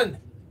it done.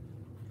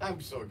 I'm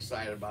so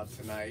excited about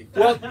tonight.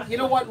 Well, you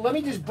know what? Let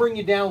me just bring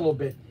you down a little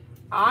bit.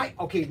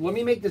 Okay, let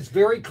me make this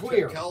very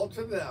clear. Tell it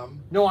to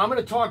them. No, I'm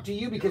going to talk to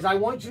you because I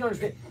want you to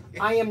understand.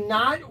 I am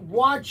not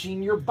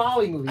watching your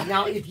Bali movie.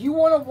 Now, if you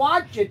want to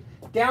watch it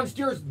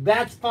downstairs,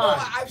 that's fine.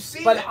 No, I've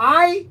seen but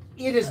it.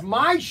 It is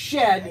my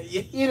shed,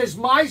 it is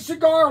my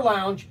cigar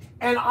lounge,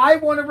 and I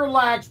want to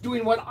relax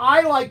doing what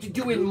I like to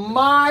do in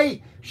my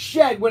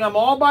shed when I'm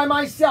all by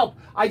myself.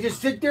 I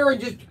just sit there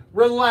and just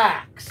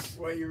relax.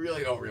 Well, you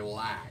really don't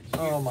relax.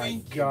 Oh, You my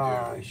think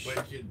gosh. You do,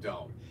 but you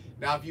don't.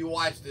 Now, if you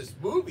watch this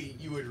movie,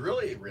 you would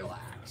really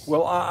relax.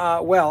 Well,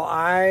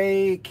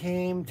 I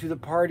came to the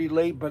party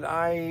late, but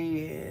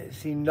I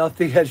see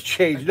nothing has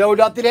changed. No,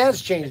 nothing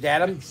has changed,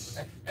 Adam.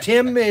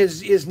 Tim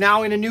is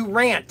now in a new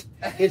rant.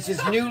 It's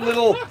his new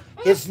little.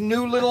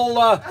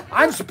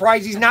 I'm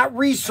surprised he's not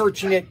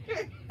researching it.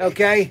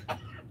 Okay.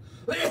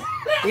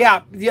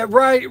 Yeah,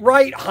 right,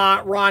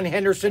 Ron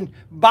Henderson.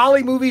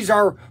 Bali movies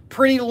are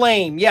pretty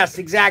lame. Yes,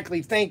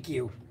 exactly. Thank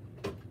you.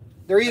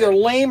 They're either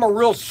lame or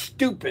real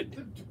stupid.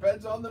 It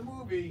depends on the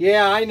movie.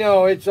 Yeah, I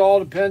know. It all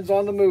depends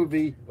on the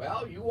movie.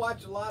 Well, you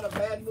watch a lot of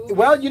bad movies.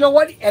 Well, you know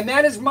what? And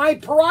that is my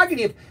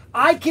prerogative.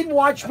 I can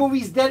watch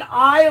movies that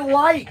I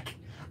like.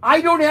 I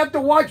don't have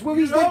to watch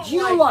movies that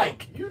you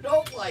like. You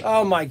don't like Oh,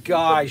 them. my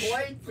gosh. You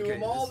complain to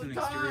them all the is this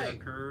an exterior time.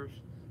 curve?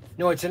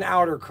 No, it's an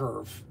outer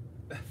curve.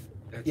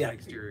 That's Yeah. an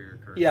exterior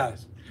curve. Yeah.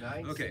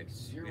 Okay,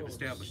 we've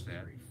established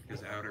that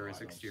because outer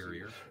is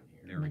exterior.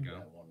 There we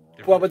go.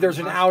 Well, but there's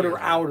an Different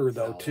outer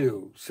though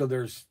too. So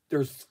there's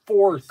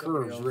 4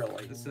 curves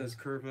really. This says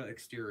curva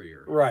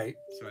exterior. Right.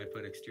 So I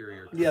put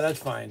exterior. Curve. Yeah, that's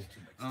fine.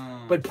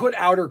 Um, But put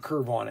outer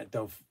curve on it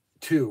though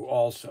too.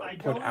 Also I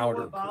put don't know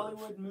outer what curve.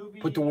 Bollywood movie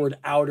Put the word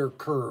outer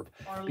curve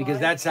are because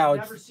like. that's how I've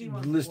it's never seen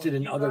one listed before.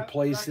 in You other recommend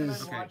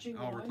places. okay, watching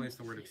I'll one? replace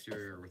the word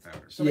exterior with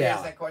outer. Somebody Yeah.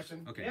 asked that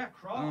question? Okay. Yeah,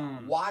 crawl.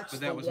 Watch but the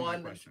that wasn't my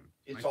one. question.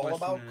 It's My all about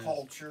question is,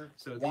 culture.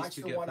 So these Watch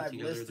two the get one put I've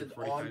together at listed the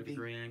 45 on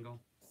degree angle.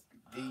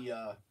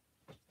 the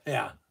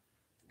Yeah.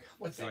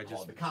 what's So I that just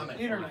called? The put comment.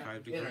 a Internet.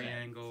 45 degree Internet.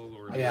 angle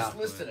or I Yeah. just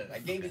listed it. I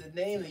gave you the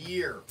name, the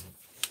year.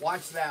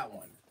 Watch that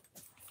one.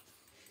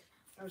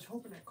 I was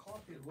hoping that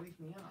coffee would wake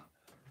me up.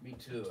 Me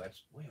too.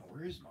 That's wait.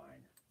 Where is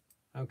mine?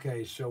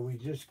 Okay, so we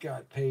just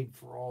got paid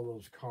for all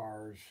those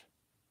cars.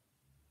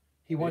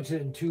 He wants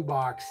it in 2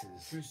 boxes.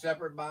 2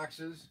 separate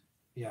boxes?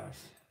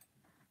 Yes.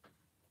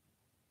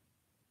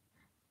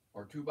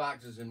 Or 2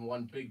 boxes in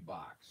 1 big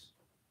box?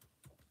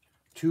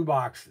 2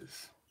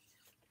 boxes.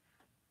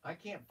 I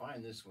can't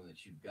find this one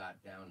that you've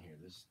got down here.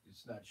 It's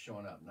not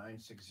showing up.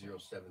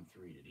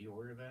 96073. Did he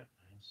order that?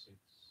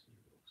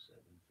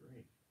 96073.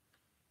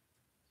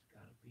 It's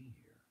got to be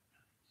here.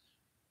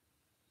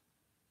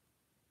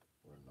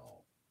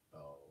 Renault.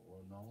 Oh,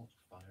 Renault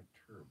 5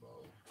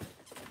 Turbo.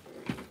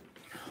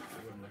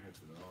 I'm looking at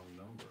the wrong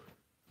number.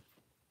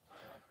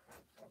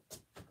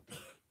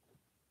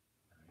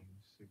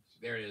 96.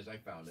 There it is. I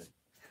found it.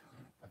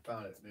 I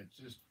found it. It's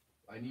just,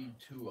 I need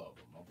 2 of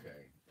them.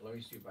 Okay. Let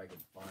me see if I can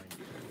find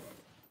 2 of them.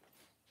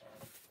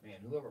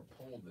 Man, whoever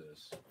pulled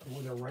this.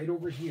 Well, they're right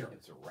over here.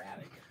 It's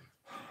erratic.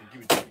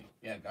 Give it to me.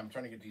 Yeah, I'm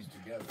trying to get these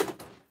together.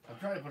 I'm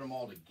trying to put them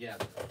all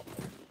together.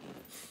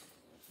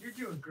 You're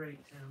doing great,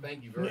 Tim.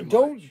 Thank you very much.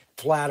 Don't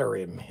flatter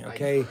him,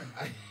 okay?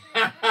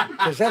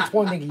 Because that's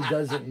one thing he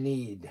doesn't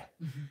need.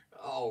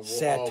 Oh,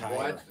 Satire.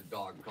 boy, that's the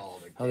dog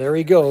called. Oh, there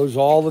he goes.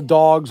 All the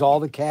dogs, all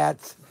the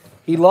cats.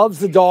 He loves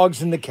the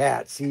dogs and the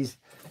cats. He's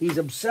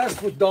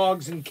obsessed with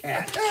dogs and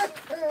cats.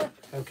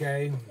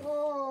 Okay.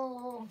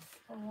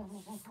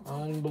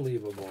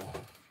 Unbelievable.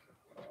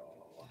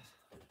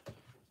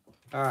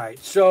 All right.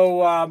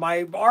 So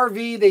my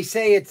RV, they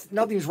say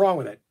nothing's wrong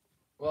with it.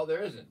 Well,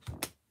 there isn't.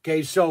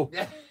 Okay, so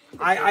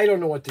I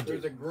don't know what to do.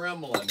 There's a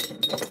gremlin.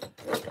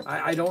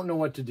 I don't know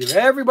what to do.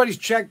 Everybody's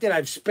checked it.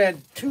 I've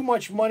spent too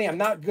much money. I'm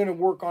not going to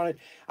work on it.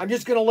 I'm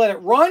just going to let it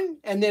run,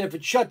 and then if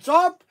it shuts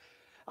up,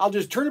 I'll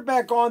just turn it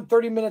back on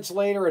 30 minutes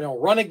later, and it'll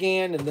run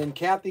again, and then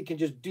Kathy can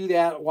just do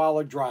that while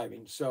they're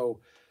driving. So,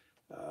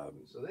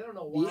 So they don't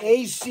know why.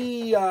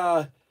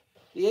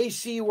 The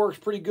AC works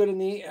pretty good in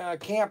the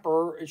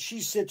camper. She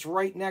sits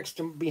right next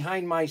to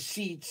behind my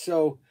seat,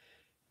 so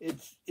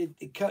it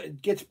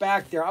gets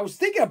back there. I was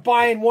thinking of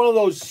buying one of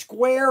those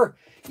square.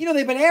 You know,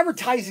 they've been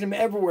advertising them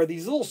everywhere.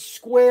 These little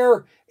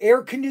square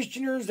air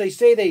conditioners. They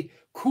say they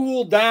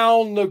cool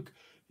down the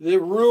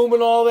room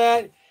and all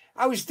that.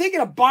 I was thinking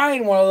of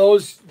buying one of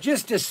those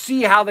just to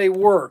see how they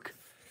work.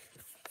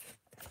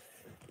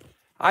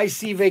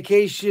 IC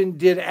Vacation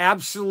did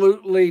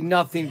absolutely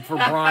nothing for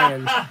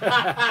Brian.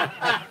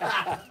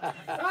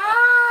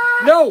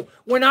 No,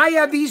 when I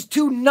have these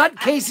 2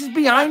 nutcases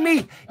behind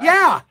me,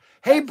 yeah.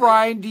 Hey,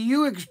 Brian, do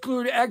you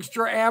exclude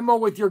extra ammo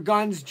with your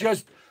guns?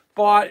 Just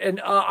bought, and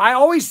I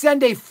always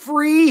send a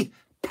free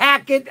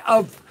packet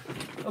of.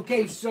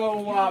 Okay, so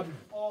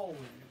Always. well,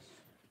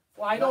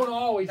 I don't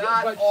always,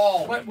 Not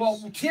always. But well,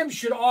 Tim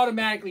should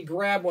automatically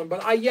grab one.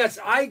 But I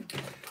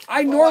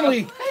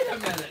normally, Wait a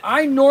minute.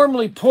 I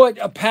normally put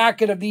a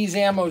packet of these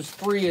ammos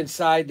free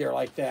inside there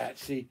like that.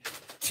 See,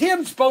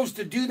 Tim's supposed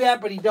to do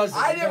that, but he doesn't.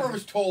 I never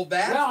was told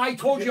that. Well, I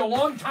told you a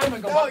long time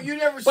ago. No, you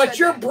never said But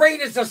your that. brain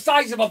is the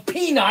size of a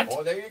peanut.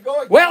 Oh, there you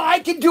go again. Well, I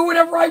can do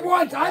whatever I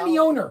want. I'm the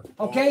owner,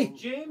 okay?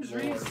 James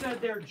Reed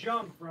said they're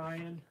junk,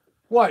 Brian.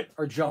 What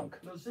are junk?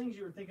 Those things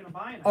you were thinking of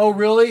buying. Oh,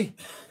 really?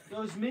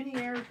 Those mini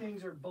air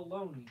things are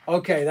baloney.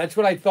 Okay, that's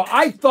what I thought.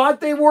 I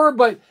thought they were,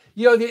 but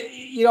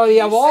they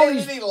have all Say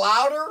these. anything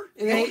louder?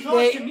 Don't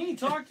talk to me,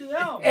 talk to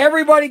them.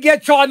 Everybody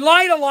gets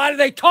online a lot and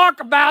they talk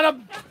about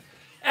them,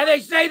 and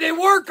they say they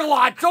work a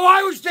lot. So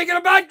I was thinking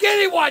about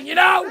getting one.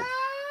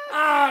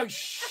 Oh,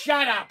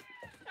 shut up.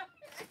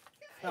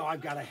 Oh,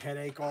 I've got a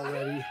headache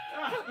already.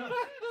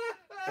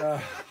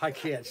 I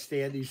can't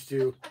stand these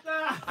 2.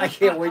 I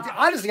can't wait.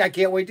 Honestly, I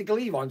can't wait to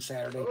leave on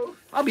Saturday.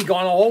 I'll be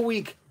gone a whole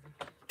week,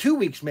 2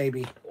 weeks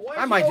maybe.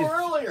 Why'd you go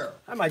earlier?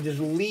 I might just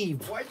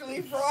leave. Why'd you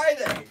leave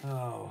Friday?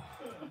 Oh.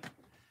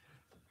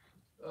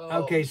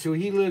 Oh. Okay, so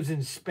he lives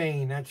in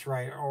Spain. That's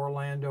right.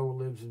 Orlando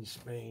lives in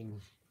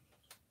Spain.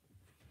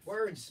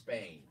 Where in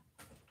Spain?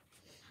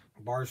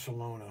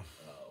 Barcelona.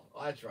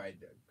 Oh, that's right.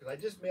 Because I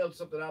just mailed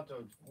something out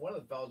to one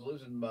of the fellows who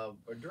lives in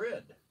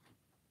Madrid.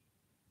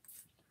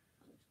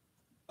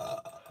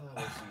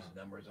 These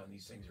numbers on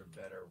these things are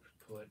better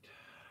put.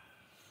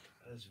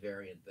 This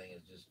variant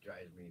thing just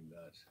drives me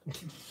nuts.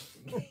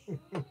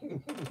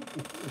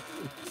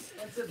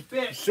 That's a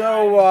bit.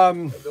 So,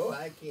 No,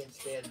 I can't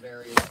stand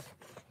variants.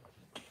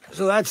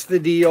 so that's the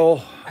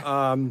deal.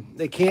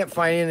 They can't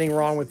find anything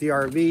wrong with the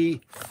RV.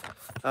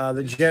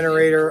 The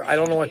generator, I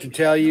don't know what to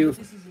tell you.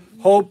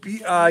 Hope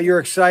you're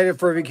excited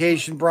for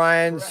vacation,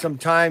 Brian.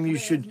 Sometime you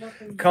should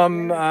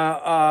come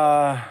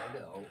up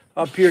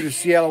here to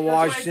Seattle,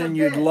 Washington.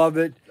 You'd love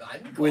it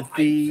with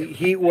the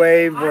heat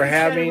wave we're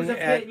having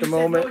at the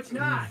moment. No, it's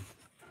not.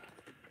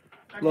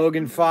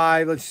 Logan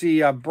 5. Let's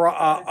see.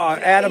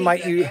 Adam,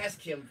 might you?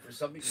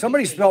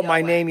 Somebody spelled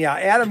my name. Yeah,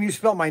 Adam, you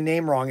spelled my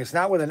name wrong. It's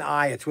not with an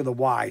I. It's with a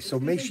Y. So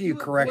make sure you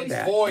correct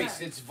that.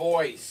 It's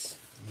voice.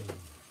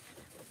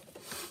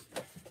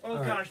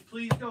 Oh gosh,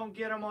 please don't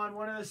get him on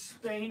one of the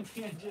Spain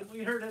tangent. We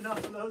heard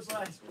enough of those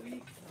last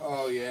week.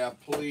 Oh yeah,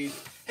 please.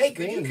 Hey,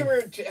 could you come here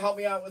and help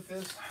me out with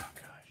this? Oh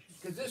gosh.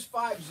 Because this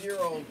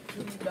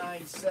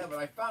 50297,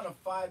 I found a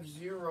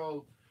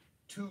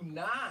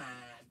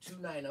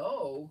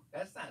 5029290.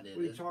 That's not it.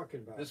 What are you talking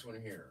about? This one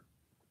here.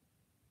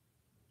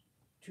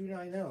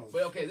 290s.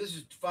 But okay, this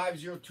is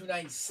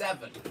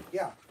 50297.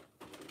 Yeah.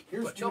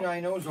 Here's But two no.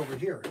 90s over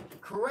here.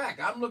 Correct.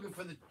 I'm looking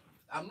for the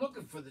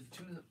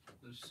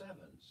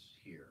sevens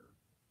here.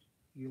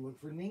 You look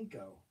for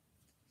Ninko.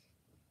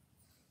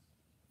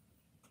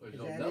 There's Is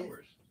no that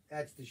numbers.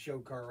 That's the show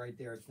car right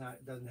there. It's not.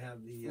 It doesn't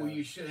have the. Well,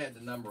 you should have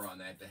the number on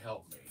that to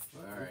help me.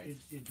 All right.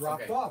 It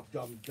dropped Okay. off.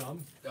 Dumb.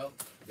 Oh,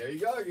 there you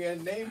go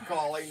again. Name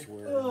calling.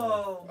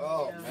 Oh,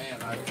 Oh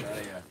man, I tell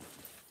you.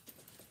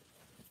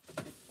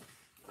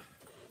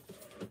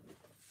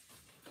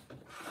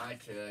 I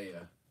tell you.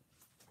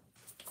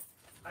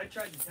 I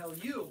tried to tell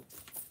you.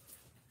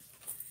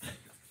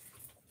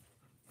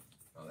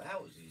 Oh,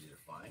 that was easy to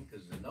find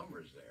because the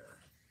number's there.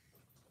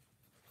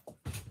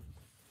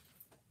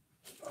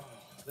 Oh,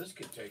 this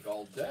could take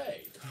all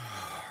day.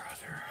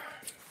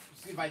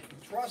 See, if I can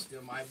trust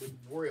him, I would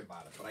worry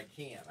about it, but I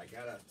can't. I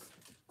gotta.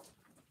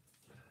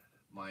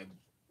 My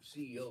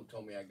CEO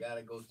told me I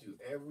gotta go through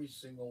every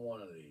single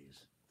one of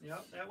these.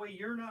 Yep. That way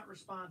you're not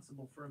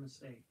responsible for a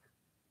mistake.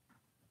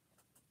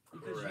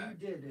 Because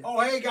Correct. you did it. Oh,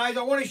 hey guys,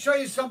 I want to show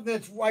you something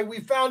that's why we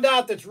found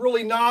out that's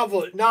really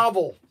novel. A It goes.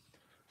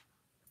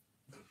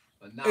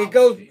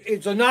 novelty.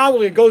 It's a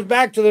novelty. It goes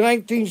back to the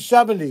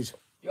 1970s.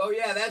 Oh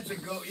yeah, that's a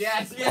go.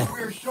 Yes, we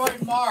were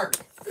showing Mark.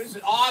 This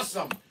is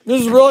awesome.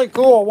 This is really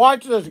cool.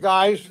 Watch this,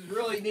 guys. This is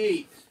really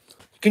neat.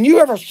 Can you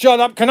ever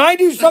shut up? Can I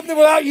do something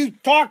without you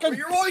talking? Well,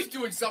 you're always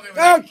doing something. With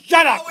Oh, me.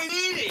 shut up. Always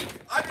eating.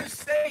 I'm just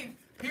saying.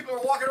 People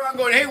are walking around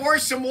going, "Hey,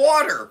 where's some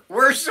water?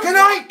 Where's some?" Can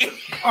I?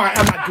 All right,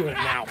 I'm not doing it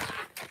now.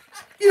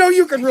 You know,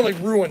 you can really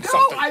ruin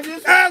something. I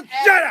just. Oh,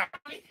 shut up.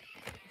 I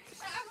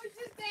was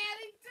just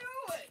adding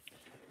to it.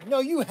 No,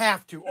 you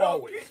have to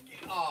always.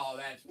 Oh,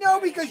 that's.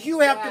 No, because you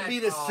have to be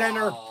the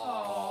center.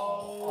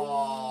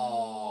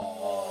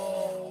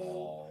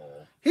 Oh.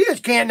 He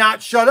just can't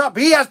not shut up.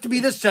 He has to be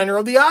the center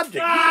of the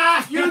object.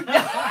 You.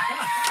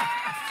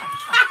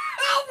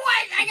 Oh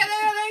my! I got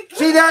it.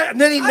 See that?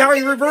 And then now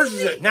he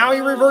reverses it. Now he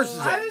reverses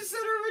I'm it. the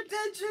center of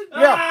attention.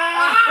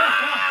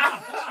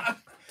 Yeah.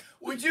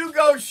 Would you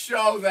go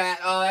show that?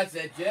 Oh, that's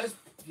it.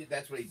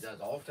 That's what he does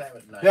all the time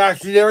at night. Yeah,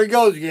 see, there he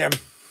goes again.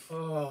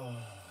 Oh,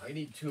 I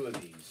need two of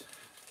these.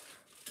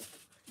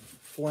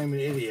 Flaming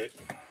idiot.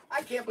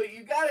 I can't believe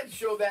you got to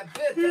show that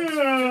bit. That's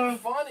too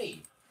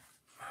funny.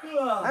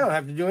 I don't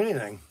have to do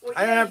anything. Well,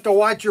 I don't have to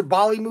watch your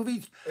Bali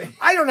movies.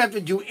 I don't have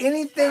to do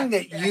anything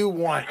that you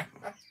want.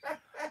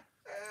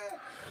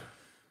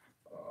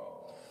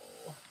 Oh,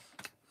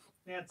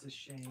 That's a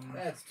shame.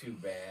 that's too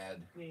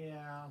bad.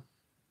 Yeah.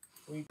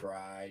 We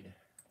tried.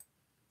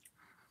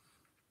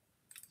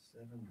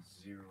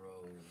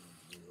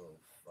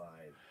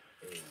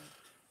 70058.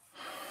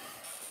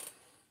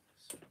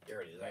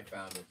 There it is. I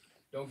found it.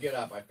 Don't get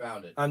up. I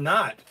found it. I'm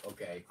not.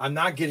 Okay. I'm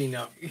not getting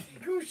up.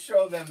 Go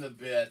show them the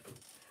bit.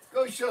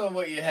 Go show them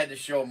what you had to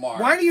show Mark.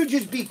 Why do you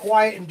just be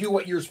quiet and do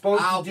what you're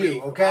supposed to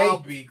do, okay? I'll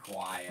be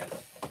quiet.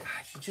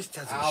 Gosh, he just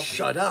doesn't I'll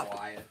shut be up.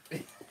 Quiet.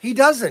 He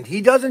doesn't.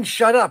 He doesn't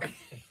shut up.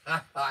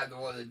 I'm the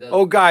one that doesn't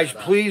Oh, guys, shut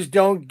up. please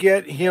don't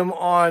get him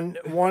on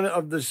one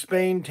of the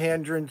Spain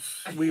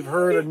tangents. We've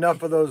heard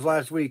enough of those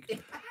last week.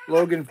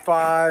 Logan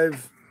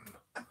 5.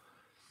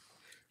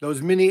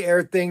 Those mini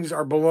air things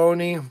are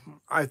baloney.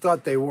 I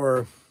thought they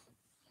were.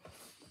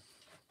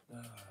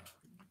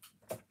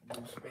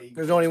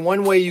 There's only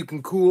one way you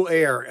can cool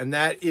air, and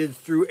that is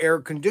through air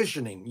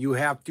conditioning. You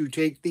have to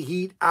take the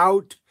heat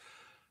out.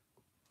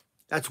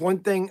 That's one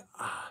thing.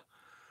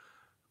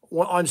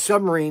 On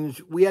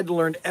submarines, we had to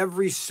learn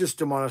every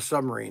system on a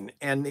submarine,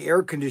 and the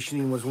air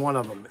conditioning was one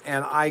of them.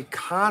 And I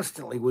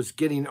constantly was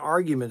getting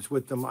arguments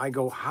with them. I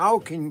go, how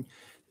can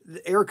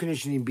the air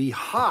conditioning be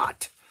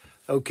hot?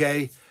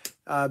 Okay,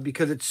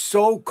 because it's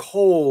so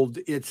cold,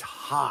 it's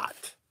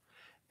hot.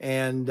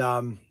 And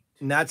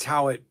that's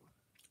how it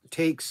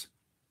takes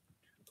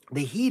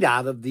the heat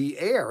out of the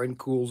air and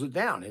cools it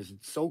down. Is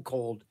it's so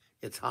cold,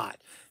 it's hot.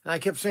 And I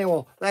kept saying,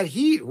 well, that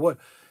heat, what?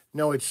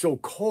 No, it's so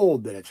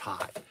cold that it's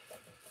hot.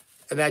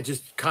 And that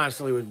just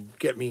constantly would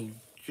get me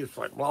just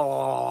like, blah,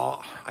 blah,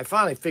 blah. I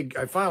finally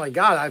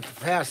got it. I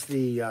passed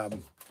the, Oh,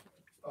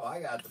 I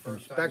got it the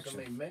first time inspection.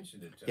 somebody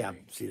mentioned it to yeah, me.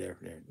 see there.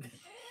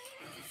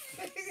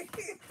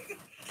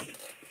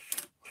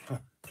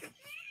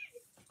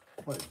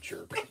 What a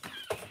jerk.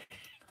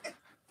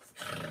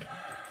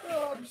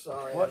 Oh, I'm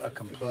sorry. What a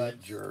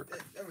complete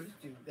jerk.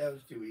 That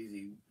was too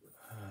easy.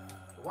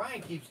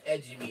 Ryan keeps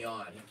edging me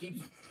on.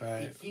 He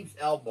Right. keeps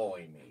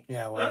elbowing me.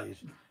 Yeah, well,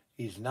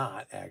 he's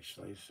not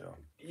actually, so.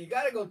 You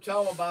got to go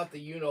tell him about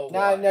the No,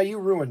 what. no, you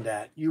ruined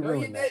that. You No,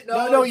 ruined you that. did-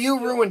 No, no, you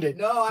ruined it.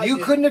 No, I You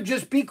didn't. couldn't have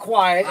just be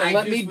quiet and I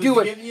let just me was do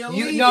it. giving you a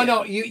You lead no, in.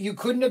 no, you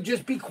couldn't have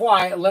just be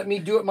quiet and let me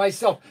do it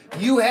myself.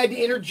 You had to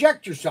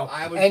interject yourself,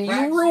 I was and you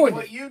practicing ruined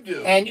what it. you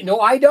do. And no,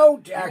 I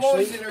don't You actually.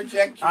 always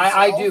interject yourself.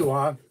 I do,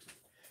 huh?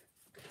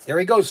 There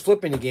he goes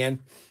flipping again.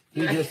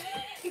 He just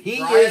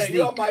he Ryan, is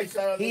you on my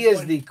side on he this is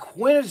one? the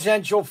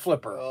quintessential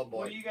flipper. Oh What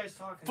boy. are you guys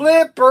talking about?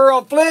 Flipper,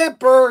 oh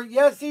flipper,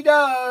 yes he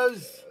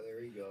does.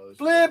 There he goes.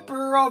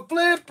 Flipper, oh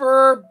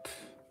flipper.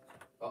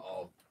 Uh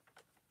oh.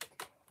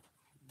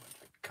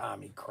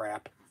 Commie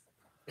crap.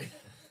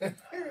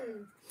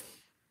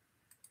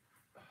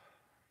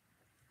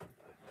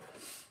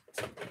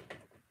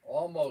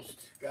 Almost.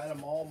 Got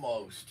him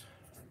almost.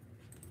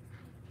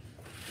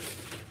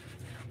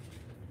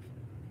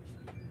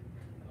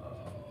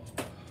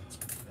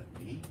 Is that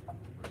me? Or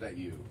is that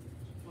you?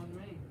 On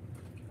me.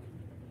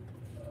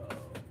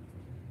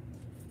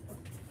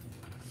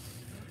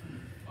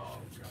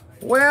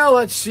 Well,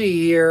 let's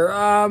see here.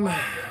 I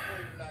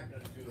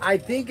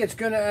think it's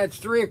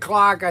 3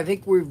 o'clock. I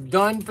think we've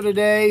done for the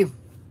day.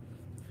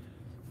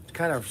 It's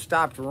kind of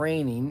stopped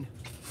raining.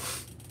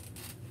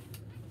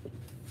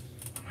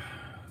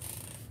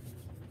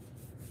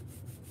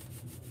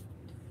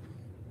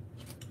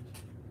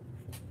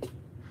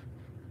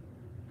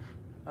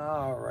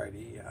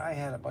 Alrighty, I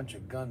had a bunch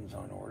of guns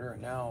on order,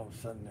 and now all of a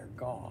sudden they're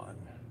gone.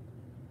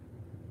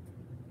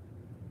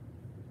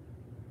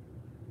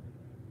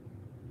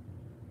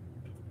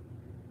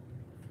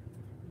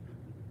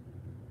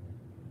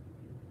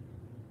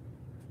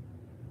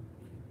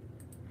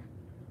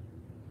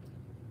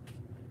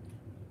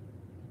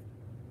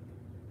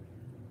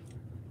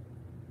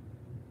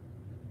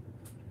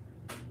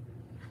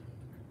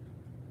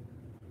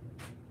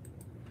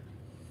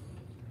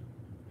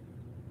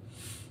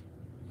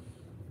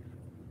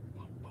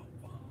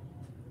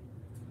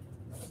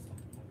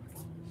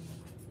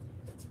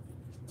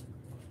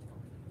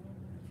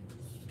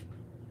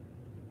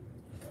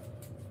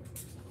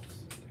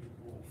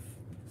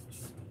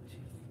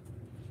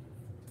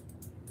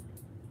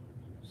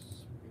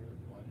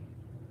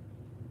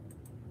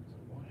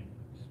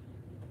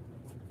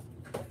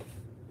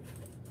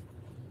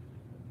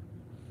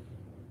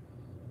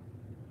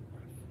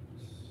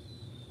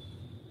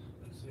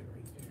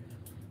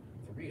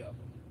 Three of them.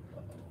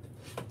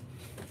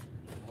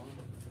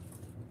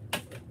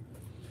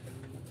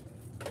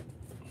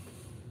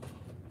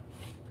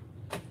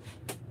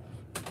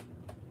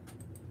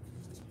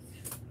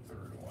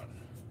 Third one.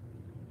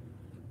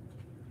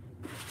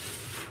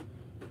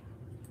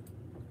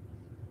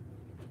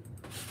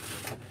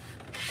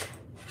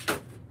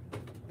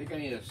 I think I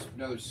need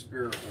another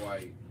spirit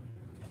white.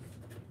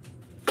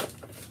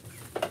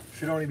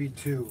 Should only be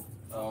 2.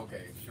 Oh,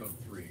 okay. It showed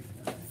 3.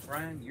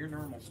 Ryan, your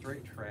normal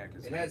straight track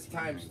is. It has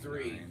times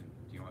 3. $19.99. Do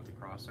you want the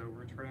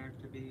crossover track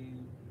to be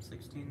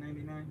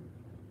 $16.99?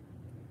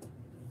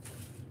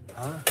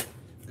 Huh?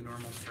 The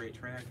normal straight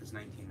track is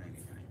 $19.99. Do you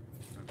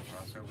want the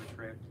crossover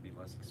track to be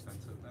less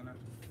expensive than it?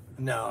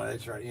 No,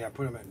 that's right. Yeah,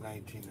 put them at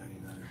 $19.99.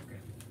 Okay.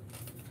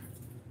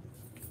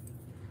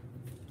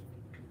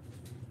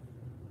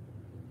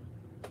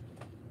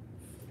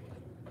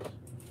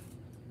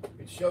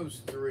 It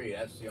shows 3.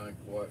 That's the only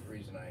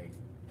reason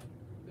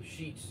the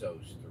sheet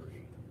shows 3.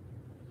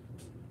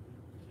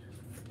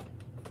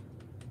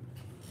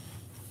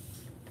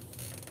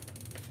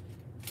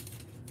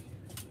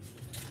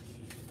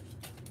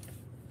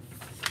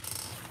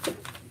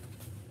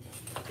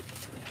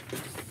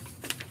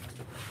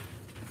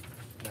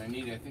 And I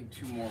need, I think,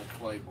 2 more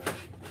playboys.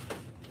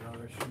 No,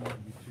 there should only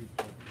be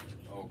 2.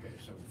 Okay,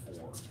 so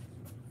 4.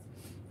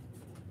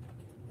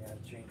 Yeah,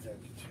 change that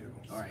to 2.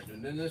 All right,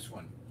 and then this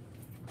one.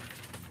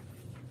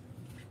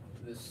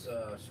 This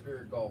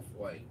Spirit Golf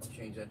White. I'll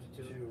change that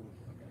to 2. 2. Okay.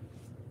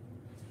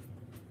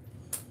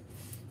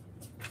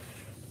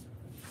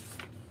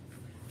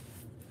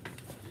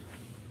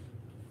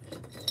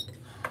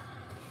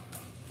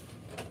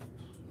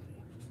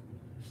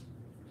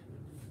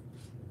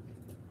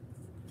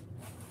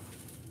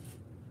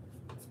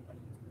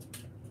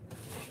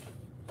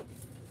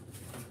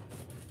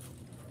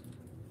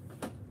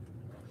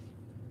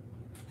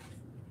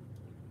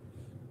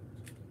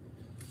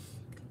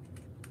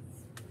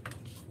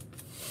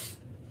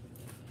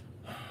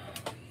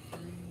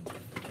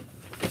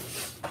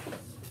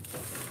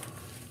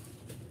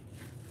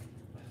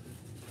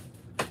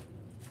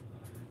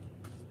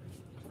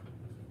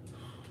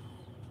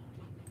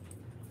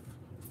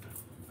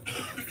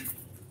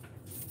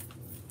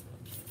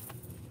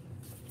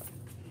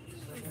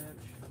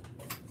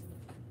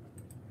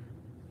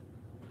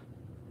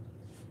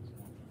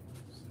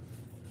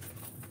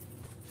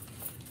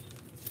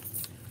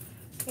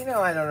 You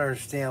know, I don't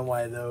understand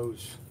why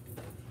those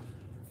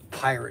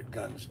pirate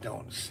guns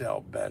don't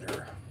sell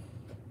better.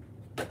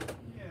 Yeah.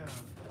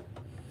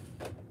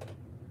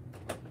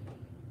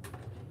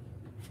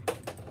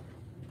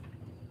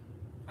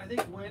 I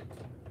think when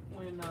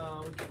we get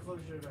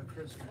closer to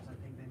Christmas, I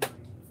think they might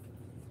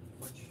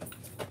switch.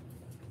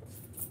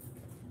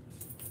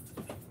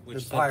 Which The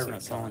set's pirate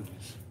not selling?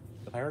 guns.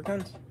 The pirate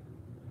guns?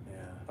 Yeah,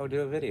 Oh,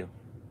 do a video.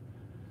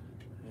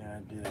 yeah,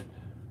 I did.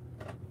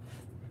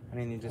 I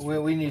mean, you just.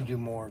 We need to do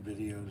more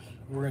videos.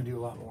 We're gonna do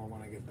a lot more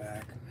when I get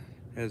back.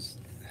 Because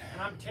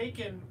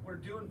And we're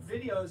doing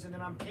videos, and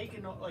then I'm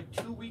taking like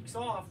 2 weeks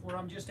off where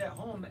I'm just at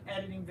home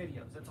editing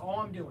videos. That's all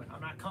I'm doing.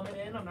 I'm not coming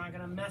in. I'm not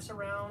gonna mess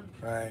around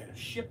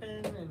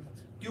shipping and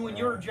doing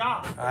your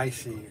job. I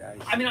see.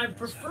 I mean, I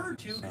prefer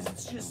to because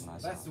it's just.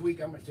 That's the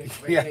week I'm gonna take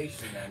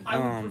vacation then. I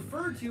would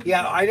prefer to.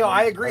 Yeah, I know.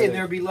 I agree, and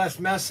there'd be less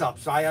mess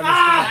ups. I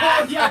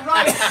understand. Yeah,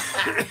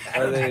 right.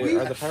 Are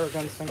the pirate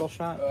guns single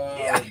shot?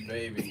 Oh,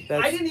 baby.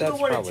 I didn't even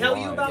want to tell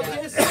you about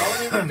this.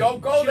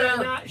 Don't go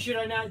there. Should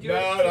I not do it?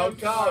 No, don't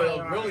tell.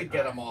 It'll really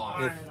get them off.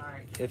 All right.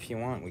 If you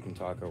want, we can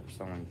talk over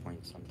selling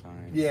points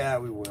sometime. Yeah,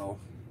 we will.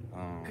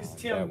 Because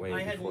Tim, that way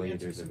I had before to you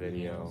do answer the some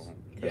video. emails.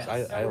 Because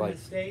Yes. I like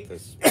Mistakes.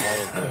 this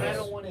I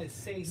don't want to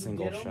say who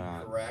single did them.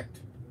 shot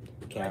Correct.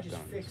 I cap just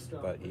fixed guns,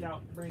 them but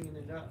without bringing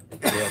it up.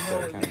 you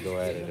have to kind of go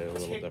at it at a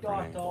little Ticked different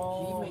off angle.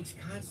 all. He makes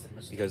constant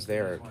mistakes. Because they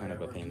are kind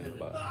of a pain in the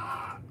butt.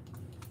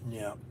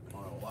 Yeah.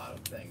 On a lot of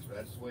things, but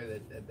that's the way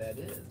that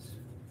is.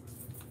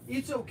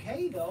 It's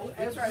okay though.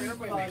 That's right,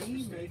 Everybody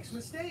everybody makes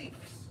mistakes.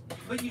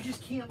 But you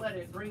just can't let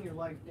it bring your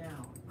life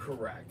down.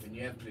 Correct, and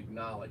you have to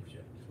acknowledge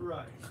it.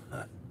 Right.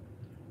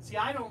 See,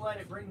 I don't let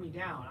it bring me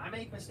down. I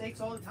make mistakes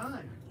all the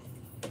time.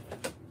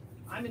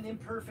 I'm an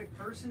imperfect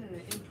person in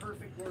an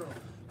imperfect world.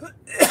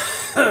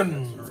 That's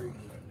very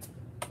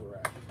good.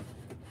 Correct.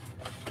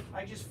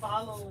 I just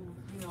follow,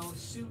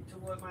 suit to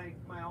what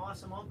my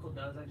awesome uncle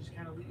does. I just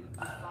kind of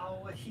follow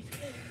what he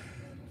did.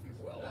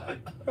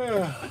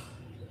 Well,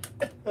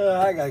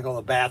 I gotta go to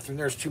the bathroom.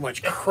 There's too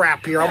much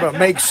crap here. I'm gonna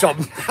make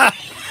some.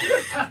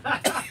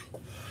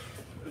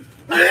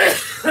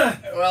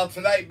 well,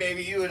 tonight,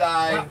 baby, you and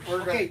I, we're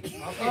gonna. Okay,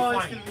 Oh,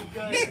 it's fine.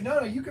 gonna be good.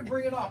 No, you can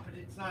bring it up, but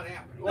it's not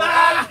happening.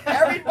 Well,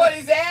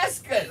 everybody's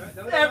asking.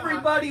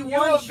 Everybody You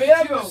wants have you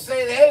been able to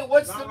say, hey,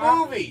 what's the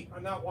movie?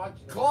 I'm not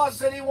watching it. Claus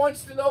said he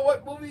wants to know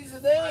what movie's the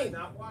I'm name.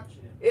 not watching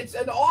it. It's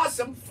an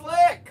awesome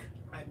flick.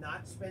 I'm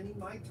not spending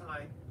my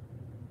time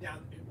down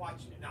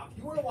watching it. Now, if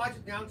you want to watch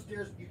it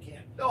downstairs, you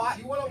can. No, if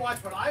you want to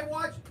watch what I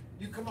watch,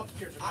 you come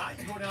upstairs. If not,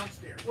 you go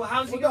downstairs. Well,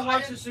 how's he Well, gonna no,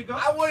 watch the cigar?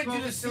 I wanted you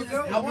Smoke to a see this.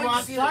 cigar? I I'll go wanted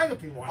to see outside the,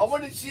 if you want. I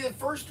wanted to see the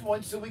first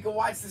one so we could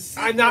watch the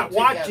sequel. I'm not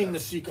together. watching the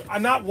sequel.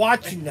 I'm not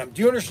watching them.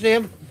 Do you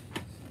understand?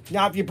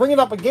 Now, if you bring it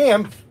up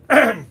again,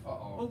 Uh-oh.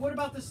 Well, what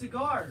about the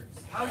cigars?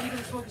 How are you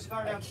gonna smoke a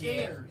cigar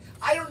downstairs?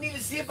 I don't need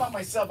to see it by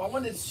myself. I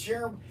wanted to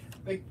share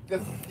the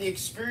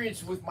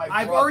experience with my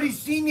brother. I've already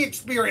seen the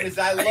experience.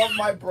 Because I love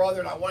my brother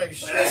and I want to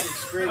share the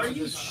experience Are with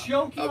you this.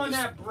 choking on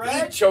that He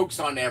bread? chokes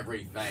on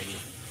everything.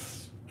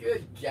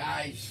 Good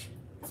guys.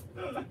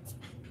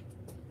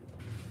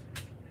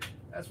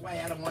 That's why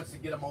Adam wants to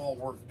get them all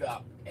worked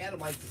up. Adam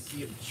likes to see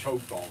him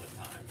choke all the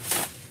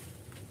time.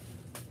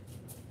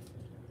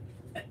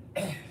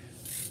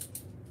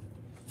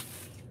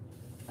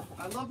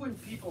 I love when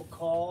people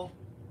call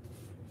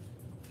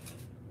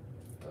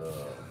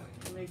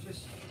and they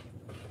just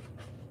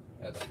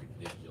That's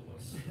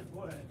ridiculous.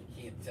 what?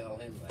 You can't tell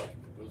him that.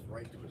 It goes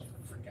right to his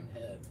freaking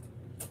head.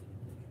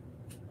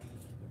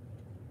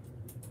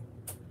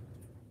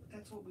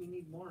 That's what we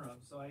need more of.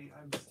 So I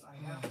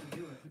have to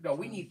do it. No,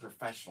 we need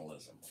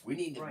professionalism. We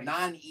need Right.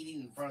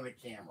 non-eating in front of the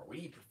camera.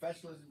 We need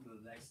professionalism to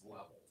the next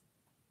level.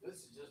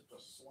 This is just a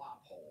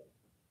slop hole.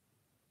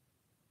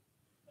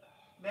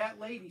 That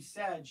lady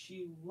said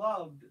she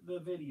loved the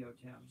video,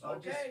 Tim. So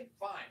Okay,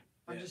 fine.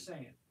 I'm Then just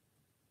saying.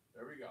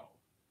 There we go.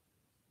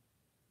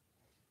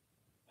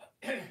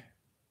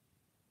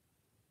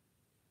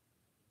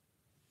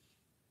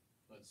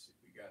 Let's see.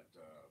 We got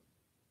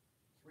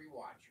 3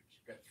 watchers.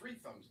 We got 3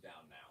 thumbs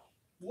down now.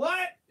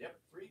 What? Yep,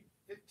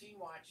 15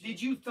 watching.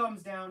 Did you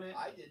thumbs down it?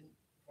 I didn't.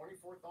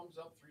 24 thumbs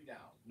up, 3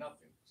 down.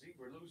 Nothing. See,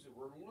 we're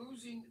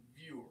losing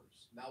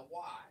viewers. Now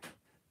why?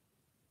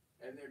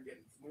 And they're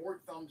getting more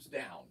thumbs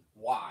down.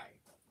 Why?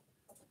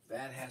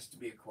 That has to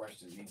be a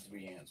question that needs to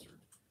be answered.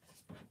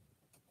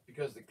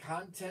 Because the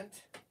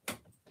content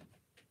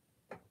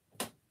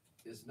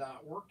is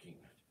not working.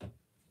 I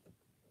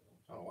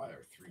don't know why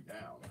they're 3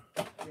 down.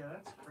 Yeah,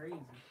 that's crazy.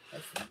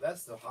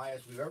 That's the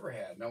highest we've ever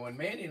had. Now, when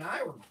Mandy and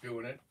I were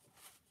doing it,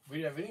 we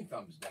didn't have any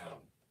thumbs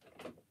down.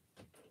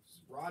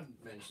 Rod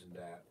mentioned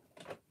that.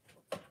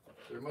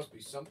 There must be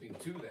something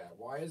to that.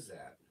 Why is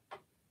that?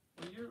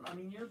 Well,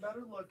 you're better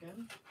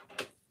looking.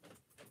 What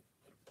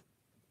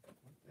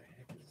the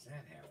heck is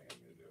that having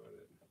anything to do with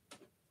it?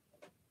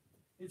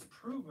 It's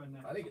proven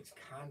I that think it's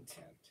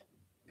content.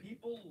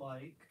 people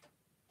like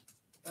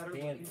better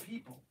looking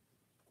people.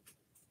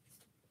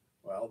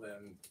 Well,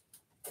 then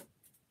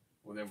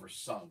we're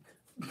sunk.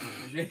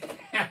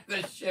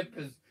 The ship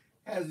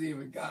hasn't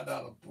even gotten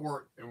out of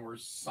port, and we're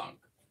sunk.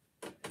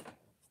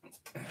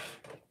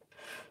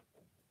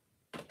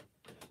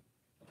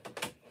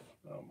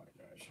 Oh my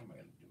gosh, how am I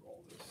going to do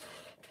all this?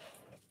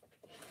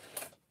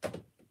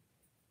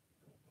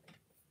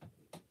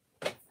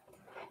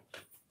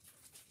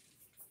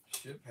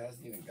 Ship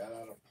hasn't even got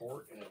out of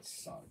port, and it's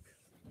sunk.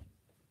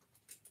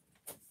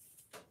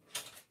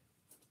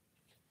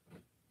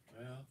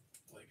 Well,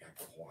 it got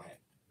quiet.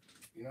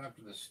 You know,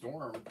 after the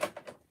storm.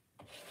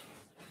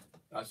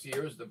 Now, see,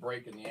 here's the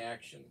break in the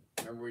action.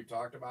 Remember we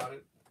talked about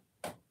it?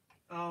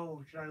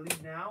 Oh, should I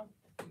leave now?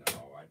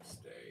 No, I'd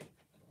stay.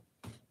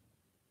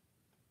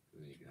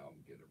 Then you can help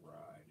him get a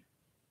ride.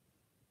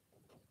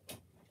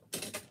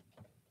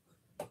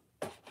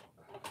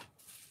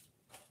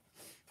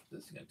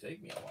 This is gonna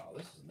take me a while.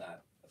 This is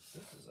not.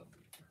 This is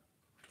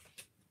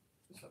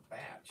a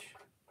batch.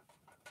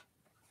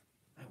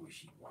 I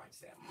wish he'd watch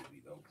that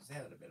movie though, because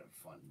that would have been a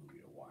fun movie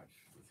to watch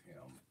with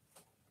him.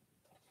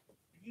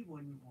 He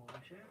wouldn't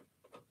watch it.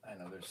 I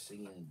know they're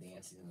singing and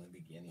dancing in the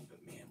beginning,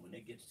 but man, when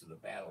it gets to the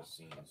battle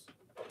scenes,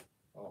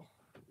 oh,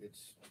 I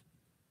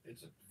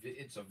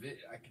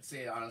can say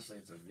it honestly,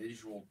 it's a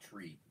visual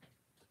treat.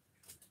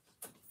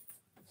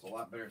 It's a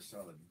lot better than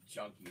some of the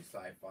junky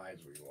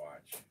sci-fis we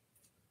watch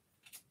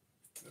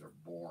that are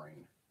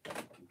boring.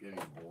 I'm getting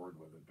bored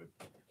with it, but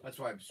that's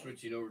why I'm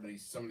switching over to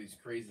some of these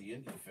crazy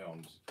indie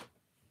films.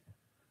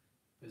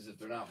 Is that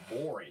they're not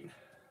boring.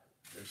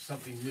 There's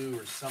something new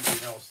or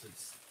something else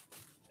that's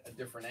a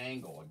different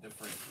angle, a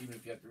different. Even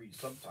if you have to read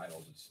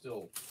subtitles, it's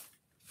still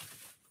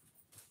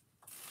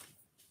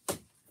a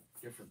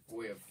different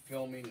way of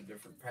filming, a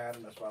different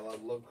pattern. That's why I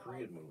love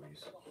Korean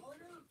movies.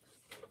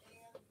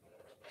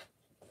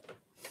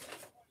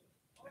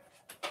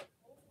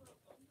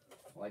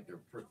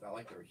 I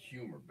like their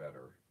humor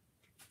better.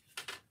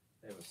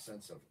 They have a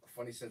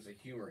funny sense of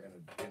humor in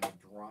a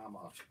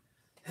drama.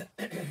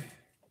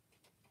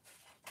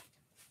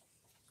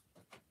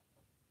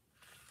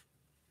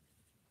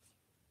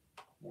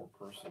 More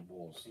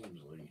personable,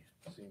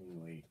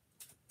 seemingly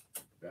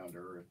down to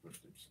earth, but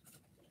it's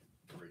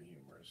very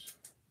humorous.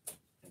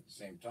 At the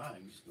same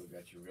time, you still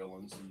got your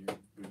villains and your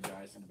good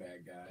guys and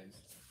bad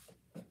guys.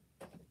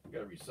 You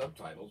gotta read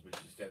subtitles, but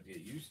you just have to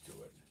get used to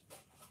it.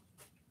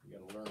 You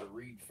gotta learn to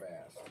read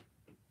fast.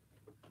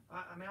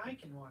 I mean, I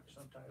can watch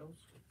subtitles.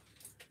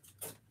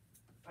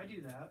 I do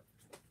that.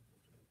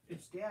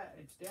 It's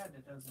dad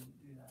that doesn't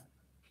do that.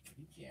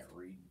 He can't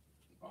read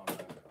on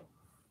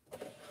a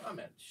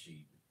comment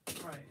sheet.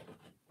 Right.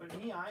 But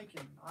me, I do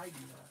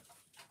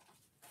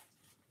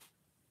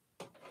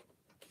that.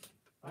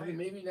 I mean,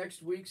 maybe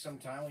next week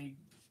sometime when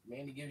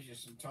Mandy gives you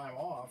some time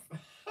off.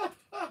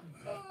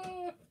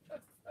 Hi,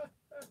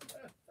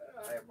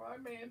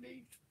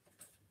 Mandy.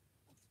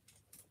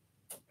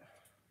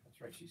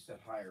 That's right, she said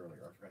hi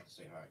earlier. I forgot to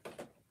say hi.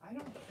 I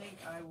don't think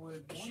I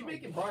would. Is she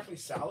making broccoli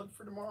salad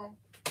for tomorrow?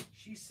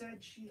 She said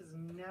she is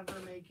never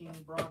making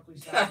broccoli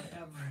salad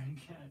ever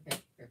again.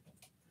 I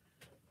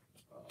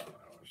don't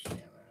understand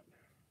that.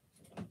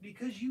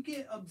 Because you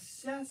get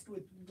obsessed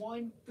with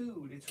one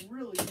food. It's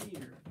really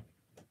weird.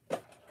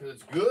 Because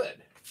it's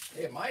good.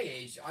 Hey, at my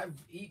age, I've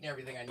eaten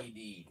everything I need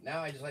to eat.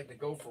 Now I just like to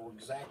go for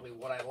exactly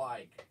what I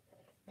like.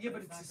 Yeah,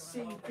 but it's the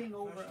same thing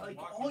over. Like,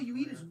 all you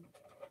eat is.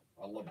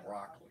 I love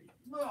broccoli.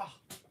 Ugh.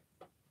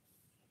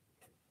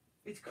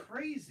 It's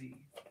crazy.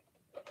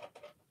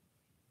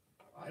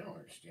 I don't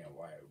understand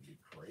why it would be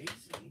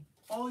crazy.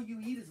 All you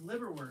eat is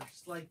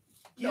liverwurst. Like,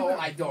 no,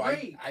 I don't.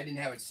 I didn't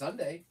have it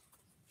Sunday.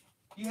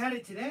 You had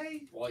it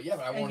today. Well, yeah,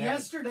 but I won't and have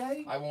yesterday.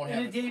 it. I won't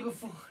and have the it day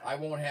before. I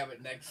won't have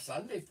it next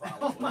Sunday,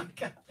 probably. Oh my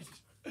gosh!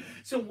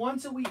 So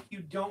once a week you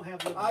don't have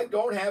liverwurst. I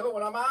don't have it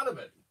when I'm out of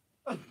it.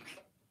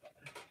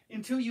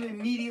 Until you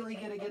immediately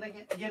get it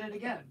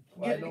again.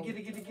 Well, Get it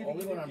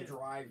only when I'm again.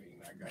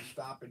 driving. I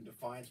stop in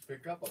Defiance,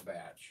 pick up a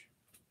batch.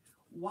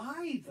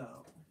 Why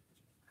though?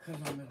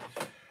 Because I don't know,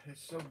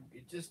 there's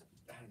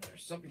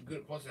something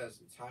good. Plus,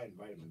 it's high in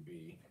vitamin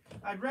B.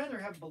 I'd rather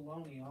have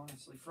bologna,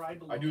 honestly. Fried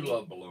bologna. I do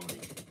love bologna.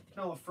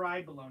 No, a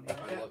fried bologna. I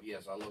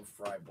love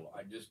fried bologna.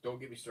 I just don't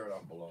get me started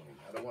on bologna.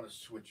 I don't want to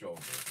switch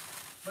over.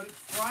 But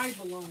fried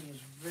bologna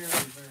is very,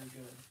 very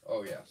good.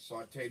 Oh yeah,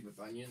 sautéed with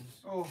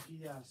onions. Oh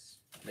yes.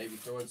 Maybe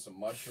throw in some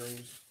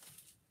mushrooms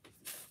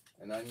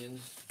and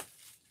onions.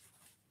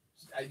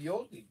 The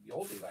old days,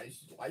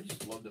 I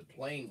just loved it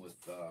plain with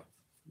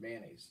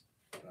mayonnaise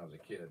when I was a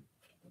kid.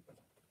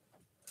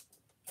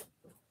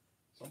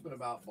 Something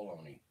about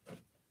bologna.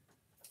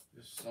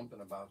 Just something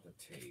about the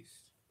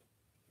taste.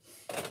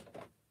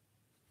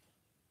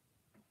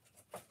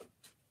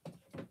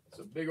 It's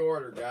a big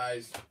order,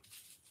 guys.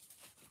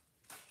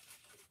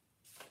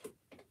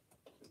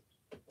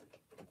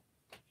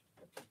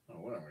 I don't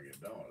know when I'm gonna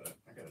get done with it.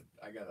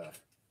 I gotta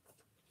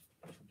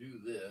do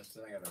this,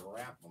 then I gotta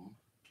wrap them.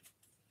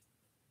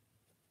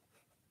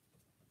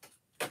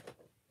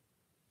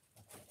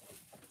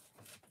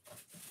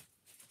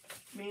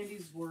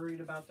 Mandy's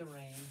worried about the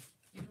rain,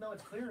 even though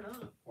it's clearing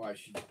up. Why,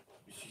 she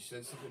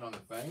said something on the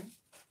thing?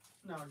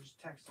 No, just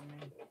texting me.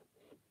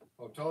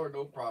 Oh, tell her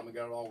no problem. We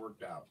got it all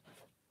worked out.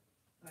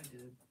 I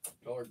did.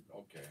 Tell her,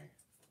 okay.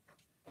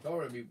 Tell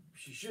her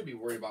she should be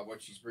worried about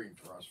what she's bringing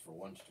for us for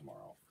lunch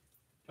tomorrow.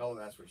 Tell her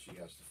that's what she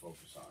has to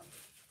focus on.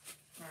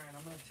 All right,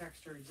 I'm going to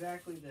text her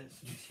exactly this.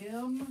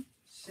 Tim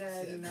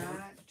said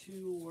not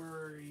to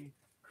worry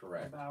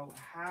Correct. about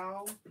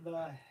how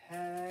the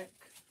heck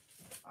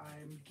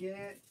I'm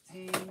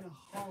getting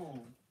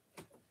home.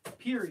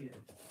 Period.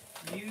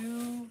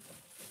 You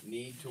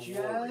Need to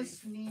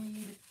just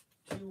need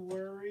to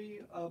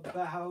worry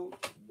about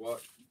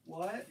what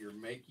you're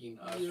making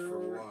us you're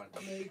for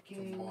lunch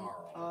making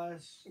tomorrow.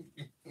 us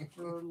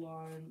for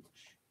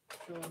lunch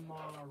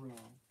tomorrow.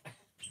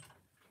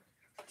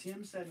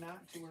 Tim said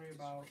not to worry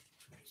about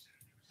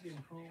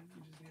getting home.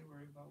 You just need to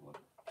worry about what.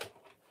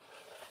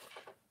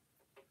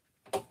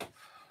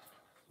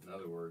 In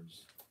other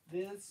words,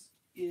 This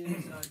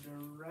is a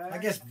direct I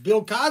guess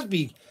Bill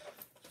Cosby's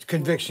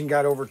conviction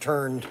got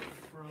overturned.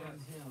 from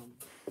him.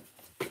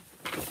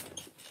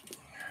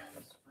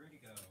 It's free to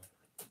go.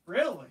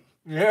 Really?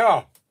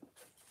 Yeah.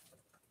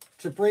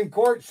 Supreme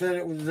Court said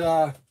it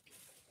was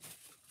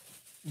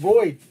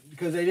void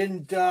because they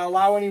didn't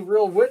allow any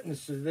real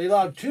witnesses. They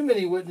allowed too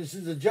many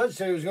witnesses. The judge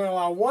said he was going to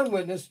allow one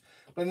witness,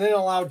 but then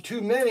allowed too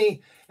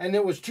many, and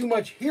it was too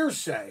much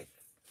hearsay.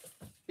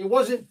 It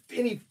wasn't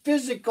any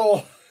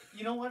physical.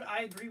 You know what?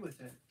 I agree with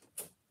it.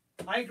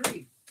 I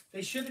agree.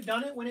 They should have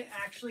done it when it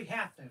actually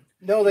happened.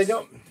 No, they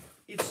don't.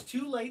 It's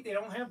too late. They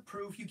don't have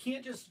proof. You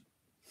can't just.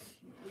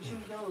 We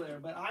shouldn't go there.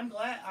 But I'm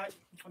glad.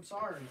 I'm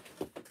sorry.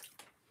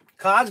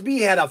 Cosby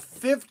had a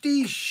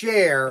 50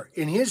 share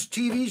in his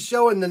TV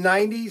show in the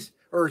 90s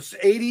or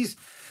 80s.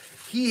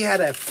 He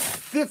had a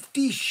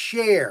 50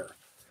 share.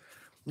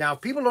 Now,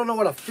 people don't know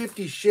what a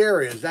 50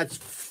 share is. That's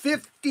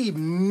 50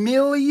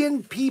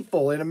 million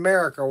people in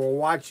America were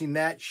watching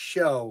that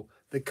show,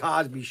 The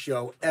Cosby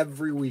Show,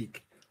 every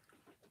week.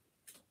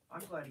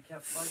 I'm glad he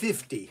kept fighting.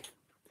 50.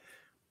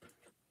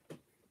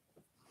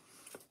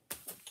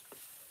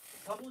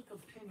 Public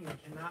opinion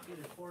cannot be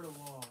the court of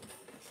law.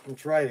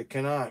 That's right, it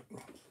cannot.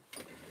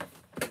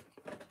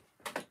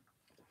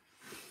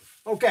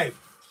 Okay,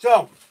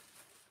 so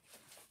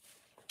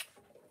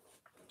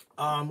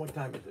what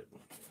time is it?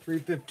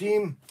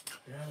 3:15.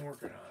 yeah, I'm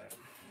working on it.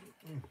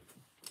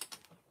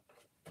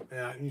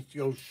 Yeah, it needs to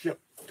go ship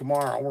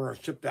tomorrow. We're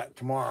gonna ship that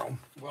tomorrow.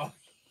 Well,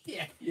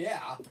 yeah.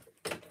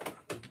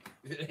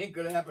 It ain't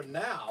gonna happen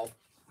now.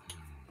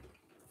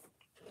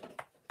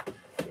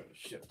 Gonna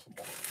ship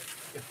tomorrow.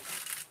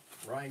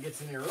 If Ryan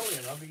gets in here early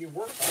enough, he can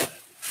work on it.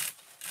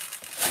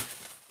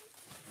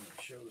 When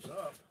it shows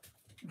up.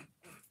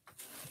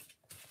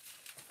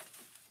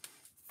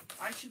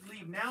 I should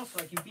leave now so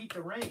I can beat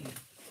the rain.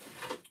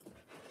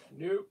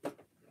 Nope.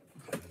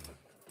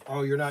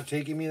 Oh, you're not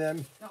taking me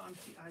then? No, I'm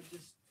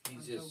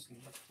He's just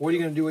joking. What are you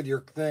gonna do with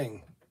your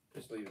thing?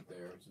 just leave it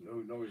there. It's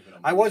nobody's gonna.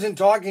 I wasn't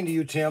talking to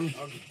you, Tim.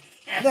 Okay.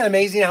 Isn't that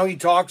amazing how he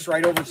talks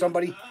right over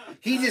somebody?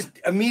 He just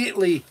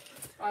immediately.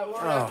 I learned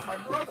that from my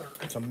brother.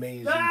 It's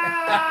amazing.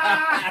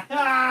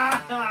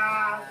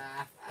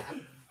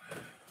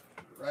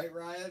 Right,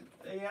 Ryan?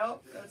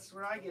 Yep, that's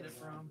where I get it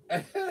from.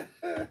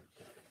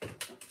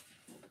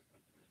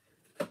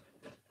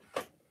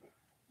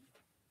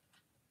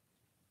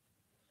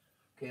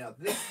 Okay, now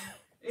this,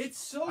 It's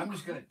so. I'm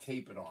just gonna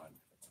tape it on.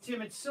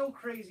 Tim, it's so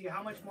crazy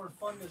how much more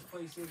fun this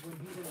place is when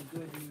he's in a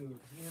good mood.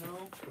 You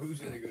know?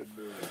 Who's in a good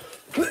mood?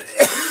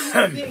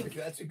 I think.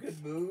 That's a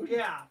good mood.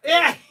 Yeah.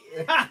 Yeah.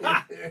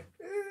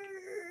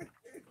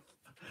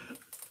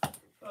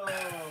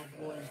 Oh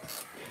boy.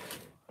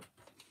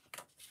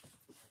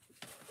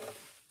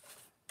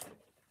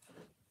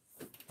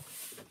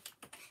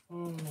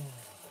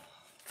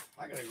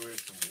 I gotta go get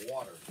some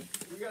water.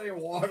 You got any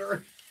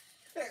water?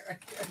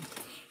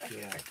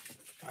 Yeah,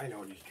 I know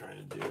what he's trying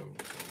to do.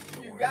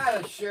 You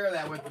gotta share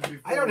that with them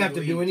before I don't we have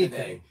to do leave anything.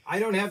 today. I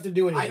don't have to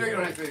do anything. I know you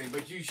don't have to do anything,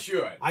 but you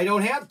should. I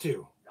don't have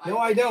to. No,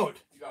 I don't.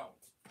 Go.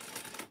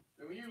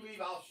 And when you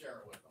leave, I'll share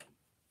it with them.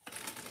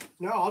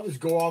 No, I'll just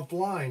go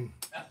offline.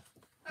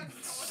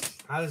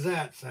 How does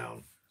that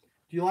sound?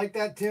 Do you like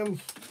that,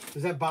 Tim?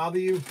 Does that bother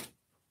you?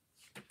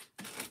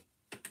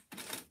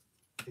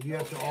 That you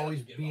have to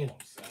always be in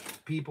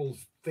people's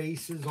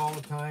faces all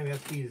the time. You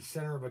have to be the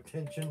center of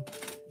attention.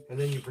 And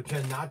then you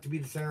pretend not to be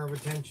the center of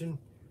attention.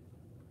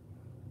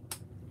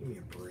 Give me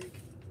a break.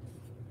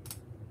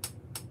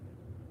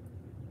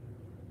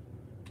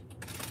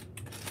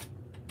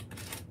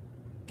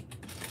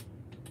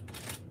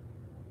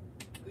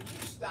 Could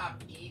you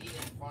stop eating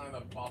in front of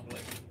the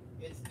public?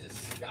 It's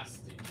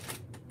disgusting.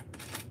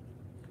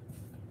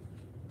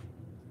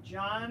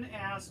 John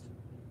asked,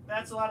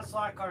 "That's a lot of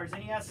slot cars.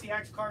 Any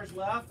SCX cars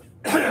left?"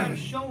 I gotta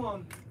show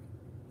him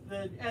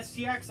the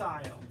SCX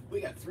aisle.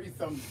 We got 3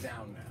 thumbs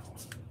down now.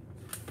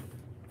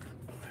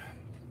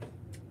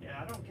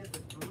 Yeah, I don't get the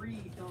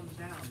 3 thumbs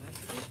down. That's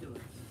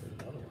ridiculous.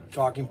 Another one.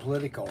 Talking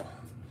political.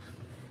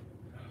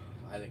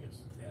 I think it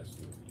has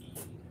to do with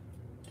eating.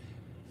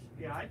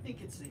 Yeah, I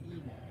think it's the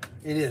eating.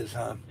 It is,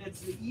 huh?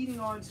 It's the eating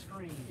on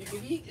screen. You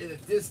can eat at a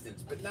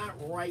distance, but not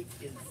right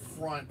in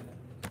front,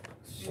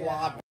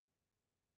 slobbering